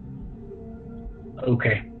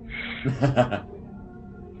 Okay.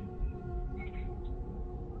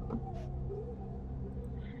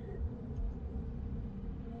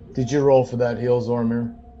 Did you roll for that heal,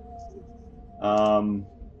 Zormir?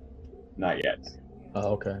 Not yet.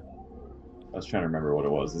 Oh, okay. I was trying to remember what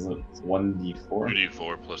it was. Isn't it 1d4?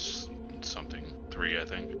 2d4 plus something. 3, I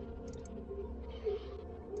think.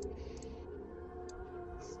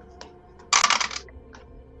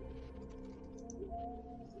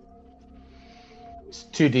 It's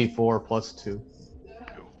 2d4 plus 2.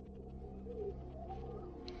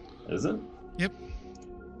 Is it? Yep.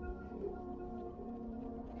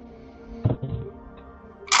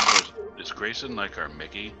 Is Grayson like our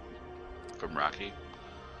Mickey from Rocky?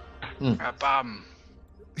 Hmm. Bum.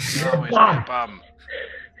 Always bum.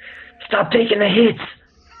 Stop taking the hits.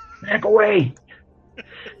 Back away.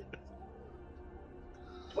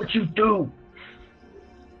 What you do?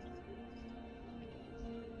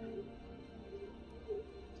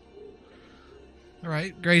 All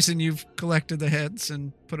right, Grayson, you've collected the heads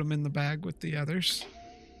and put them in the bag with the others.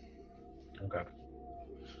 Okay.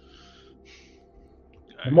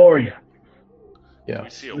 Memoria. Yeah. I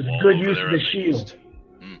see a It was a wall good over use there of the on shield. east.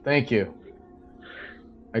 Thank you.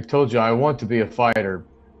 I told you I want to be a fighter,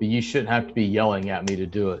 but you shouldn't have to be yelling at me to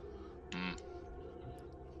do it. Mm.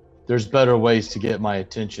 There's better ways to get my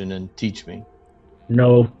attention and teach me.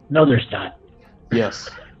 No, there's not. Yes.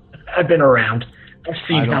 I've been around. I've I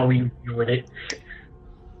seen don't- how you do with it.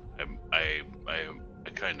 I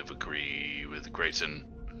kind of agree with Grayson.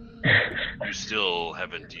 You still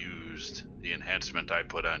haven't used the enhancement I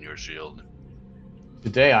put on your shield.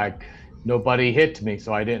 Today nobody hit me,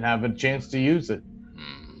 so I didn't have a chance to use it.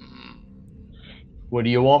 Mm. What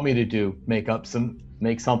do you want me to do? Make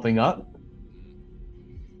something up?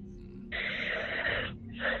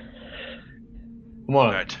 I'm gonna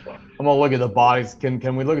Right. look at the bodies.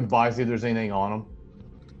 Can we look at the bodies, see if there's anything on them?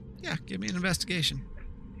 Yeah, give me an investigation.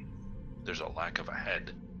 There's a lack of a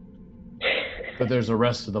head. But there's the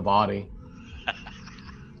rest of the body.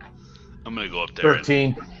 I'm gonna go up there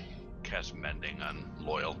 13. and cast Mending on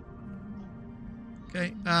Loyal.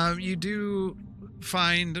 Okay, you do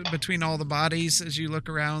find between all the bodies as you look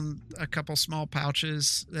around a couple small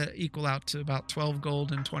pouches that equal out to about 12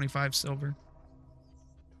 gold and 25 silver.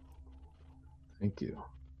 Thank you.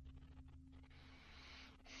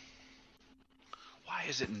 Why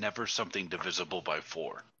is it never something divisible by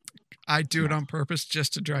 4? I do it on purpose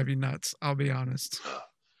just to drive you nuts, I'll be honest.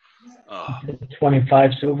 Oh,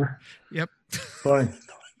 25 silver. Yep. 20.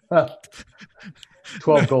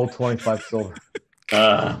 12 gold, 25 silver.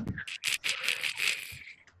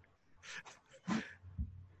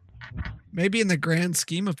 Maybe in the grand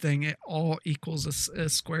scheme of thing, it all equals a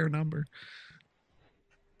square number.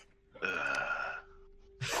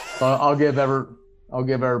 So I'll give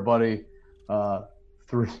everybody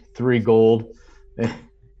 3 gold,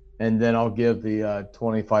 and then I'll give the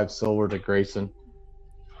 25 silver to Grayson.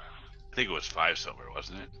 I think it was 5 silver,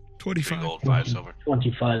 wasn't it? 3 25. gold, 5 silver.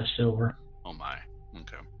 25 silver. Oh my.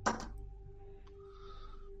 Okay.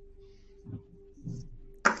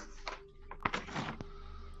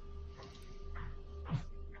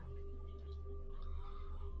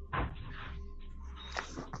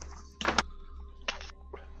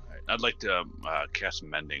 Alright, I'd like to cast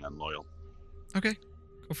Mending on Loyal. Okay,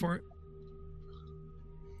 go for it.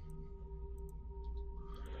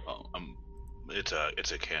 Oh,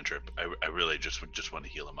 it's a cantrip. I really just want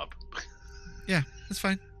to heal him up. Yeah, that's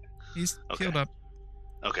fine. He's Okay. healed up.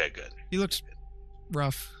 Okay, good. He looks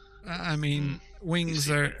rough. I mean, He's wings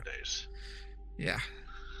seen are... better days. Yeah.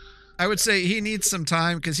 I would say he needs some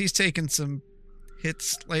time because he's taken some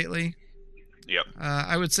hits lately. Yep.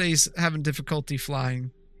 I would say he's having difficulty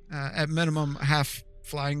flying. At minimum, half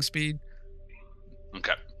flying speed.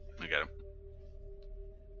 Okay, I get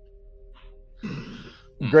him.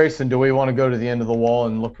 Grayson, do we want to go to the end of the wall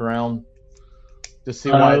and look around to see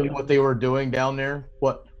what they were doing down there?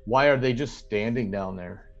 Why are they just standing down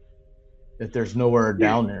there if there's nowhere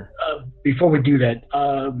down there? Before we do that,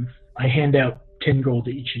 I hand out 10 gold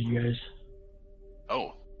to each of you guys.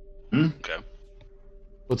 Oh. Hmm? Okay.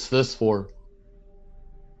 What's this for?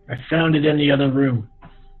 I found it in the other room.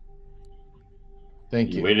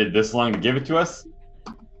 Thank You you. waited this long to give it to us?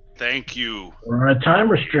 Thank you, We're on a time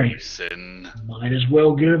restraint. Grayson. Might as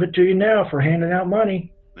well give it to you now for handing out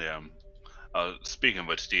money. Yeah. Speaking of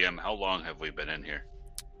which, DM, how long have we been in here?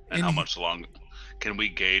 And In- how much long? Can we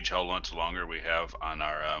gauge how much longer we have on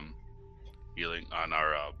our healing, on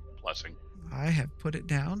our blessing? I have put it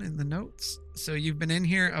down in the notes. So you've been in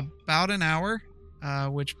here about an hour,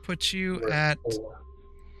 which puts you We're at four.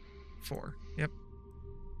 4. Yep.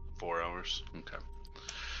 4 hours. Okay.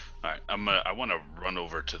 All right, I want to run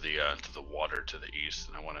over to the water to the east,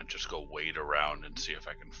 and I want to just go wade around and see if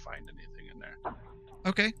I can find anything in there.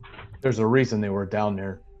 Okay. There's a reason they were down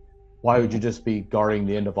there. Why would you just be guarding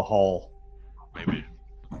the end of a hall? Maybe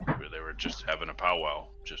they were just having a powwow,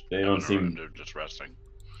 just They don't having a seem- run, just resting.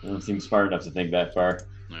 I don't seem smart enough to think that far.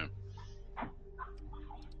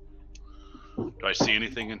 Do I see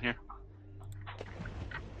anything in here?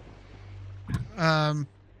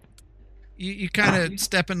 You kind of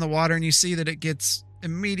step in the water and you see that it gets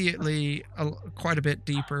immediately quite a bit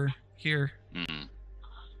deeper here. Mm.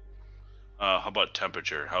 How about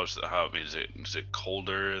temperature? How is it? Is it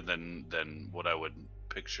colder than what I would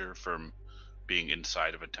picture from being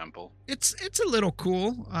inside of a temple? It's a little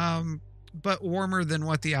cool, but warmer than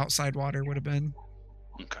what the outside water would have been.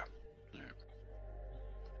 Okay.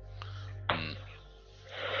 All right.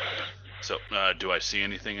 So, do I see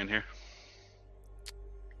anything in here?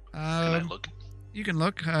 Can I look? You can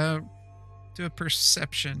look. Do a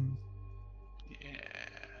perception. Yeah.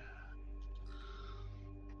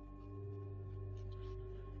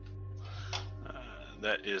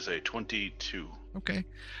 That is a 22. Okay.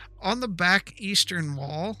 On the back eastern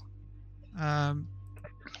wall, give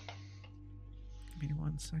me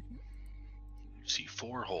 1 second. See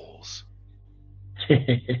 4 holes.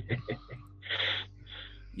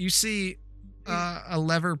 You see a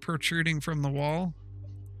lever protruding from the wall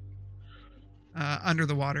under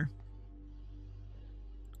the water.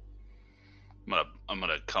 I'm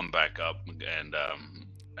gonna come back up and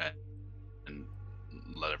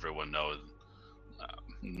let everyone know.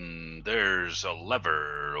 There's a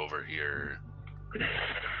lever over here.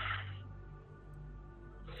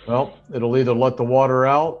 Well, it'll either let the water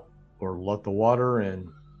out or let the water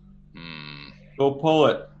in. Go pull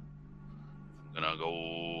it. I'm gonna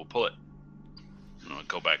go pull it. I'm gonna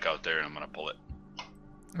go back out there and I'm gonna pull it.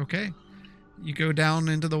 Okay. You go down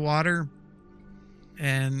into the water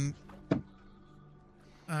and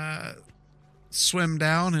swim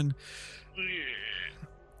down and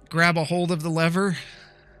grab a hold of the lever.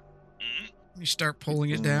 You start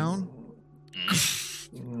pulling it down.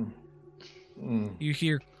 You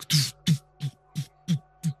hear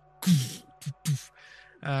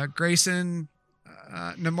Grayson,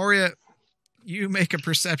 Nemoria, you make a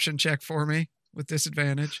perception check for me with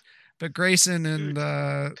disadvantage. But Grayson and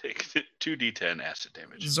Take 2d10 acid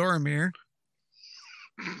damage. Zoramir.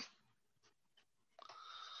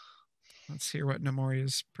 Let's hear what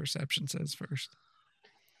Nemoria's perception says first.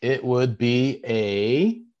 It would be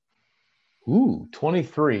a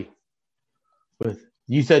 23. With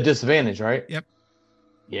you said disadvantage, right? Yep.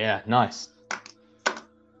 Yeah, nice.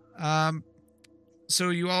 So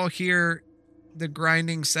you all hear the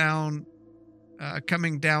grinding sound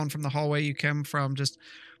coming down from the hallway you came from. Just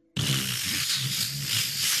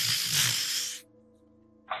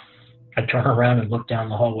I turn around and look down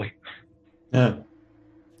the hallway.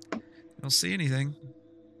 don't see anything.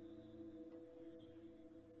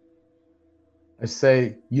 I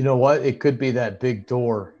say, you know what? It could be that big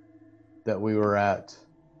door that we were at.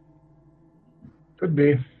 Could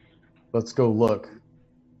be. Let's go look.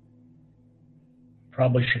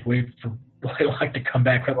 Probably should wait for Blaylock to come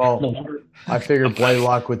back up Well, from the water. I figured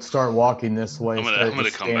Blaylock would start walking this way. I'm instead of gonna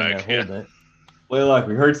just come standing back, there yeah. holding it. Blaylock,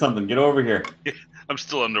 we heard something. Get over here. I'm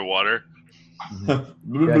still underwater. Yeah,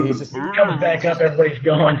 he's just, He comes back up, everybody's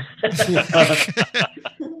going.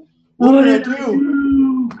 What did I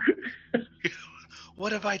do?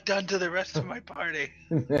 What have I done to the rest of my party?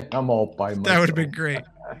 I'm all by myself. That would have been great.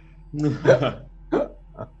 Okay.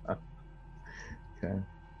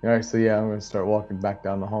 All right, so yeah, I'm going to start walking back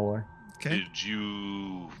down the hallway. Okay. Did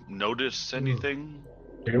you notice anything?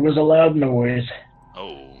 There was a loud noise.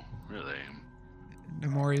 Oh, really?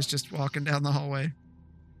 Nemoria's just walking down the hallway.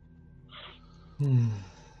 I'm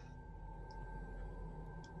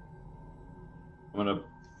gonna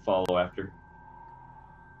follow after.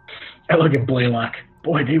 I look at Blaylock.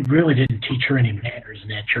 Boy, they really didn't teach her any manners in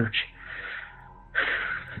that church.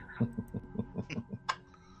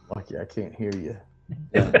 Lucky I can't hear you.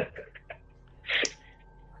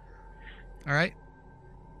 All right.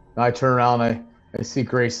 I turn around, I see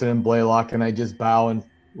Grayson and Blaylock, and I just bow and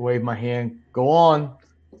wave my hand. Go on,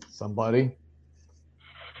 somebody.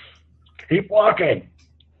 Keep walking.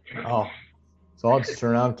 Oh, so I'll just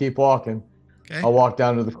turn around and keep walking. Okay. I'll walk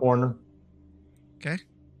down to the corner. Okay.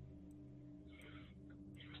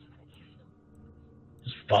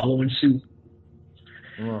 Just following suit.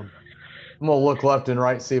 I'm gonna look left and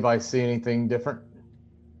right, see if I see anything different.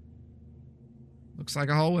 Looks like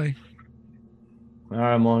a hallway. All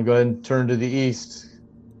right, I'm gonna go ahead and turn to the east.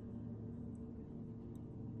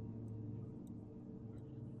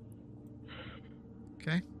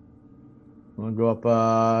 Okay. I'm gonna go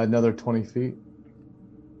up another 20 feet.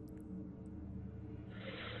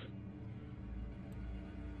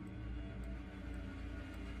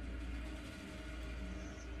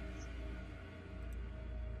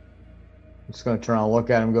 I'm just gonna turn around and look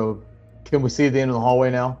at him and go, can we see the end of the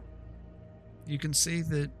hallway now? You can see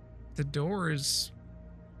that the door is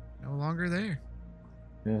no longer there.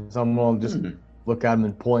 Yeah, so I'm gonna just look at him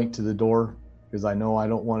and point to the door because I know I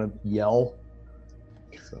don't want to yell.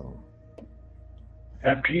 So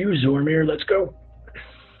After you, Zormir. Let's go.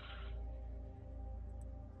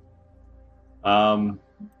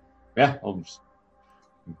 Yeah, I'll just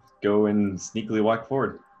go and sneakily walk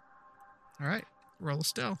forward. All right, roll a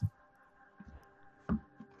stealth.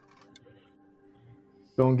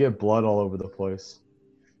 don't get blood all over the place.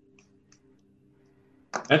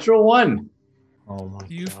 Natural 1. Oh my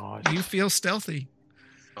god. You feel stealthy.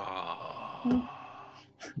 Oh.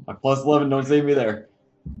 My plus 11 don't save me there.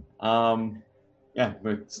 Yeah, I'm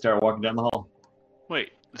gonna start walking down the hall.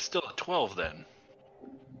 Wait, it's still a 12 then.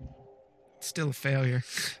 Still a failure.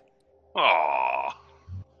 Oh.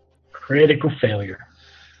 Critical failure.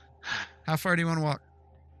 How far do you want to walk?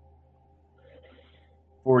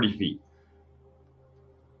 40 feet.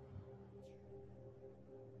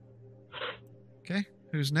 Okay,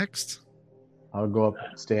 who's next? I'll go up,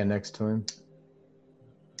 stand next to him.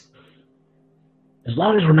 As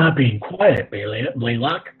long as we're not being quiet,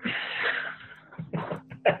 Blaylock.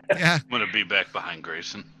 Yeah, I'm gonna be back behind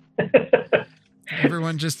Grayson.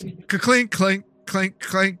 everyone just clink, clink, clink,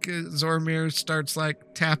 clink. Zormir starts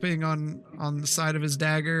like tapping on the side of his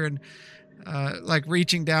dagger and like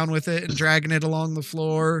reaching down with it and dragging it along the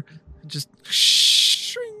floor. Just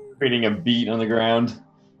Creating a beat on the ground.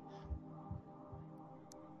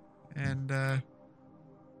 and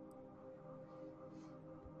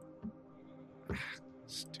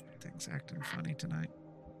stupid thing's acting funny tonight.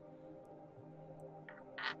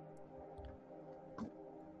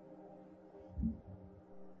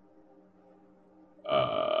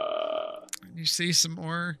 You see some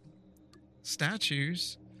more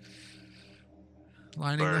statues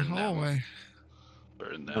lining Burn the them. hallway.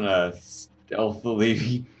 Burn I'm them. gonna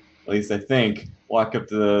stealthily, at least I think, walk up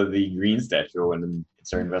to the green statue and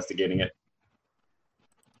start investigating it.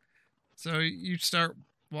 So you start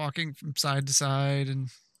walking from side to side and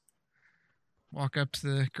walk up to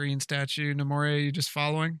the green statue. Namori, are you just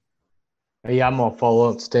following? Yeah, I'm gonna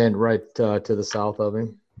follow up, stand right to the south of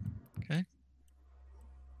him. Okay.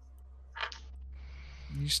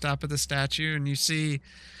 You stop at the statue and you see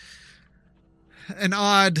an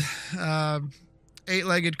odd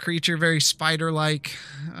eight-legged creature, very spider-like.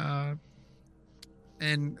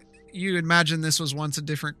 And you imagine this was once a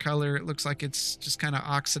different color. It looks like it's just kind of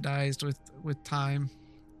oxidized with time.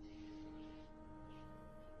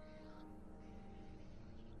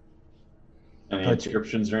 Any Touch it.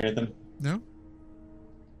 inscriptions or anything? No?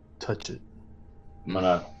 Touch it. I'm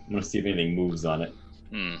gonna see if anything moves on it.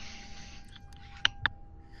 Hmm.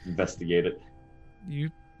 Investigate it. You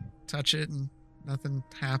touch it and nothing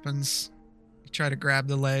happens. You try to grab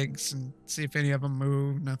the legs and see if any of them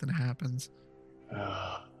move. Nothing happens.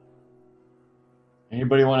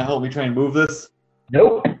 Anybody want to help me try and move this?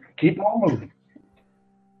 Nope. Keep on moving.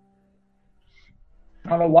 I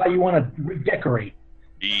don't know why you want to redecorate.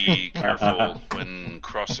 Be careful when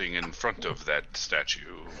crossing in front of that statue.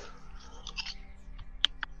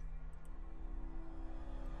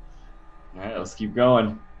 All right, let's keep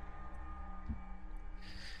going.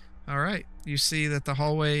 All right. You see that the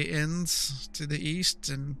hallway ends to the east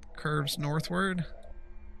and curves northward.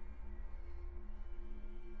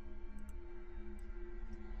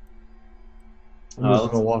 I'm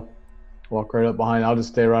just gonna walk right up behind. I'll just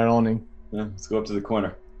stay right on him. Yeah, let's go up to the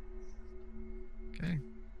corner. Okay.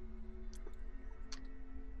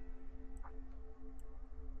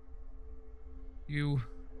 You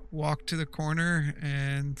walk to the corner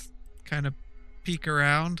and kind of peek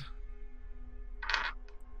around.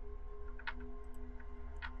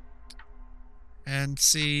 And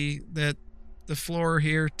see that the floor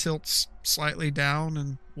here tilts slightly down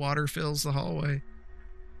and water fills the hallway.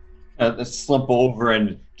 Let's slump over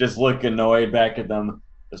and just look annoyed back at them.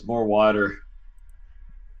 There's more water.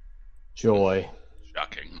 Joy.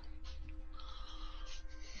 Shocking.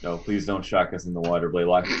 No, please don't shock us in the water,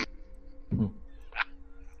 Blaylock. All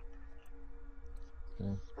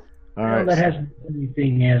Well, right. that hasn't been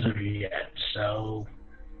anything as of yet, so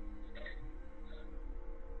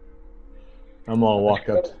I'm gonna walk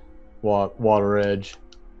up to water edge.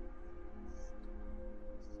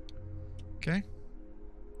 Okay.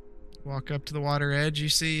 Walk up to the water edge. You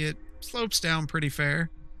see it slopes down pretty fair.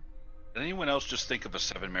 Did anyone else just think of a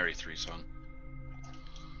 7 Mary 3 song?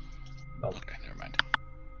 Okay, never mind.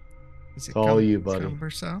 Is it It's all you, buddy.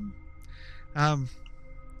 cumbersome?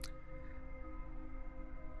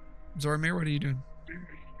 Zoramir, what are you doing?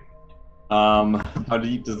 How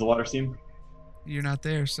deep does the water seem? You're not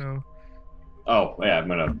there, so Oh yeah, I'm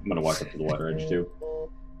gonna walk up to the water edge too.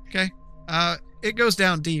 okay. It goes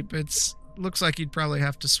down deep. It's looks like you'd probably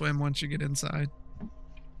have to swim once you get inside.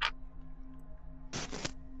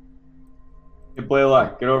 Hey,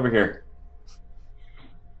 Blaylock, get over here.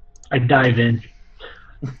 I dive in.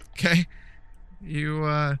 Okay.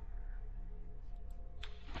 You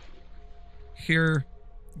hear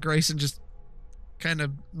Grayson just kind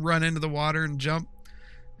of run into the water and jump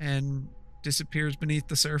and disappears beneath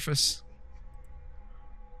the surface.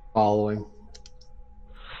 Following.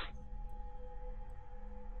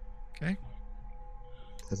 Okay.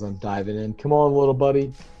 As I'm diving in. Come on, little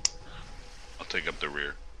buddy. I'll take up the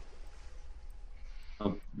rear.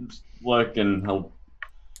 I'll just look and help.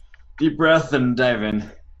 Deep breath and dive in.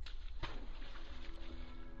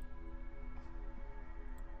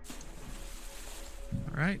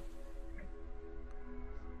 All right.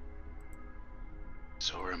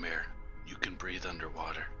 Zoramir, you can breathe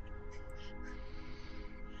underwater.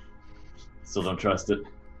 Still don't trust it.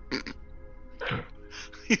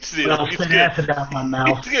 He's But I'll spit acid down my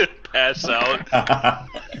mouth. He's gonna pass out.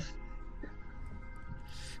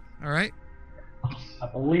 All right. I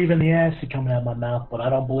believe in the acid coming out of my mouth, but I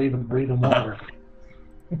don't believe in breathing water.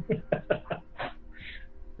 I'm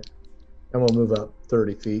gonna move up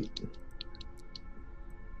 30 feet.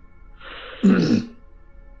 Okay.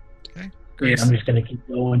 Yeah, Grayson. I'm just gonna keep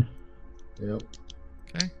going. Yep.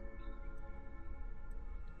 Okay.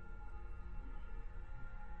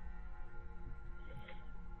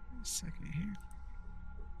 A second here.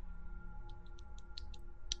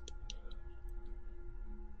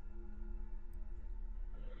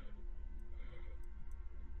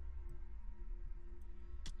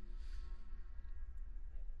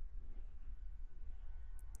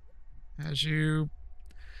 As you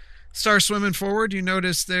start swimming forward, you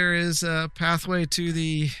notice there is a pathway to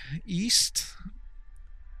the east,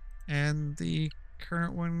 and the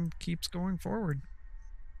current one keeps going forward.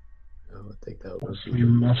 Oh, I think that I'll was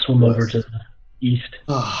swim over to the east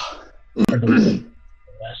Ah, or the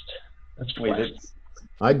west. That's wait, west. that's,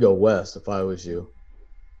 I'd go west if I was you.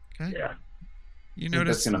 Okay. Yeah. You I think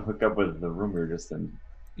notice that's gonna hook up with the room we were just in.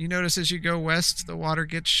 you notice as you go west, the water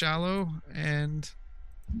gets shallow, and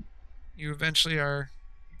you eventually are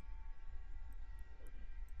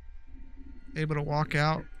able to walk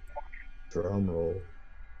out. Drum roll.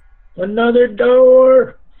 Another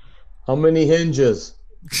door. How many hinges?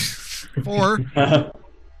 4,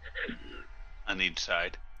 On each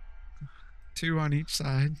side. 2 on each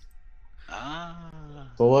side. Ah.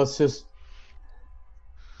 So let's just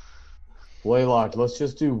Blaylock, let's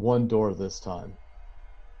just do one door this time.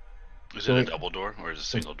 Is it a double door or is it a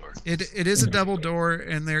single door? It is a double door,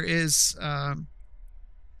 and there is a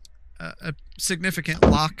significant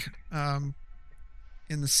lock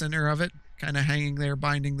in the center of it, kind of hanging there,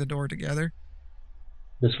 binding the door together.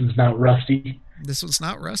 This one's not rusty. This one's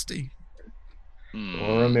not rusty.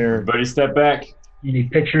 Or a mirror. Everybody step back. Any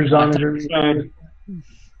pictures on it or anything?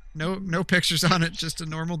 No pictures on it, just a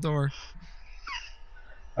normal door.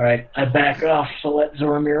 All right, I back off to let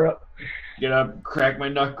Zoramir up. Get up, crack my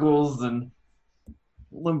knuckles, and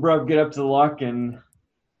limber up, get up to the lock, and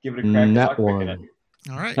give it a crack. Nat Lock picking one. it.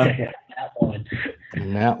 All right. That one.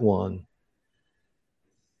 Nat one.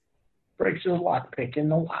 Breaks his lock pick in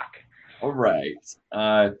the lock. All right.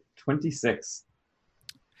 26.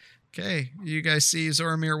 Okay, you guys see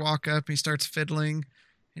Zoramir walk up. He starts fiddling,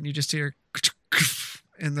 and you just hear,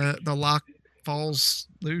 and the lock falls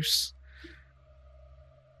loose,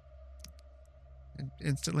 and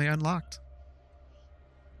instantly unlocked.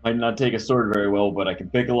 Might not take a sword very well, but I can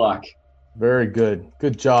pick a lock. Very good.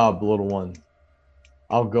 Good job, little one.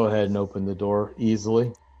 I'll go ahead and open the door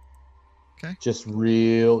easily. Okay. Just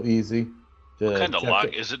real easy. What kind of check lock?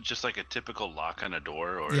 it. Is it just like a typical lock on a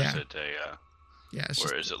door, or Yeah. is it a, Yeah, it's or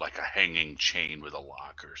just, is it like a hanging chain with a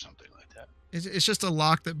lock or something like that? it's just a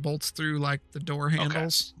lock that bolts through like the door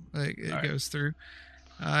handles. Like it All right. goes through.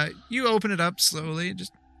 You open it up slowly,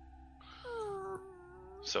 just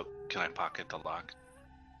So can I pocket the lock?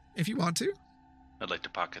 if you want to. I'd like to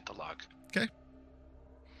pocket the lock.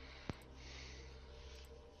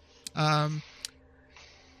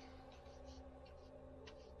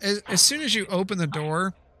 As soon as you open the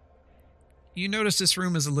door, you notice this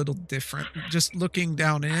room is a little different. Just looking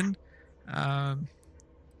down in,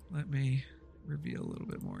 let me reveal a little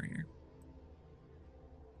bit more here.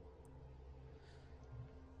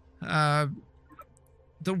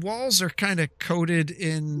 The walls are kind of coated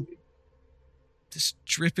in this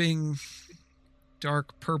dripping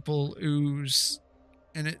dark purple ooze,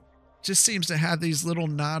 and it just seems to have these little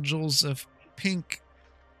nodules of pink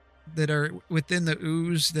that are within the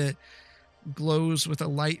ooze that glows with a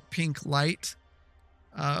light pink light.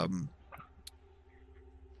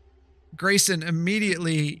 Grayson,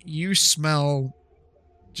 immediately you smell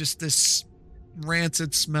just this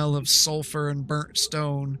rancid smell of sulfur and burnt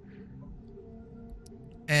stone,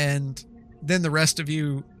 and then the rest of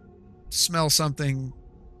you smell something.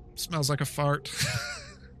 Smells like a fart.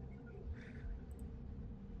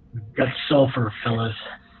 Got sulfur, fellas.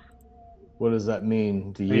 What does that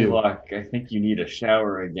mean to you? Blaylock, I think you need a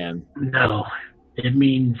shower again. No, it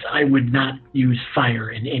means I would not use fire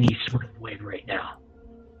in any sort of way right now.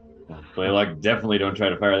 Blaylock, definitely don't try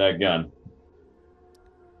to fire that gun.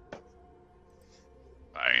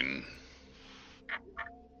 Fine.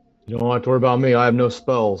 You don't have to worry about me. I have no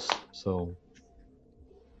spells, so.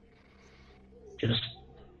 Just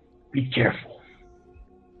be careful.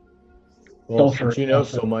 Well, Sulfur, since you know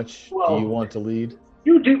sulfur. so much, Well- do you want to lead?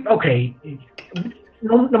 You do, okay.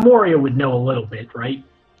 Nemoria would know a little bit, right?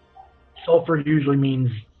 Sulfur usually means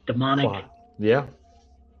demonic. Fine. Yeah.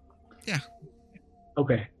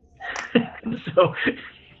 Okay. So,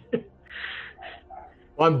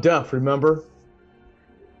 Well, I'm deaf, remember?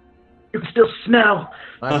 you can still smell.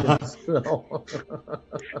 I can smell.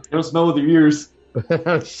 Don't smell with your ears.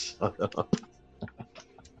 Shut up.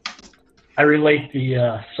 I relate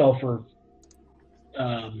the sulfur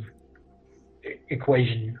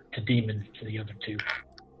equation to demons to the other two.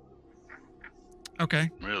 Okay.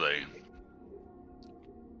 Really?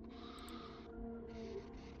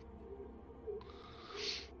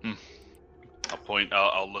 I'll point.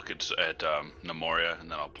 I'll look at Nemoria, and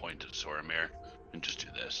then I'll point at Soromir, and just do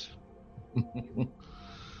this.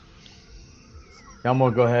 I'm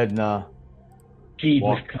gonna go ahead and Gee,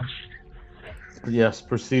 Walk. Yes,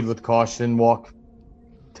 proceed with caution. Walk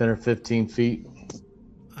 10 or 15 feet.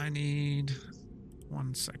 I need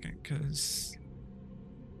 1 second, because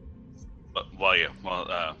While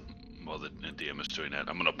the DM is doing that,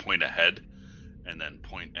 I'm gonna point ahead, and then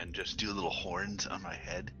point and just do little horns on my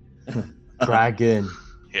head. Dragon.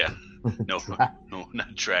 Yeah. No, no,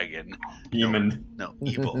 not dragon. Demon. No,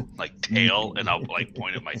 evil. Like tail, and I'll like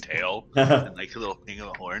point at my tail, and like a little thing of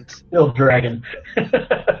the horns. Still dragon.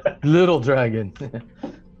 Little dragon.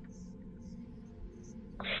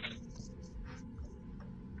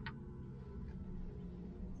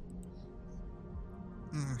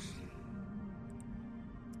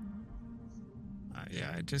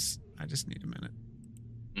 yeah, I just need a minute.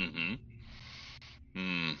 Mm-hmm.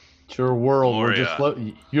 Hmm. It's your world. We're Moria.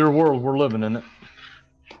 just your world. We're living in it.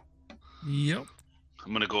 Yep.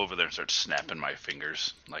 I'm gonna go over there and start snapping my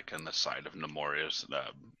fingers, like on the side of Nemoria's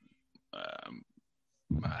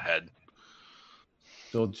head.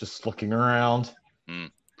 Still just looking around. Mm.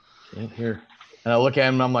 Can't hear. And I look at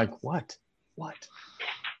him and I'm like, what? What?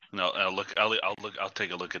 And I'll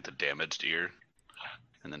take a look at the damaged ear,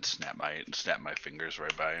 and then snap my fingers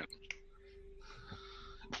right by it.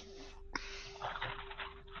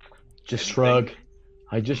 Just Anything? shrug.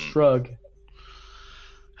 I just shrug.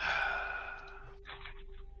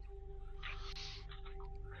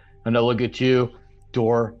 And I look at you.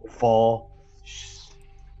 Door, fall,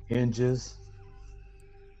 hinges.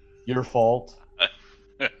 Your fault.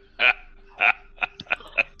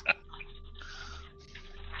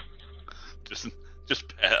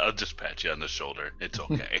 I'll just pat you on the shoulder. It's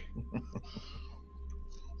okay.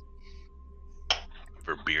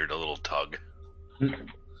 For Beard, a little tug.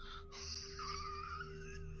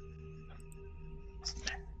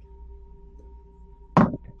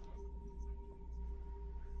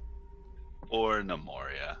 Or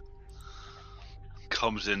Nemoria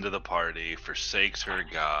comes into the party, forsakes her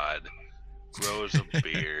god, grows a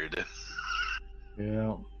beard.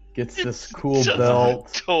 Yeah. Gets this cool Just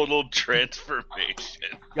belt. Total transformation.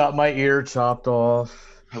 Got my ear chopped off.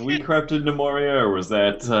 Have we corrupted Nemoria, or was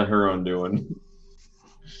that her own doing?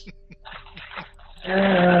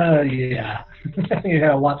 Yeah.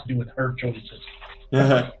 Yeah, a lot to do with her choices.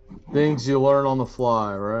 Things you learn on the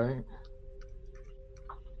fly, right?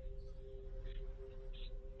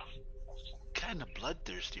 Kind of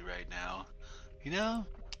bloodthirsty right now, you know.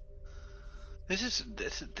 This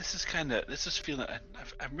is feeling.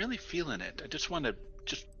 I'm really feeling it. I just want to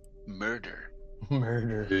murder.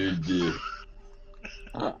 Murder.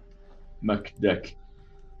 Muckduck.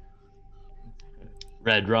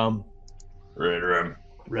 Red rum. Red rum.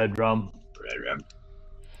 Red rum. Red rum.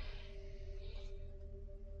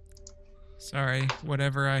 Sorry,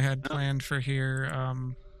 whatever I had planned for here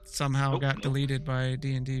somehow Nope, got nope. deleted by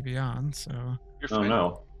D&D Beyond. So You're Oh fine.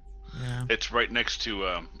 no. Yeah. It's right next to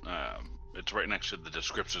the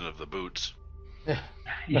description of the boots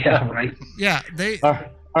Yeah, right. Yeah, they All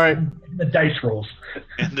right. The dice rolls.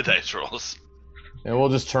 and the dice rolls. Yeah, we'll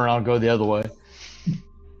just turn around and go the other way.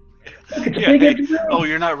 Look, it's a Yeah, big hey, empty room. oh,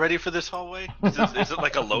 you're not ready for this hallway? Is it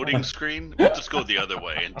like a loading screen? We'll just go the other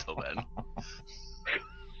way until then.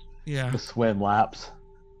 yeah. The swim laps.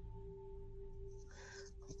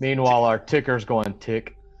 Meanwhile, our ticker's going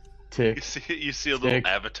tick, tick. You see a little Tick.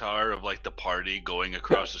 avatar of like the party going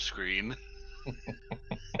across the screen.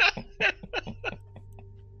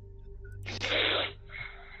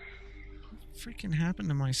 Freaking happened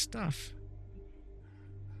to my stuff?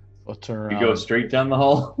 We'll turn You around. go straight down the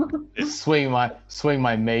hall. Swing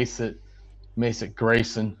my mace at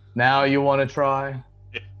Grayson. Now you want to try?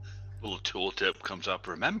 Little tooltip comes up.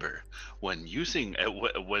 Remember, when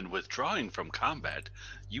withdrawing from combat,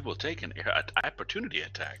 you will take an opportunity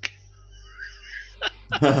attack.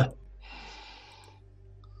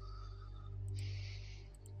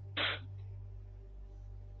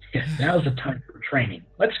 Yeah, now's the time for training.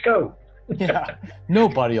 Let's go. Yeah.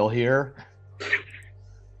 Nobody'll hear.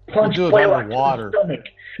 Punch do it Blaylock to underwater.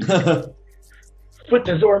 the stomach. Foot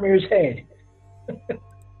to Zormir's head.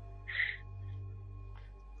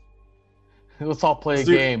 Let's all play a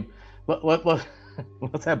Dude. game.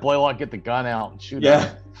 Let's have Blaylock get the gun out and shoot.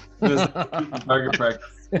 Yeah. Just target practice.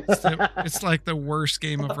 It's like the worst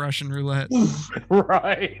game of Russian roulette.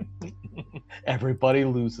 Right. Everybody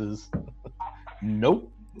loses.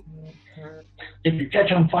 Nope. If you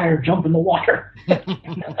catch on fire, jump in the water.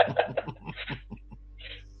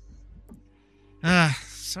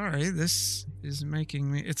 Sorry, this is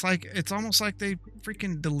making me. It's almost like they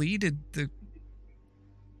freaking deleted the.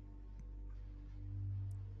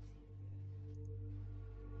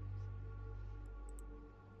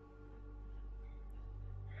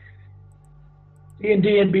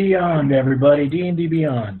 D&D and Beyond, everybody. D&D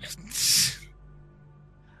Beyond.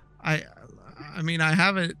 I mean, I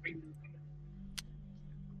have it.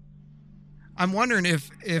 I'm wondering if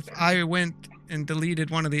I went and deleted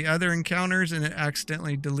one of the other encounters and it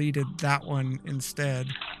accidentally deleted that one instead.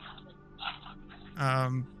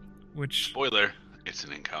 Which Spoiler: it's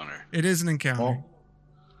an encounter. it is an encounter. Oh,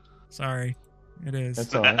 Sorry, it is.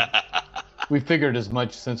 that's all right. We figured as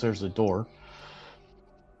much since there's a door.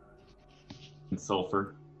 And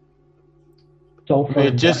sulfur. So I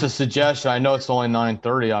mean, just a suggestion. I know it's only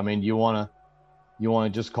 9:30. I mean, you wanna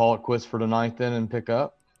just call it quits for tonight then and pick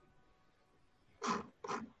up?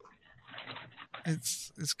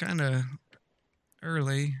 It's kind of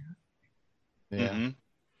early. Yeah. Mhm.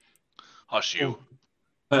 Hush you.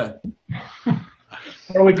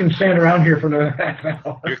 or we can stand around here for the half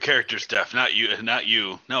hour. Your character's deaf, not you. Not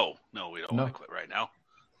you. No, we don't No. want to quit right now.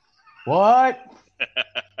 What?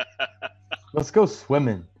 Let's go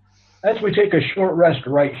swimming. As we take a short rest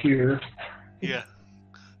right here. Yeah.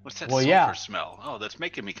 What's that Well, sulfur yeah. smell? Oh, that's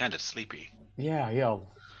making me kind of sleepy. Yeah.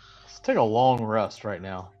 Let's take a long rest right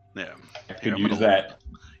now. Yeah. I could Here, I'm use gonna- that.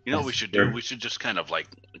 You know what we should do? Sure. We should just kind of like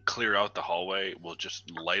clear out the hallway. We'll just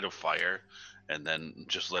light a fire and then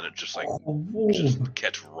just let it just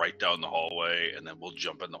catch right down the hallway, and then we'll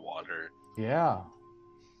jump in the water. Yeah.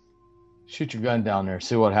 Shoot your gun down there.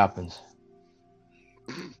 See what happens.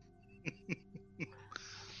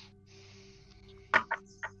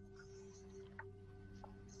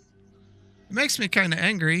 It makes me kind of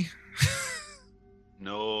angry.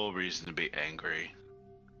 No reason to be angry.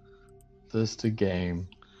 Just a game.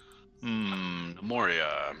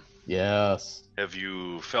 Moria, Yes. have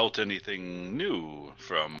you felt anything new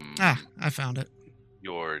from I found it.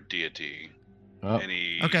 your deity? Oh,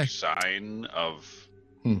 Any okay. sign of?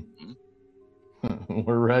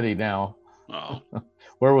 we're ready now. Oh,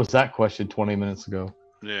 Where was that question 20 minutes ago?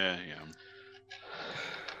 yeah.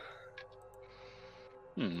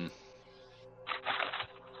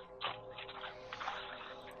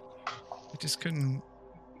 I just couldn't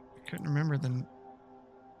remember the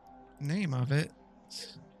name of it.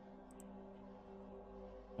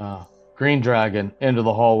 Green Dragon, into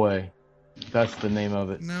the hallway. That's the name of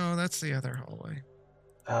it. No, that's the other hallway.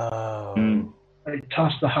 Oh. I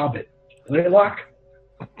toss the Hobbit. Laylock?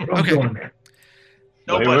 What Okay. doing there?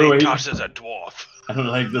 Nobody wait. tosses a dwarf. I don't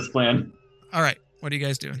like this plan. All right, what are you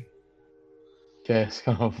guys doing? Okay, it's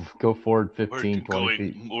gonna go forward 15, 20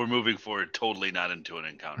 feet. We're moving forward, totally not into an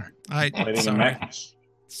encounter. Lighting a Sorry. match.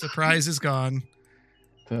 Surprise is gone.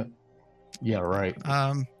 Yeah, right.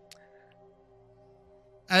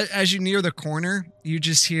 As you near the corner, you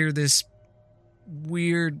just hear this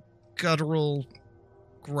weird guttural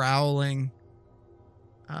growling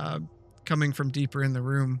coming from deeper in the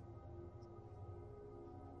room.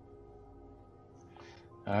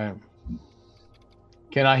 All right.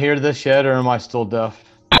 Can I hear this yet, or am I still deaf?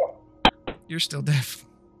 You're still deaf.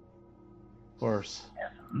 Of course.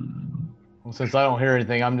 Well, since I don't hear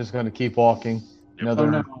anything, I'm just going to keep walking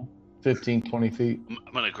another 15, 20 feet.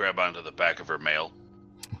 I'm gonna grab onto the back of her mail.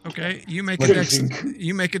 Okay, you make What a do you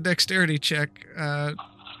you make a dexterity check to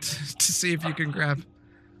see if you can grab.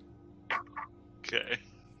 Okay.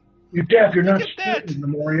 You're deaf. You're not Look at that. speaking,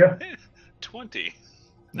 Memoria. 20.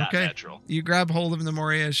 Not Okay. natural. You grab hold of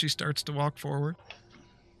Nemoria as she starts to walk forward.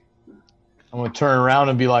 I'm going to turn around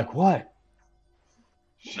and be like, what?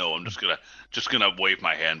 No, I'm just gonna wave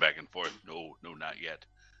my hand back and forth. No, not yet.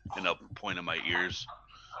 And I'll point at my ears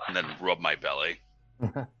and then rub my belly.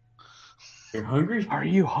 You're hungry? Are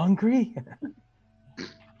you hungry?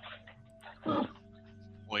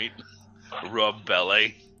 Wait. Rub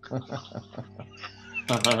belly.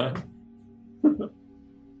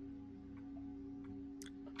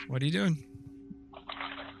 What are you doing?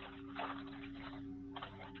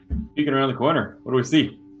 Peeking around the corner. What do we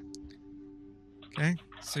see? Okay,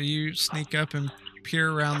 so you sneak up and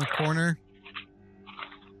peer around the corner.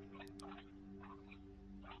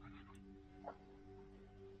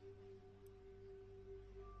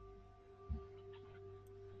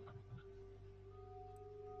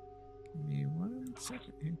 Give me 1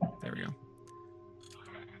 second here. There we go.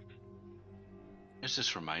 Does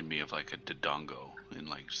this remind me of like a Dodongo in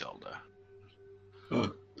like Zelda?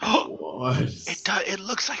 What? It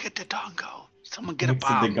looks like a Dodongo. Someone get a It's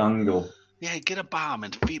bomb. the gungle. Yeah, get a bomb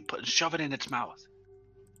and shove it in its mouth.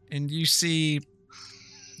 And you see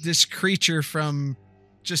this creature from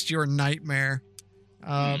just your nightmare.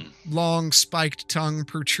 Long spiked tongue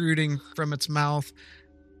protruding from its mouth,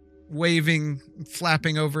 waving,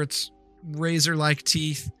 flapping over its razor-like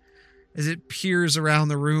teeth as it peers around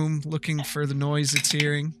the room looking for the noise it's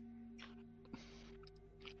hearing.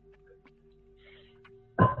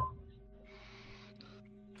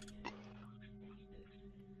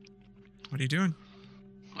 What are you doing?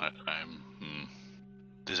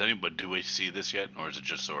 Do we see this yet, or is it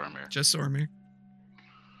just Zoramir? Just Zoramir.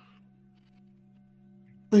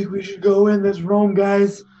 I think we should go in this room,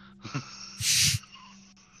 guys.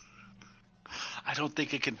 I don't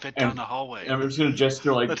think it can fit down the hallway. I'm just gonna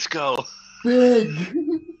gesture like Let's go. big,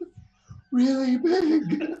 really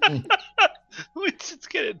big. We just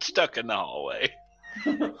get it stuck in the hallway.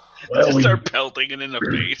 Well, Just we start pelting it in the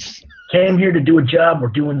face. came here to do a job. We're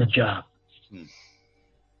doing the job.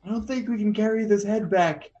 I don't think we can carry this head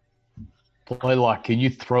back. Blaylock, can you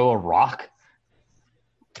throw a rock?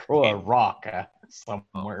 Throw a rock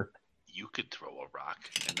somewhere. You could throw a rock,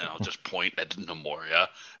 and then I'll just point at Nemoria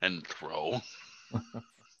and throw. I'm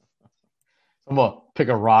going to pick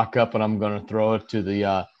a rock up and I'm going to throw it to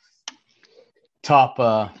the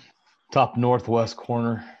top northwest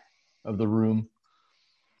corner of the room.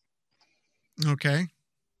 Okay.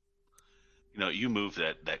 You know, you moved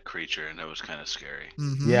that creature, and that was kind of scary.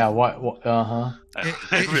 Mhm. Yeah, what uh-huh. I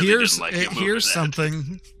really here's didn't like you moving here's that.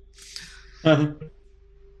 something.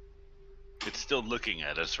 It's still looking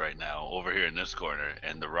at us right now over here in this corner,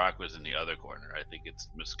 and the rock was in the other corner. I think it's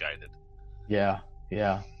misguided. Yeah.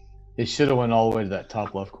 It should have went all the way to that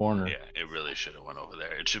top left corner. Yeah, it really should have went over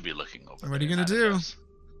there. It should be looking over there. What are you gonna not at do? us.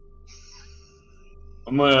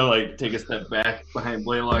 I'm gonna like take a step back behind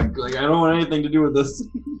Blaylock. Like I don't want anything to do with this.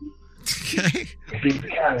 Okay. Be the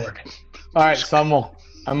coward. All right, so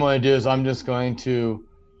I'm going to do is I'm just going to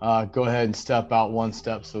go ahead and step out one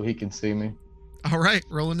step so he can see me. All right.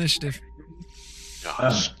 Roll initiative.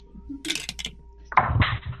 Gosh.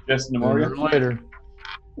 Just Sooner Nemoria. or later.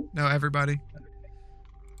 No, everybody.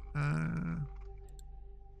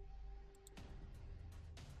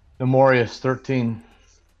 Nemorius 13.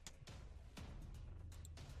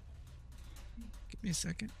 Give me a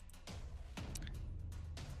second.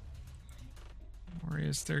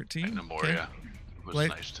 Moria's 13. And Nemoria, Okay. it was Blake?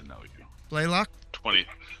 nice to know you. Blaylock,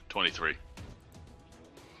 23.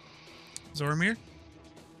 Zoramir,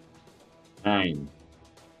 9.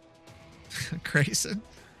 Grayson,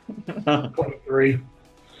 23.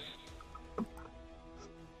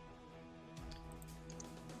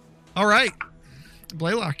 All right.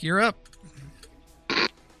 Blaylock, you're up.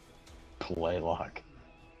 Blaylock.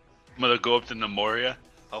 I'm gonna go up to Nemoria.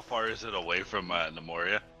 How far is it away from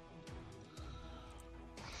Nemoria?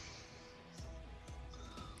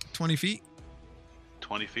 20 feet.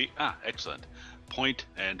 20 feet. Ah, excellent. Point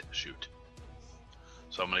and shoot.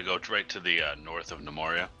 So I'm gonna go right to the north of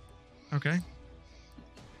Nemoria. Okay.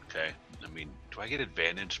 Okay. I mean, do I get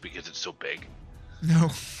advantage because it's so big? No.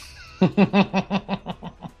 I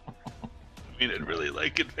mean, I'd really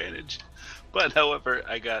like advantage. But however,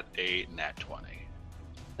 I got a nat 20.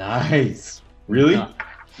 Nice. Really? Yeah.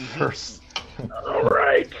 First. All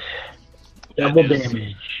right. Double That is-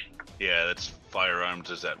 damage. Yeah, that's firearms.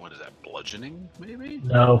 What is that? Bludgeoning, maybe?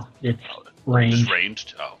 No, it's range. Just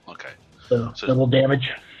ranged? Oh, okay. So So- double damage.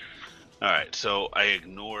 All right, so I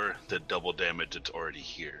ignore the double damage that's already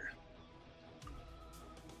here.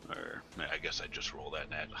 Or I guess I just roll that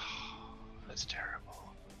net. That's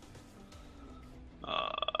terrible.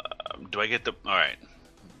 Do I get the... All right,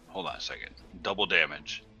 hold on a second. Double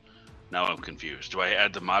damage. Now I'm confused. Do I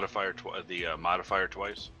add the modifier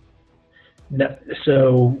twice? No,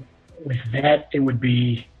 so with that, it would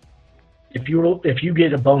be if you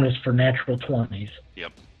get a bonus for natural 20s.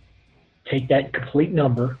 Yep. Take that complete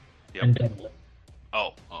number Yep. and double it. Oh,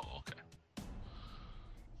 okay.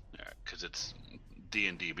 All right, because it's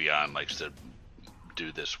D&D Beyond likes to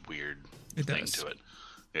do this weird It thing does. to it.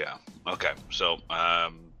 Yeah. Okay. So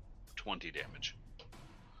 20 damage.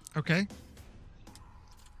 Okay.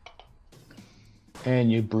 And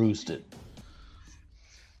you bruised it.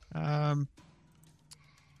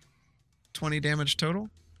 20 damage total.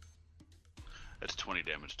 That's 20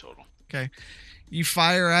 damage total. Okay. You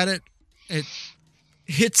fire at it. It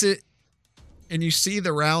hits it, and you see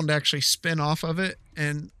the round actually spin off of it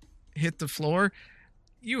and hit the floor.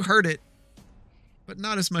 You heard it, but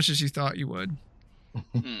not as much as you thought you would.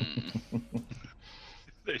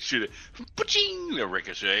 They shoot it. Paching! A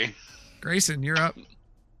ricochet. Grayson, you're up.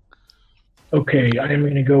 Okay, I am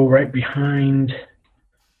going to go right behind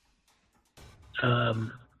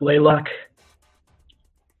Laylock,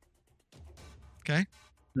 Okay.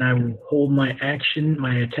 and I will hold my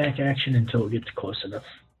attack action until it gets close enough.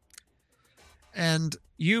 And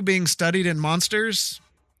you being studied in monsters,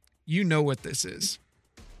 you know what this is.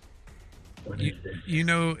 What is this? You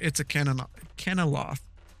know it's a Kenaloth.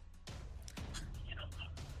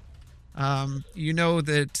 You know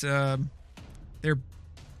that they're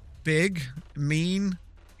big, mean,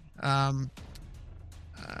 that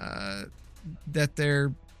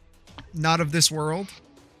they're not of this world,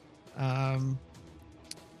 and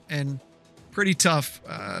pretty tough,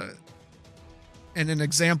 and an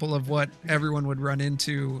example of what everyone would run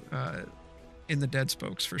into in the Dead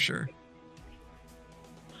Spokes for sure.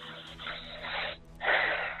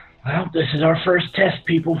 Well, this is our first test,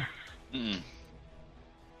 people. Mm.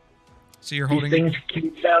 So you're These holding things can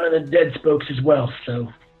be found in the Dead Spokes as well, so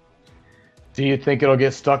Do you think it'll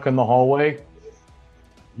get stuck in the hallway?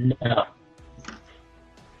 no.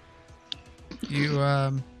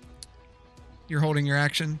 You're holding your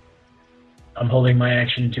action. I'm holding my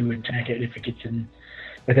action to attack it if it gets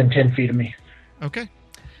within 10 feet of me. Okay.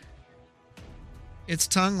 Its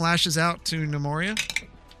tongue lashes out to Nemoria.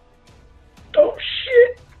 Oh,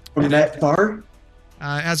 shit! From that far?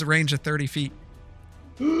 Has a range of 30 feet.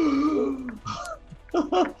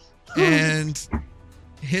 And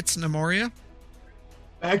hits Nemoria.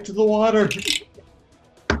 Back to the water.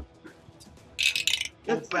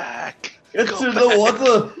 Go back. Get Go to back. the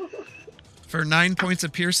water. For 9 points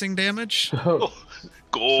of piercing damage. Go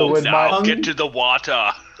So with now. my- Get to the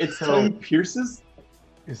water. Its So- tongue pierces?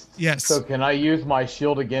 Yes. So can I use my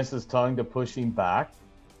shield against his tongue to push him back?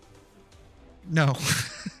 No.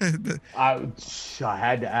 I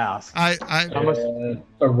had to ask. How much?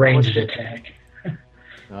 A ranged What's it? attack.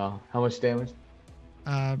 How much damage?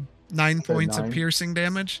 9 Said points of 9. piercing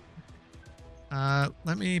damage.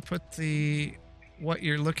 Let me put what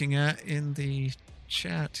you're looking at in the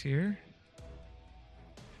chat here.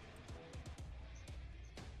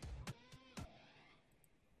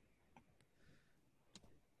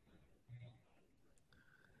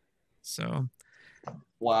 So,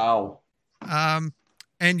 Wow.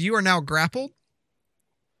 and you are now grappled.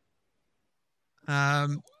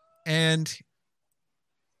 And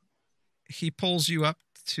he pulls you up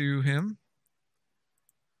to him,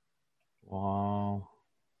 Wow.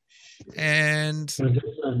 and Was this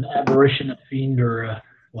an aberration, a fiend, or a...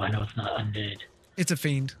 Well, I know it's not undead. it's a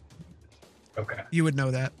fiend. Okay. You would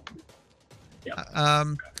know that. Yeah.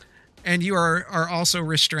 And you are also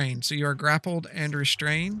restrained. So you are grappled and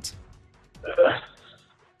restrained.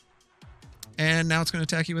 And now it's going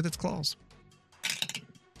to attack you with its claws.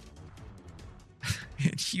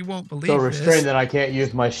 And you won't believe So this. restrained, then I can't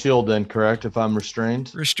use my shield. Then correct? If I'm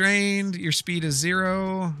restrained. Restrained, your speed is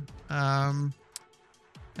 0.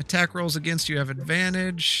 Attack rolls against you have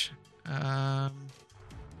advantage. And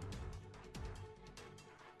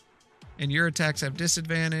your attacks have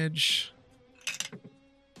disadvantage.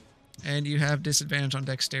 And you have disadvantage on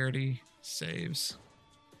dexterity saves.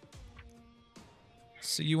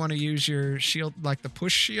 So you want to use your shield, like the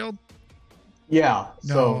push shield? Yeah.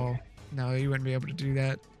 No. No, you wouldn't be able to do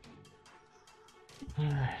that.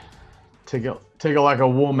 So take it like a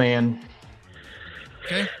woman.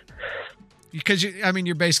 Okay. Because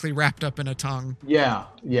you're basically wrapped up in a tongue. Yeah.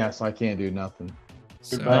 Yes, I can't do nothing.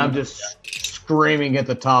 So, And I'm just screaming at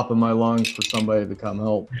the top of my lungs for somebody to come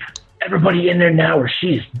help. Everybody in there now, or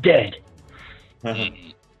she is dead.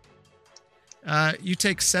 you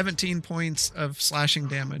take 17 points of slashing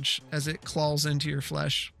damage as it claws into your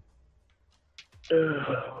flesh.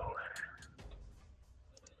 Oh.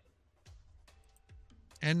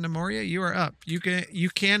 And Nemoria, you are up. You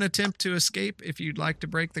can attempt to escape if you'd like to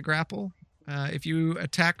break the grapple. If you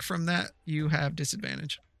attack from that, you have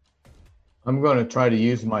disadvantage. I'm going to try to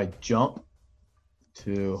use my jump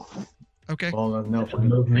to. Okay. Well, no, That's a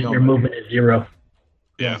movement. Your movement is 0.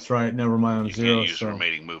 Yeah. That's right. Never mind. I'm You 0. can't use So.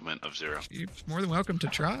 remaining movement of 0. You're more than welcome to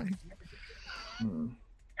try. Come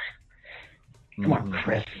on,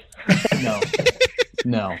 Chris. No.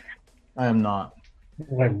 No. I am not.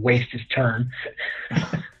 Like waste his turn.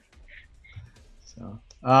 So.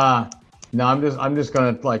 No, I'm just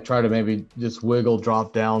gonna like try to maybe just wiggle,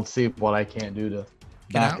 drop down, see what I can't do to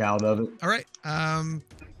back out of it. All right.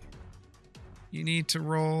 You need to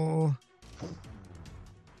roll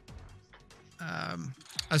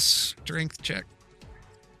a strength check.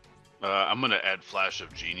 I'm going to add Flash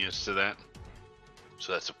of Genius to that.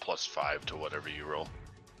 So that's a +5 to whatever you roll.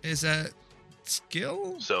 Is that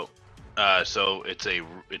skill? So it's a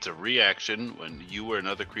reaction when you or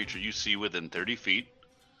another creature you see within 30 feet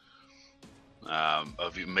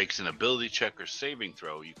of you makes an ability check or saving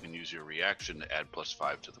throw. You can use your reaction to add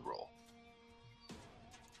 +5 to the roll.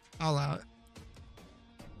 I'll allow it.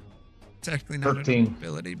 Technically not 13. an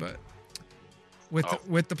ability, but with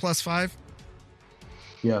the +5.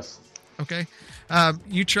 Yes. Okay.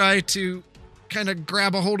 You try to kind of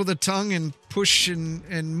grab a hold of the tongue and push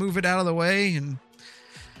and move it out of the way, and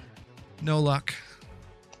no luck.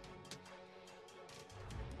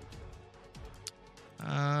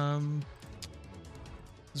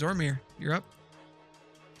 Zormir, you're up.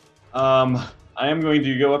 I am going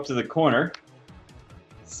to go up to the corner,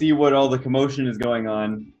 see what all the commotion is going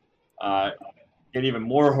on, get even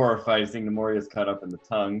more horrified seeing Nemoria's cut up in the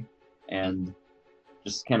tongue, and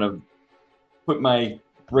just kind of put my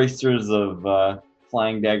bracers of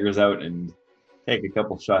flying daggers out and take a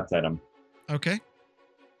couple shots at him. Okay.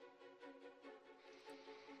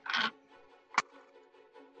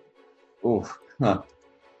 Ooh, huh.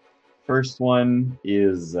 First one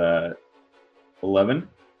is 11.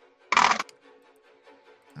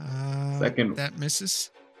 Second- That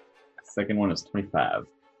misses. Second one is 25.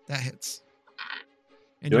 That hits.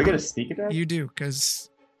 And Do I you- get a sneak attack? You do, because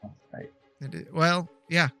Oh, right. well,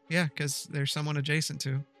 yeah, because there's someone adjacent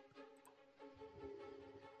to.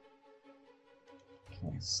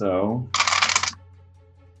 Okay, so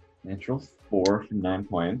natural 4 for 9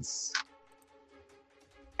 points.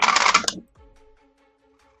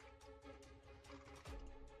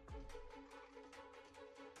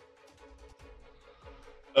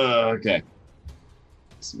 Okay.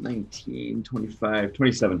 It's 19, 25,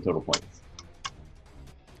 27 total points.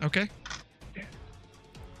 Okay.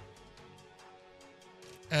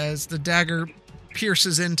 As the dagger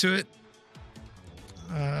pierces into it,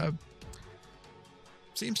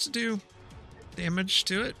 seems to do damage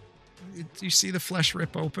to it. You see the flesh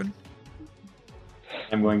rip open.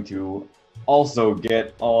 I'm going to also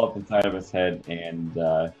get all up inside of his head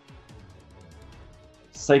and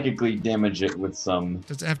psychically damage it with some...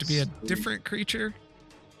 Does it have to be a different creature?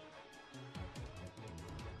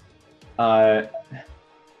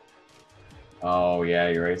 Oh, yeah,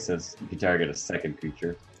 you're right. It says you can target a second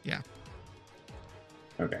creature. Yeah.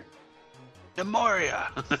 Okay. Nemoria!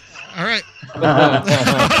 All right.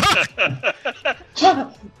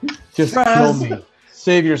 Just kill me.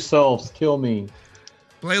 Save yourselves. Kill me.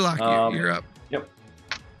 Blaylock, you're up. Yep.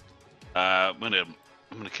 I'm gonna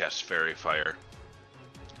cast Fairy Fire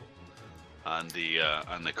on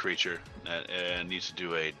the creature and needs to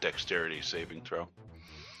do a Dexterity saving throw.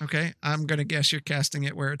 Okay. I'm going to guess you're casting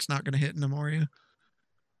it where it's not going to hit Nemoria.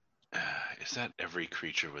 Is that every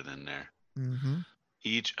creature within there? Mm-hmm.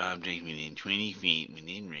 Each object within 20 feet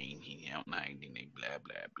within range, outlining blah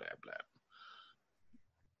blah blah blah.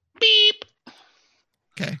 Beep.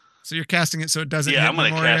 Okay. So you're casting it so it doesn't hit Yeah, I'm gonna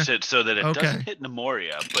Nemoria? cast it so that it Okay. doesn't hit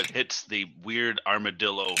Nemoria, but hits the weird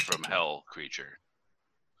armadillo from hell creature.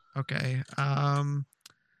 Okay.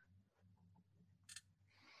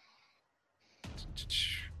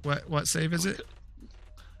 What save is it?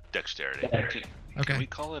 Dexterity. Dex. Okay. Can we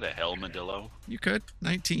call it a hellmadillo? You could.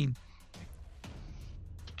 19.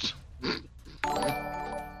 All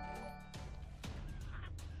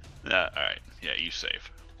right. Yeah, you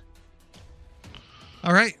save.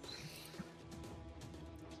 All right.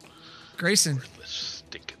 Grayson. This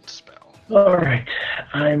stinking spell. All right.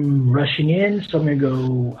 I'm rushing in, so I'm going to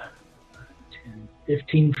go 10,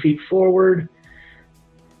 15 feet forward.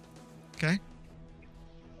 Okay.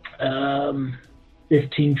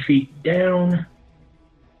 15 feet down.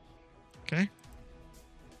 Okay.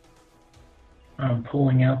 I'm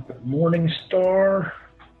pulling out the Morning Star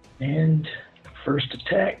and first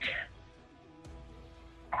attack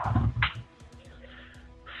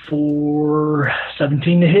for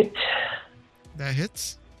 17 to hit. That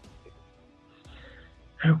hits.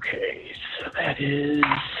 Okay, so that is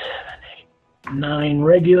 9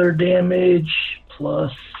 regular damage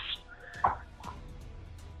plus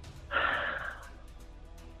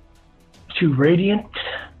 2 radiant.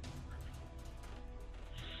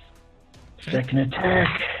 Okay. Second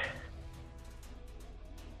attack,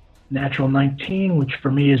 natural 19, which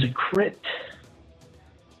for me is a crit.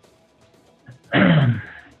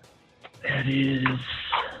 That is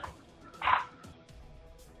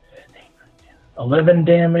 11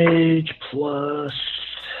 damage plus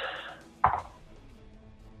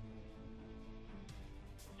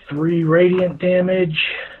 3 radiant damage.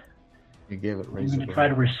 You give it I'm razor going to try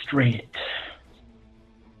to blade. restrain it.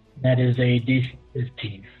 That is a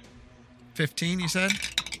D15. 15, you said?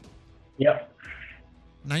 Yep.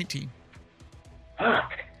 19.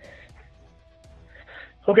 Fuck.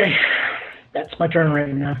 Okay, that's my turn right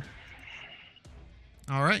now.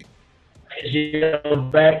 All right. Go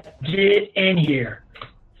back, get in here.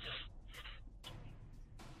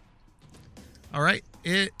 All right.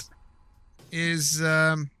 It is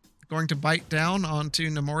going to bite down onto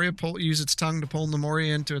Nemoria, use its tongue to pull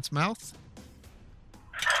Nemoria into its mouth.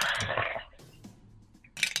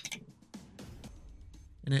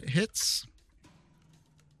 And it hits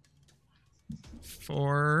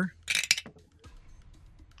for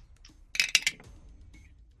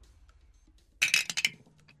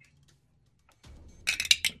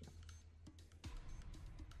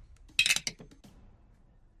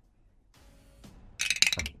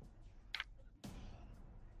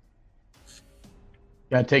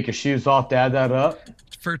 'Take your shoes off to add that up.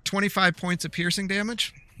 25 points of piercing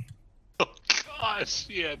damage. Oh gosh,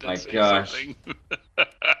 yeah. My That's gosh. something.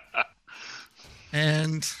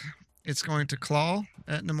 And it's going to claw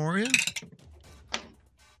at Nemoria.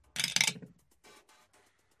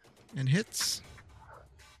 And hits.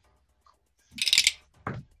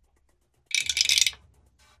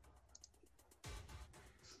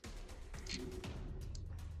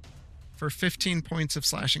 For 15 points of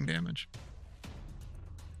slashing damage.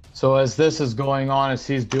 So as this is going on, as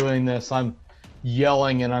he's doing this, I'm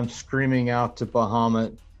yelling and I'm screaming out to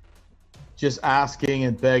Bahamut, just asking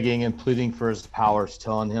and begging and pleading for his powers,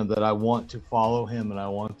 telling him that I want to follow him and I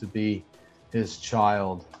want to be his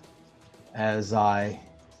child, as I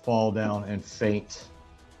fall down and faint,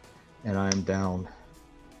 and I am down.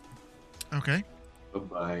 Okay.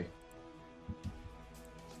 Bye-bye.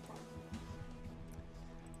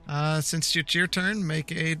 Since it's your turn,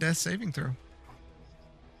 make a death saving throw.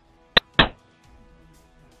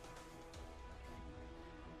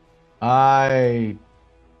 Tell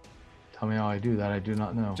me how I do that. I do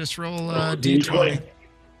not know. Just roll D20. D20.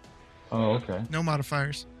 Oh, okay. No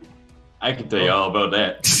modifiers. I can tell you all about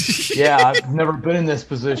that. Yeah, I've never been in this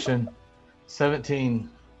position. 17.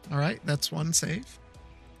 All right, that's one save.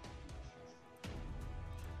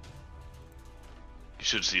 You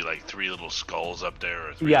should see like 3 little skulls up there.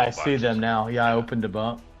 Or 3 Yeah, I little see boxes. them now. Yeah, I opened them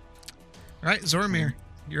up. All right, Zormir,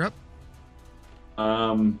 you're up.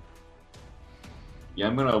 Yeah,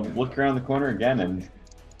 I'm gonna look around the corner again and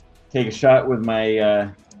take a shot with my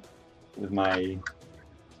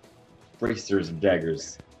bracers of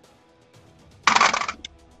daggers.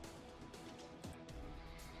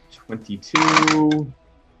 22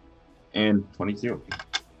 and 22.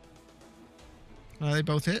 They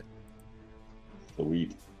both hit.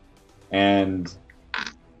 Sweet. And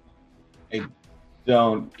I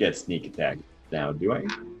don't get sneak attack now, do I?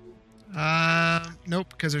 Nope,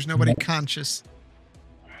 because there's nobody conscious.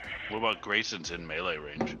 What about Grayson's in melee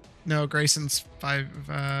range? No, Grayson's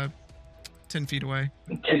 10 feet away.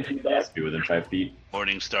 10 feet back. Must be within 5 feet.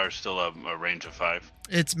 Morningstar's still a range of 5.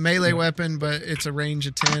 It's melee weapon, but it's a range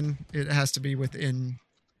of 10. It has to be within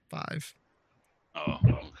 5. Oh,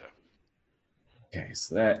 okay. Okay,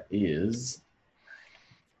 so that is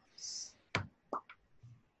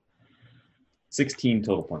 16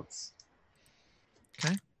 total points.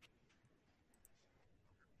 Okay.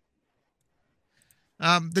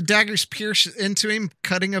 The daggers pierce into him,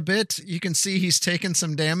 cutting a bit. You can see he's taken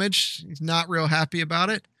some damage. He's not real happy about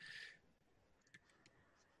it.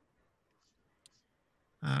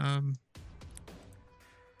 Is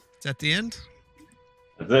that the end?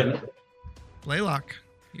 That's it. Blaylock,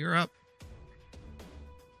 you're up.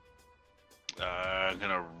 I'm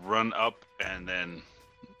gonna run up and then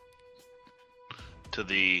to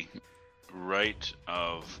the right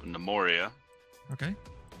of Nemoria. Okay.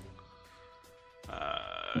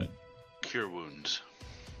 Cure wounds.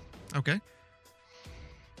 Okay.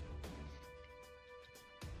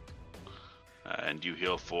 And you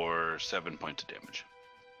heal for 7 points of damage.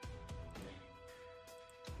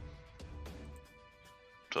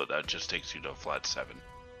 So that just takes you to a flat 7.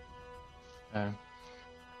 Okay.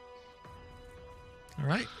 All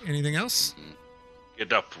right. Anything else?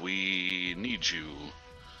 Get up, we need you.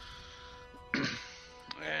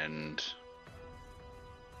 And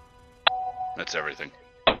that's everything.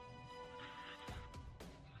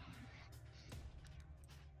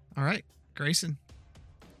 All right. Grayson.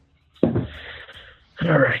 All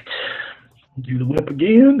right. Do the whip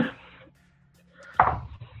again.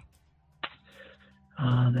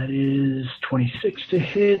 That is 26 to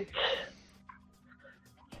hit.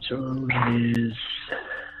 So that is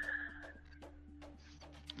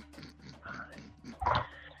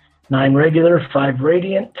 9 regular, 5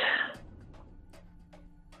 radiant.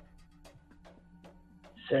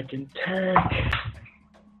 Second attack.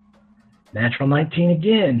 Natural 19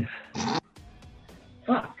 again.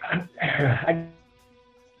 Fuck.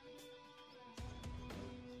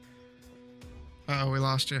 Uh-oh, we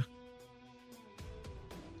lost you.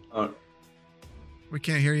 Oh, We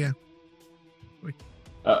can't hear you.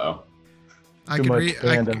 uh-oh. I Too could much read.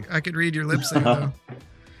 fandom. I could read your lips there, though.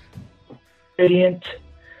 Radiant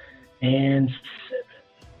and 7.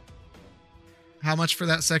 How much for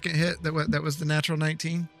that second hit? That was the natural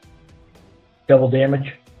 19. Double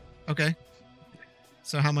damage. Okay.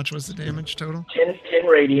 So how much was the damage total? 10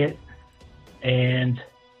 radiant and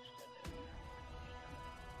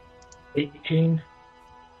 18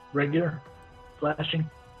 regular flashing.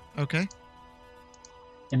 Okay.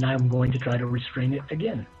 And I'm going to try to restrain it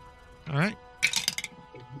again. All right.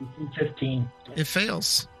 15. It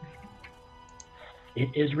fails. It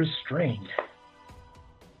is restrained.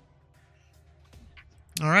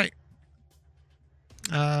 All right.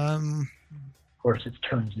 Of course, its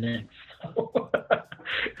turns next.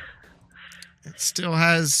 It still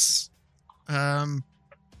has Nemoria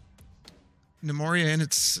in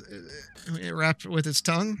its it wrapped with its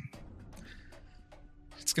tongue.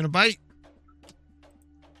 It's gonna bite.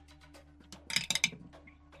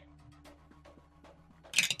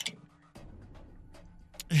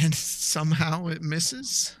 And somehow it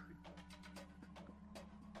misses.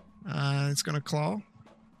 It's gonna claw.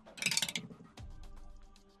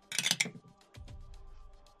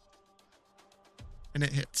 And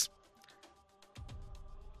it hits.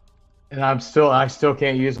 And I still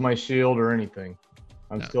can't use my shield or anything.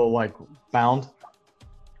 I'm No. still like bound.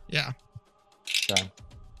 Yeah. Okay.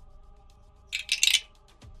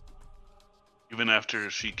 Even after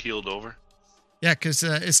she keeled over? Yeah, because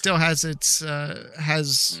it still has its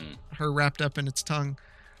her wrapped up in its tongue.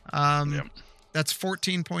 Yep. That's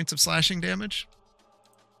 14 points of slashing damage.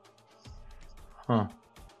 Huh.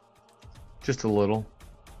 Just a little.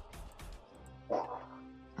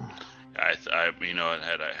 I you know,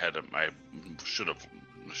 I should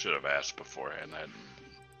have asked beforehand.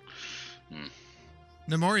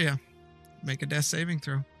 Nemoria, make a death saving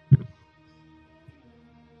throw.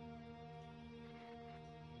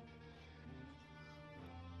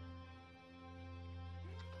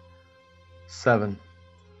 Seven.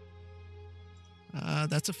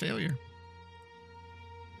 That's a failure.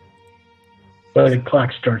 But the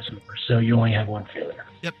clock starts over, so you only have one failure.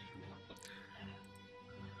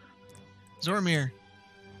 Zormir,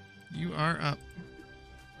 you are up.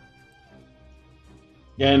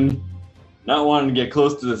 Again, not wanting to get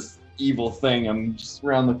close to this evil thing, I'm just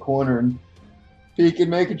around the corner and peeking,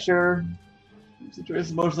 making sure the situation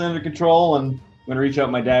is mostly under control, and I'm going to reach out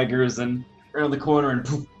my daggers and around the corner and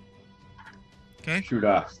poof, Okay. shoot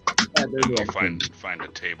off. Find a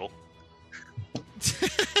table.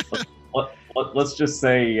 Let's just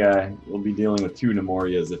say we'll be dealing with 2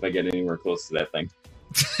 Nemorias if I get anywhere close to that thing.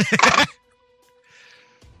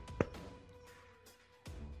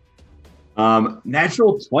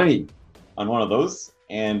 Natural 20 on one of those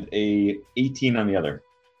and a 18 on the other.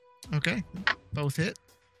 Okay. Both hit.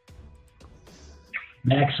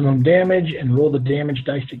 Maximum damage and roll the damage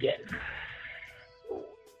dice again.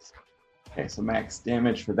 Okay, so max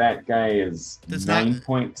damage for that guy is That's 9 not-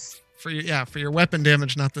 points. For your weapon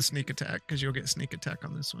damage, not the sneak attack, because you'll get sneak attack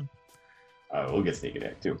on this one. We'll get sneak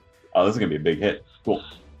attack too. Oh, this is gonna be a big hit. Cool.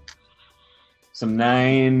 So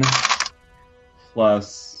 9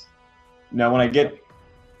 plus. Now, when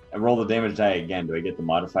I roll the damage die again, do I get the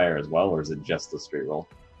modifier as well, or is it just the straight roll?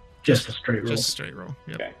 Just a straight roll. Just straight roll.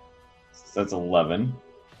 Yep. Okay. So that's 11.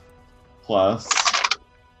 plus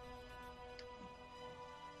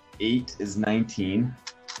 8 is 19.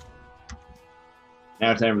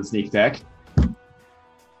 Now time for the sneak attack.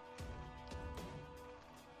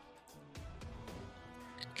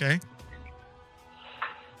 Okay.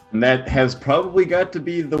 And that has probably got to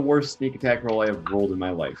be the worst sneak attack roll I have rolled in my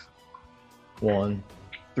life. 1.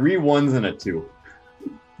 3 1s and a 2.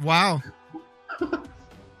 Wow.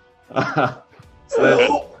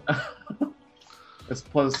 So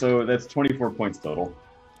that's 24 points total.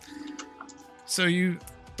 So you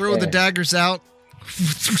throw the Yeah. daggers out.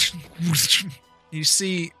 You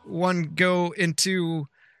see one go into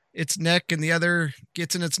its neck and the other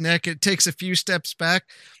gets in its neck. It takes a few steps back.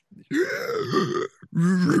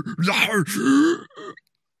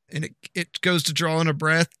 And it goes to draw in a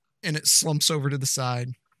breath and it slumps over to the side.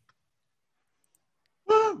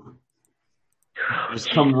 I just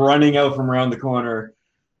come running out from around the corner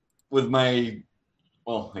with my,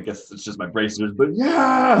 well, I guess it's just my bracers, but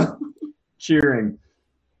yeah, cheering.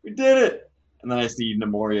 We did it. And then I see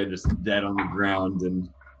Nemoria just dead on the ground and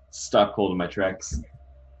stop cold in my tracks.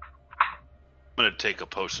 I'm gonna take a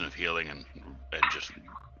potion of healing and just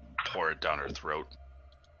pour it down her throat.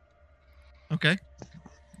 Okay.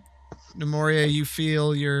 Nemoria, you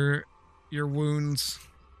feel your wounds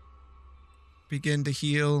begin to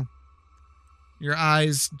heal. Your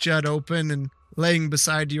eyes jut open, and laying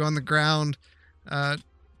beside you on the ground,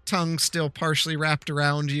 tongue still partially wrapped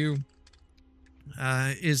around you,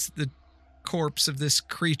 is the corpse of this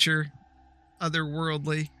creature,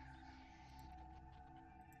 otherworldly.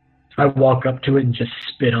 I walk up to it and just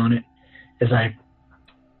spit on it as I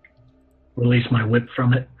release my whip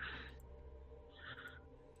from it.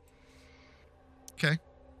 Okay.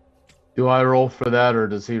 Do I roll for that, or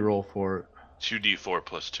does he roll for it? 2d4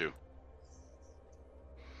 plus 2.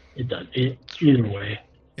 It does. Either way.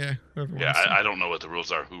 Yeah. Whoever Yeah, wants to. I don't know what the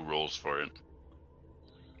rules are. Who rolls for it?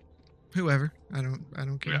 Whoever. I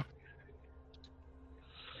don't care. Yeah.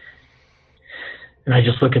 And I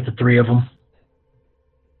just look at the three of them.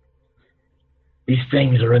 These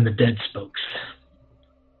things are in the dead spokes.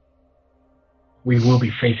 We will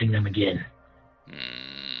be facing them again.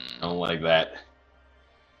 I don't like that.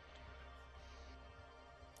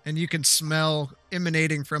 And you can smell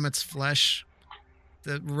emanating from its flesh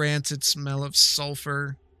the rancid smell of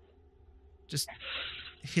sulfur just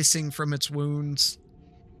hissing from its wounds.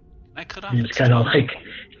 I cut off And it's its kind of tongue. like,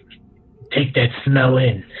 take that smell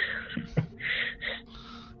in.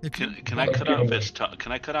 If you, Can I cut off its tongue?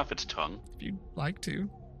 Can I cut off its tongue? if you'd like to.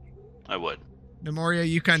 I would. Nemoria,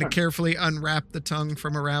 you kind of carefully unwrap the tongue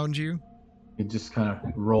from around you. You just kind of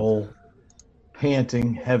roll,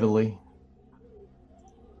 panting heavily.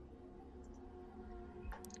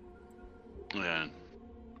 Yeah.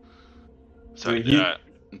 So So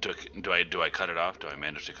he- do I cut it off? Do I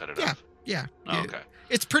manage to cut it Yeah. off? Yeah. Oh, it- okay.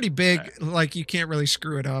 It's pretty big. Alright. Like, you can't really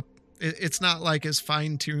screw it up. It's not like as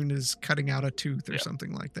fine-tuned as cutting out a tooth or Yeah.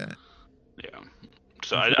 something like that. Yeah.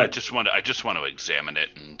 So I just want to examine it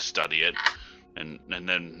and study it, and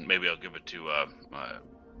then maybe I'll give it to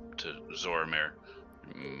Zoramir.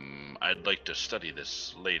 I'd like to study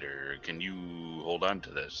this later. Can you hold on to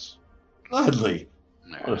this? Gladly.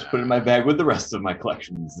 I'll just put it in my bag with the rest of my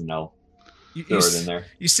collections and I'll You, throw you it s- in there.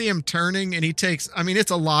 you see him turning, and he takes, I mean,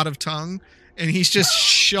 it's a lot of tongue, and he's just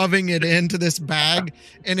shoving it into this bag,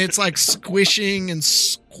 and it's like squishing and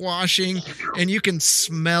squashing, and you can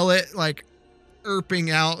smell it like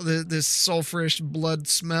erping out this sulfurish blood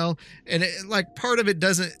smell, and it, like, part of it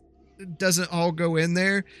doesn't all go in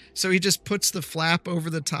there, so he just puts the flap over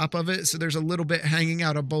the top of it, so there's a little bit hanging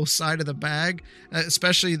out of both sides of the bag,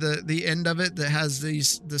 especially the end of it that has the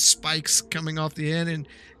spikes coming off the end, and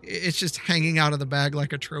it's just hanging out of the bag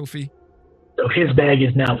like a trophy. So his bag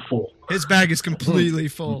is now full. His bag is completely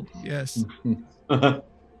full. Yes.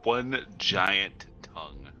 One giant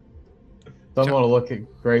tongue. So I'm going to look at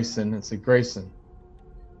Grayson and say, Grayson,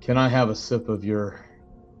 can I have a sip of your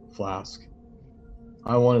flask?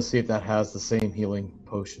 I want to see if that has the same healing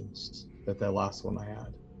potions that last one I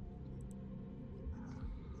had.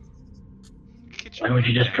 Why don't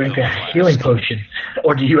you just drink a healing potion?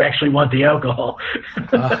 Or do you actually want the alcohol?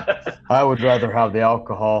 I would rather have the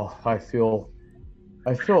alcohol. I feel a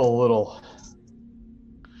little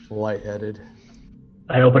lightheaded.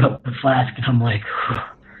 I open up the flask and I'm like,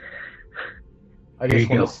 I There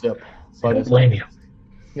just you want go. a sip. I So I don't just blame you.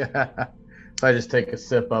 Yeah. So I just take a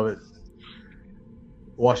sip of it,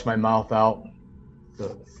 wash my mouth out,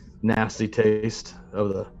 the nasty taste of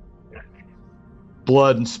the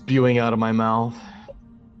blood and spewing out of my mouth.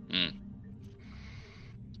 Mm.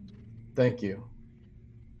 Thank you.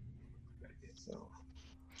 So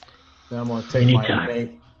now I'm gonna take my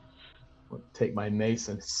Anytime. I'll take my mace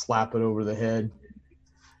and slap it over the head,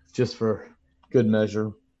 just for good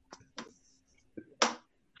measure.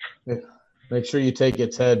 Make sure you take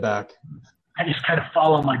its head back. I just kind of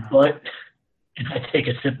fall on my butt and I take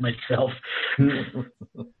a sip myself.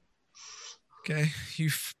 Okay, you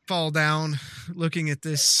fall down looking at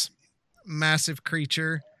this massive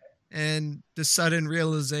creature and the sudden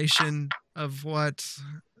realization of what,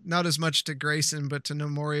 not as much to Grayson, but to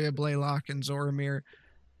Nemoria, Blaylock, and Zoramir,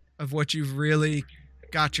 of what you've really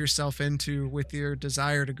got yourself into with your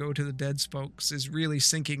desire to go to the Dead Spokes is really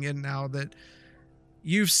sinking in now that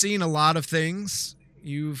you've seen a lot of things.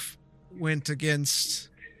 You've went against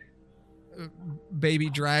baby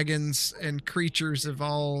dragons and creatures of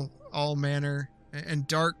all manner and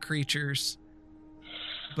dark creatures.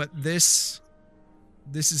 But this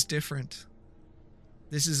is different.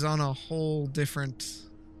 This is on a whole different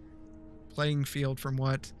playing field from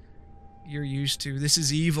what you're used to. This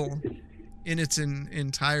is evil in its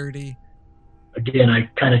entirety. Again, I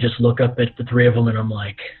kind of just look up at the three of them and I'm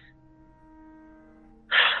like,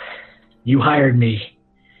 you hired me.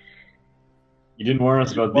 You didn't warn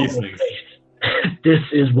us about these things. This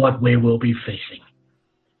is what we will be facing.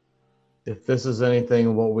 If this is anything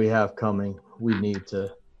of what we have coming, we need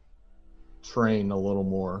to train a little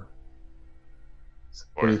more.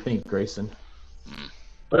 What do you think, Grayson?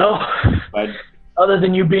 Well, other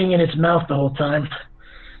than you being in its mouth the whole time,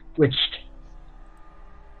 which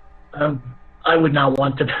I would not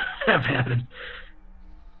want to have happen.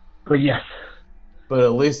 But yes. But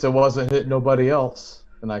at least it wasn't hit nobody else.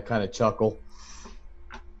 And I kind of chuckle.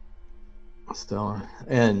 Still,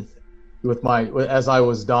 and as I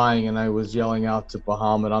was dying and I was yelling out to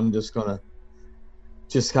Bahamut, I'm just gonna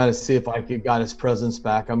kind of see if I got his presence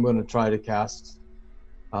back. I'm gonna try to cast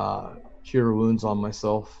Cure Wounds on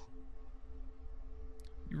myself.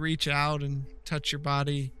 You reach out and touch your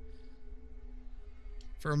body.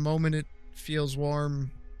 For a moment it feels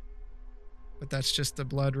warm, but that's just the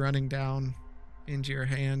blood running down into your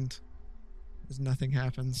hand as nothing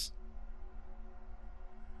happens.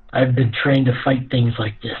 I've been trained to fight things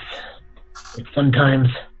like this. But sometimes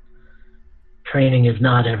training is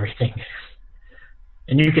not everything.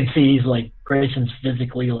 And you can see he's like, Grayson's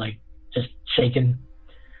physically like just shaking.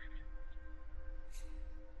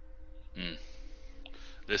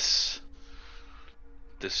 This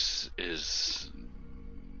is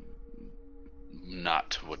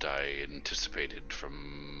not what I anticipated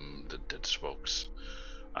from the Dead Spokes.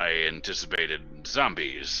 I anticipated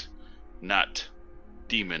zombies, not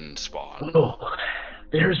demon spawn. Oh,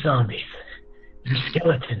 there's zombies. There's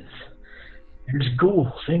skeletons. There's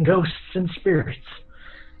ghouls and ghosts and spirits.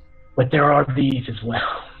 But there are these as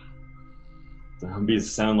well.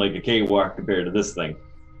 Zombies sound like a cakewalk compared to this thing.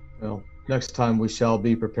 Well, next time we shall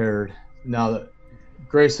be prepared. Now that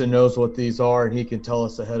Grayson knows what these are, and he can tell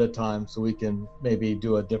us ahead of time, so we can maybe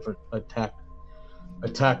do a different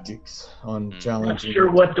tactics on challenging. Not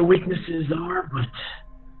sure what the weaknesses are, but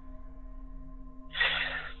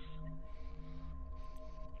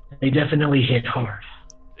they definitely hit hard.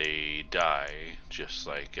 They die just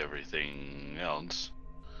like everything else.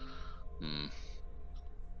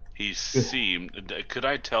 He seemed... Could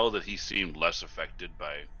I tell that he seemed less affected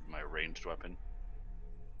by my ranged weapon?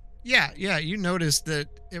 Yeah, you noticed that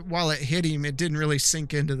while it hit him, it didn't really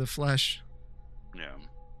sink into the flesh. Yeah.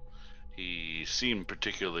 He seemed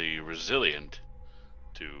particularly resilient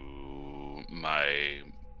to my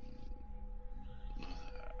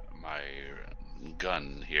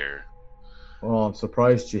gun here. Well, I'm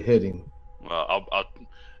surprised you hit him. Well,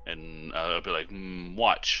 I'll be like,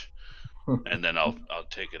 watch. And then I'll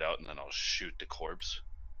take it out and then I'll shoot the corpse.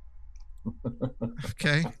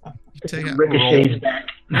 Okay. You take it. Ricochets back.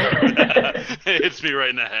 It hits me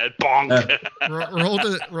right in the head.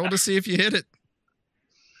 Bonk. Roll to see if you hit it.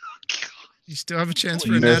 You still have a chance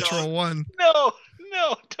for a Please. natural one. No,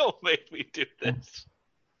 don't make me do this.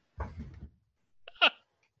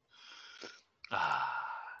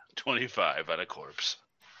 25 on a corpse.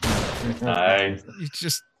 Nice. He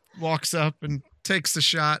just walks up and takes the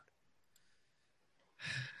shot.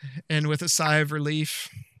 And with a sigh of relief,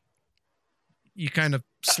 you kind of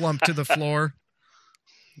slump to the floor.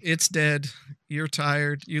 It's dead. You're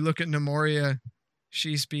tired. You look at Nemoria.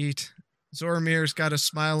 She's beat. Zoramir's got a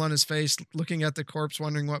smile on his face, looking at the corpse,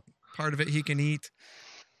 wondering what part of it he can eat.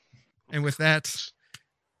 And with that,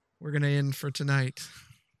 we're going to end for tonight.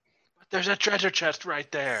 There's a treasure chest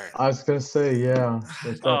right there. I was going to say, yeah.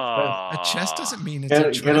 A chest doesn't mean it's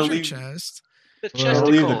a treasure chest. The leave the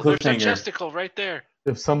chesticle. There's a cliffhanger. chesticle right there.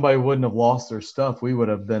 If somebody wouldn't have lost their stuff, we would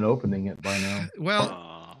have been opening it by now.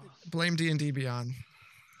 Well, blame D&D Beyond.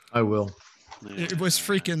 I will. It was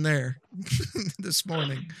freaking there this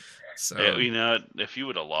morning. So Yeah, you know, if you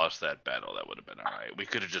would have lost that battle, that would have been all right. We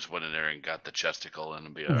could have just went in there and got the chesticle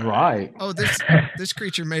and be all right. Right. oh, this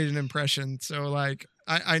creature made an impression. So like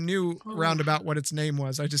I knew roundabout what its name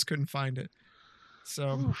was. I just couldn't find it.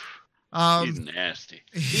 So He's nasty.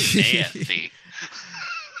 He's nasty.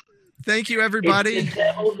 thank you everybody It's the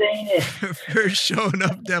devil's anus. for showing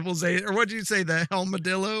up. Devil's Anus, or what did you say, the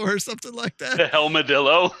Helmadillo or something like that? The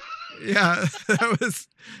Helmadillo. Yeah,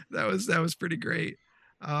 that was pretty great.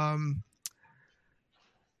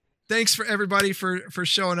 Thanks for everybody for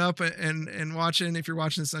showing up and watching. If you're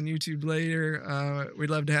watching this on YouTube later, we'd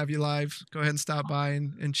love to have you live. Go ahead and stop by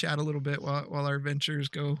and chat a little bit while our adventures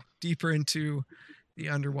go deeper into the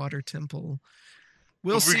underwater temple.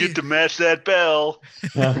 We'll Don't see. forget to mash that bell.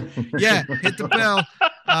 Yeah, hit the bell.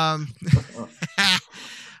 Oh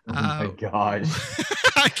my gosh.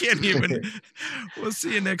 I can't even. We'll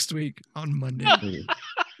see you next week on Monday.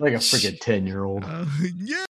 Like a freaking 10-year-old. Yeah.